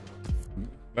here.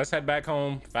 Let's head back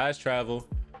home. Fast travel.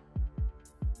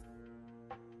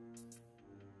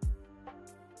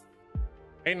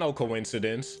 Ain't no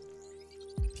coincidence.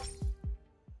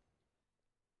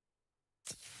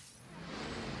 Can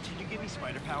you give me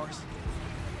spider powers?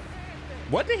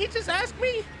 What did he just ask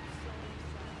me?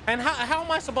 And how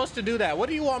am I supposed to do that? What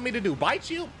do you want me to do? Bite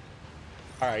you?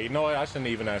 All right, you know what? I shouldn't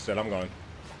even ask that. I'm going.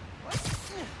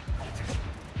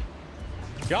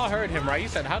 Y'all heard him, right? He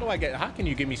said, how can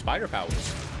you give me spider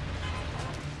powers?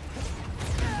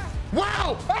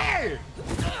 Wow! Hey!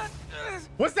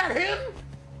 Was that him?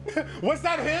 Was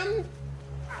that him?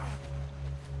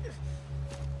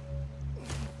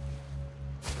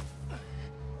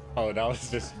 Oh, that was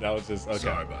just okay.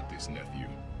 Sorry about this, nephew.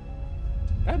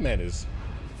 That man is.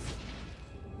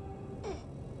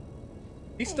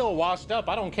 He's still washed up.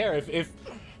 I don't care if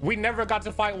we never got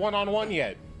to fight one-on-one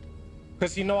yet.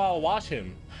 Because you know I'll wash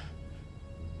him.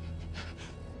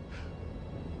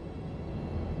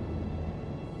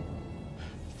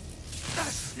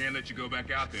 Can't let you go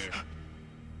back out there.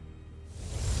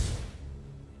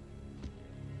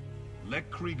 Let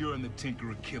Krieger and the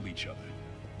Tinkerer kill each other.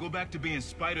 Go back to being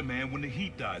Spider-Man when the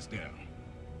heat dies down.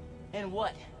 And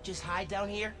what? Just hide down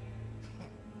here?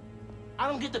 I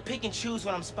don't get to pick and choose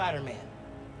when I'm Spider-Man.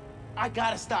 I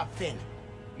gotta stop Finn.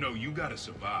 No, you gotta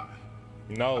survive.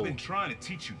 No. I've been trying to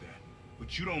teach you that,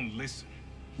 but you don't listen.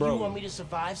 Bro. You want me to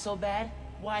survive so bad?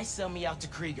 Why sell me out to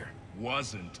Krieger?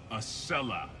 wasn't a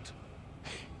sellout.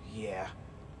 Yeah.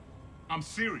 I'm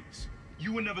serious.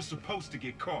 You were never supposed to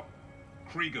get caught.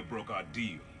 Krieger broke our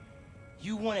deal.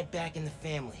 You want it back in the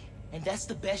family, and that's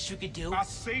the best you could do? I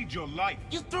saved your life.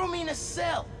 You threw me in a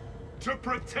cell! To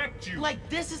protect you. Like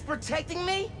this is protecting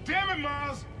me? Damn it,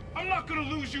 Miles! I'm not gonna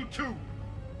lose you too!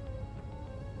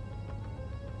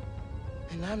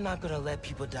 And I'm not gonna let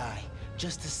people die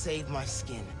just to save my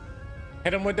skin.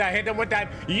 Hit him with that, hit him with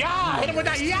that. Yeah! Hit him with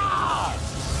that, yeah!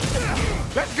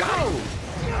 Let's go!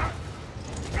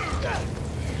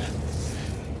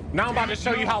 Now I'm about to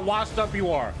show you how washed up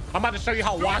you are. I'm about to show you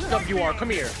how washed up you are. Come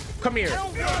here. Come here. I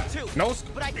don't want to, no,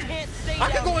 but I can't stay I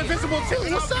can go down invisible here.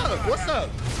 too. What's up? What's up?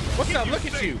 What's up? Look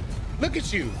at you. Look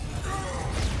at you.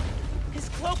 His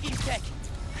cloaking tech.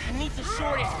 I need to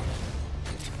short it.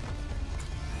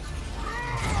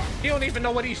 He don't even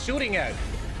know what he's shooting at.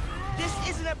 This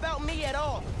isn't about me at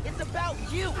all. It's about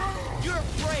you. You're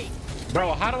afraid.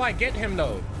 Bro, how do I get him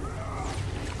though?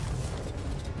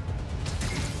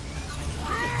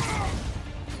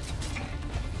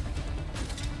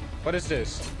 What is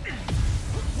this?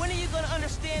 When are you gonna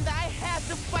understand that I have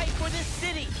to fight for this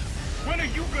city? When are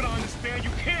you gonna understand you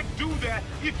can't do that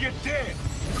if you're dead?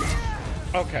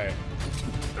 Okay.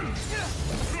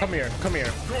 Come here, come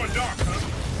here. Going dark,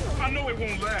 huh? I know it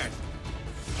won't last.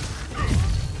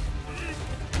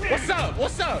 What's up?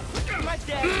 What's up? My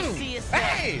dad can see his stuff.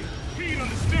 Hey! He'd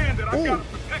understand that I gotta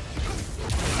protect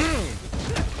you.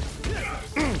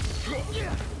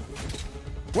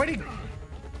 Where'd he...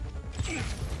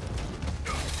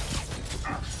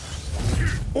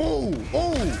 Ooh,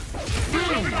 ooh.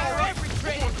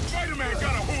 Spider-Man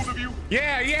got a hold of you.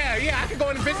 Yeah, I can go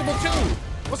invisible too.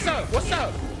 What's up? What's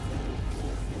up?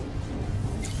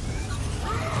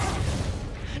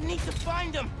 I need to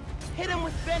find him. Hit him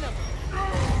with venom.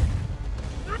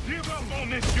 Give up on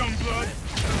this, young blood.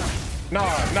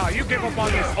 Nah, you give up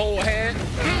on this old head.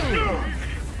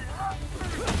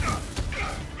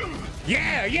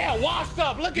 Yeah, washed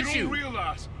up. Look at you. You don't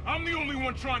realize I'm the only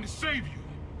one trying to save you.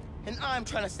 And I'm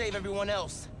trying to save everyone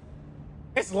else.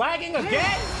 It's lagging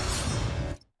again?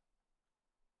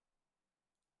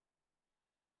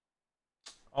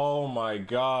 Oh my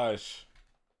gosh.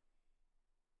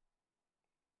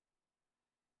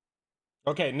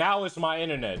 Okay, now it's my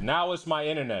internet. Now it's my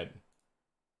internet.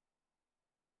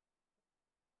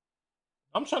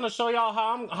 I'm trying to show y'all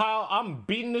how I'm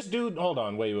beating this dude. Hold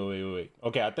on, wait.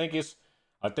 Okay, I think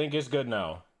it's good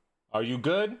now. Are you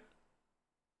good?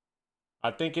 I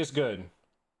think it's good.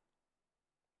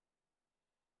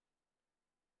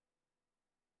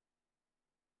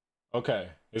 Okay,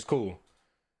 it's cool.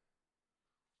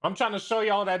 I'm trying to show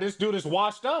y'all that this dude is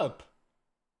washed up.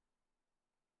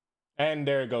 And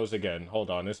there it goes again.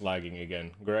 Hold on, it's lagging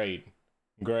again. Great.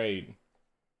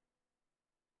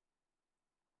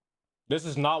 This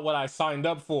is not what I signed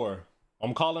up for.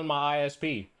 I'm calling my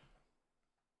ISP.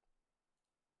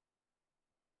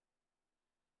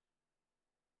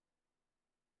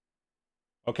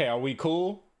 Okay, are we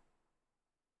cool?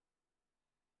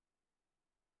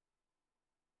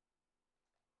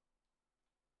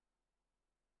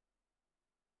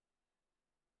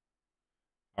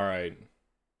 All right.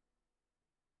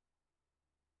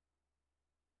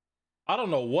 I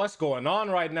don't know what's going on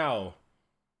right now.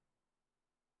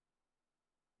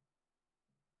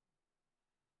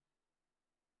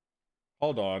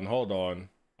 Hold on.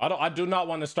 I do not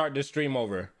want to start this stream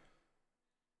over.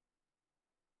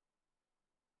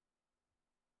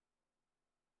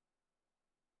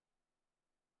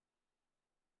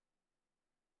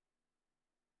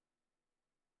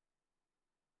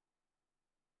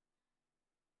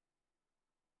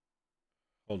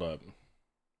 Hold up.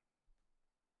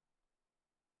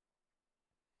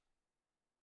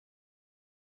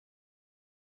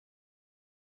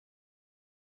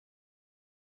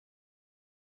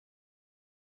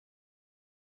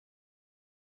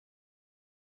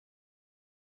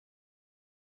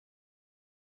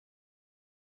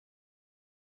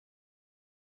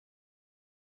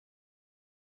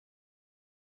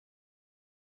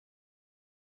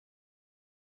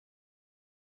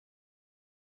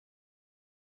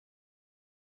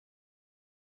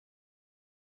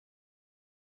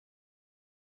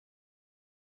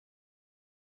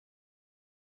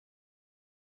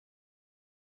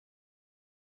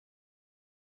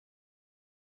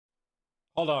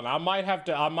 Hold on, I might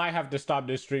have to stop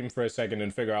this stream for a second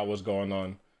and figure out what's going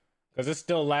on. Cause it's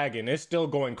still lagging. It's still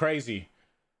going crazy.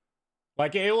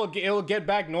 Like it will get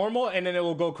back normal and then it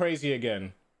will go crazy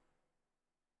again.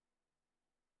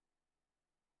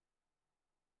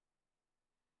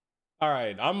 All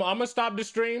right, I'm gonna stop the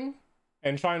stream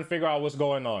and try and figure out what's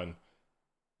going on.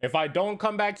 If I don't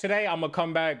come back today, I'm gonna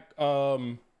come back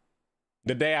the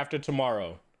day after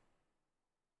tomorrow.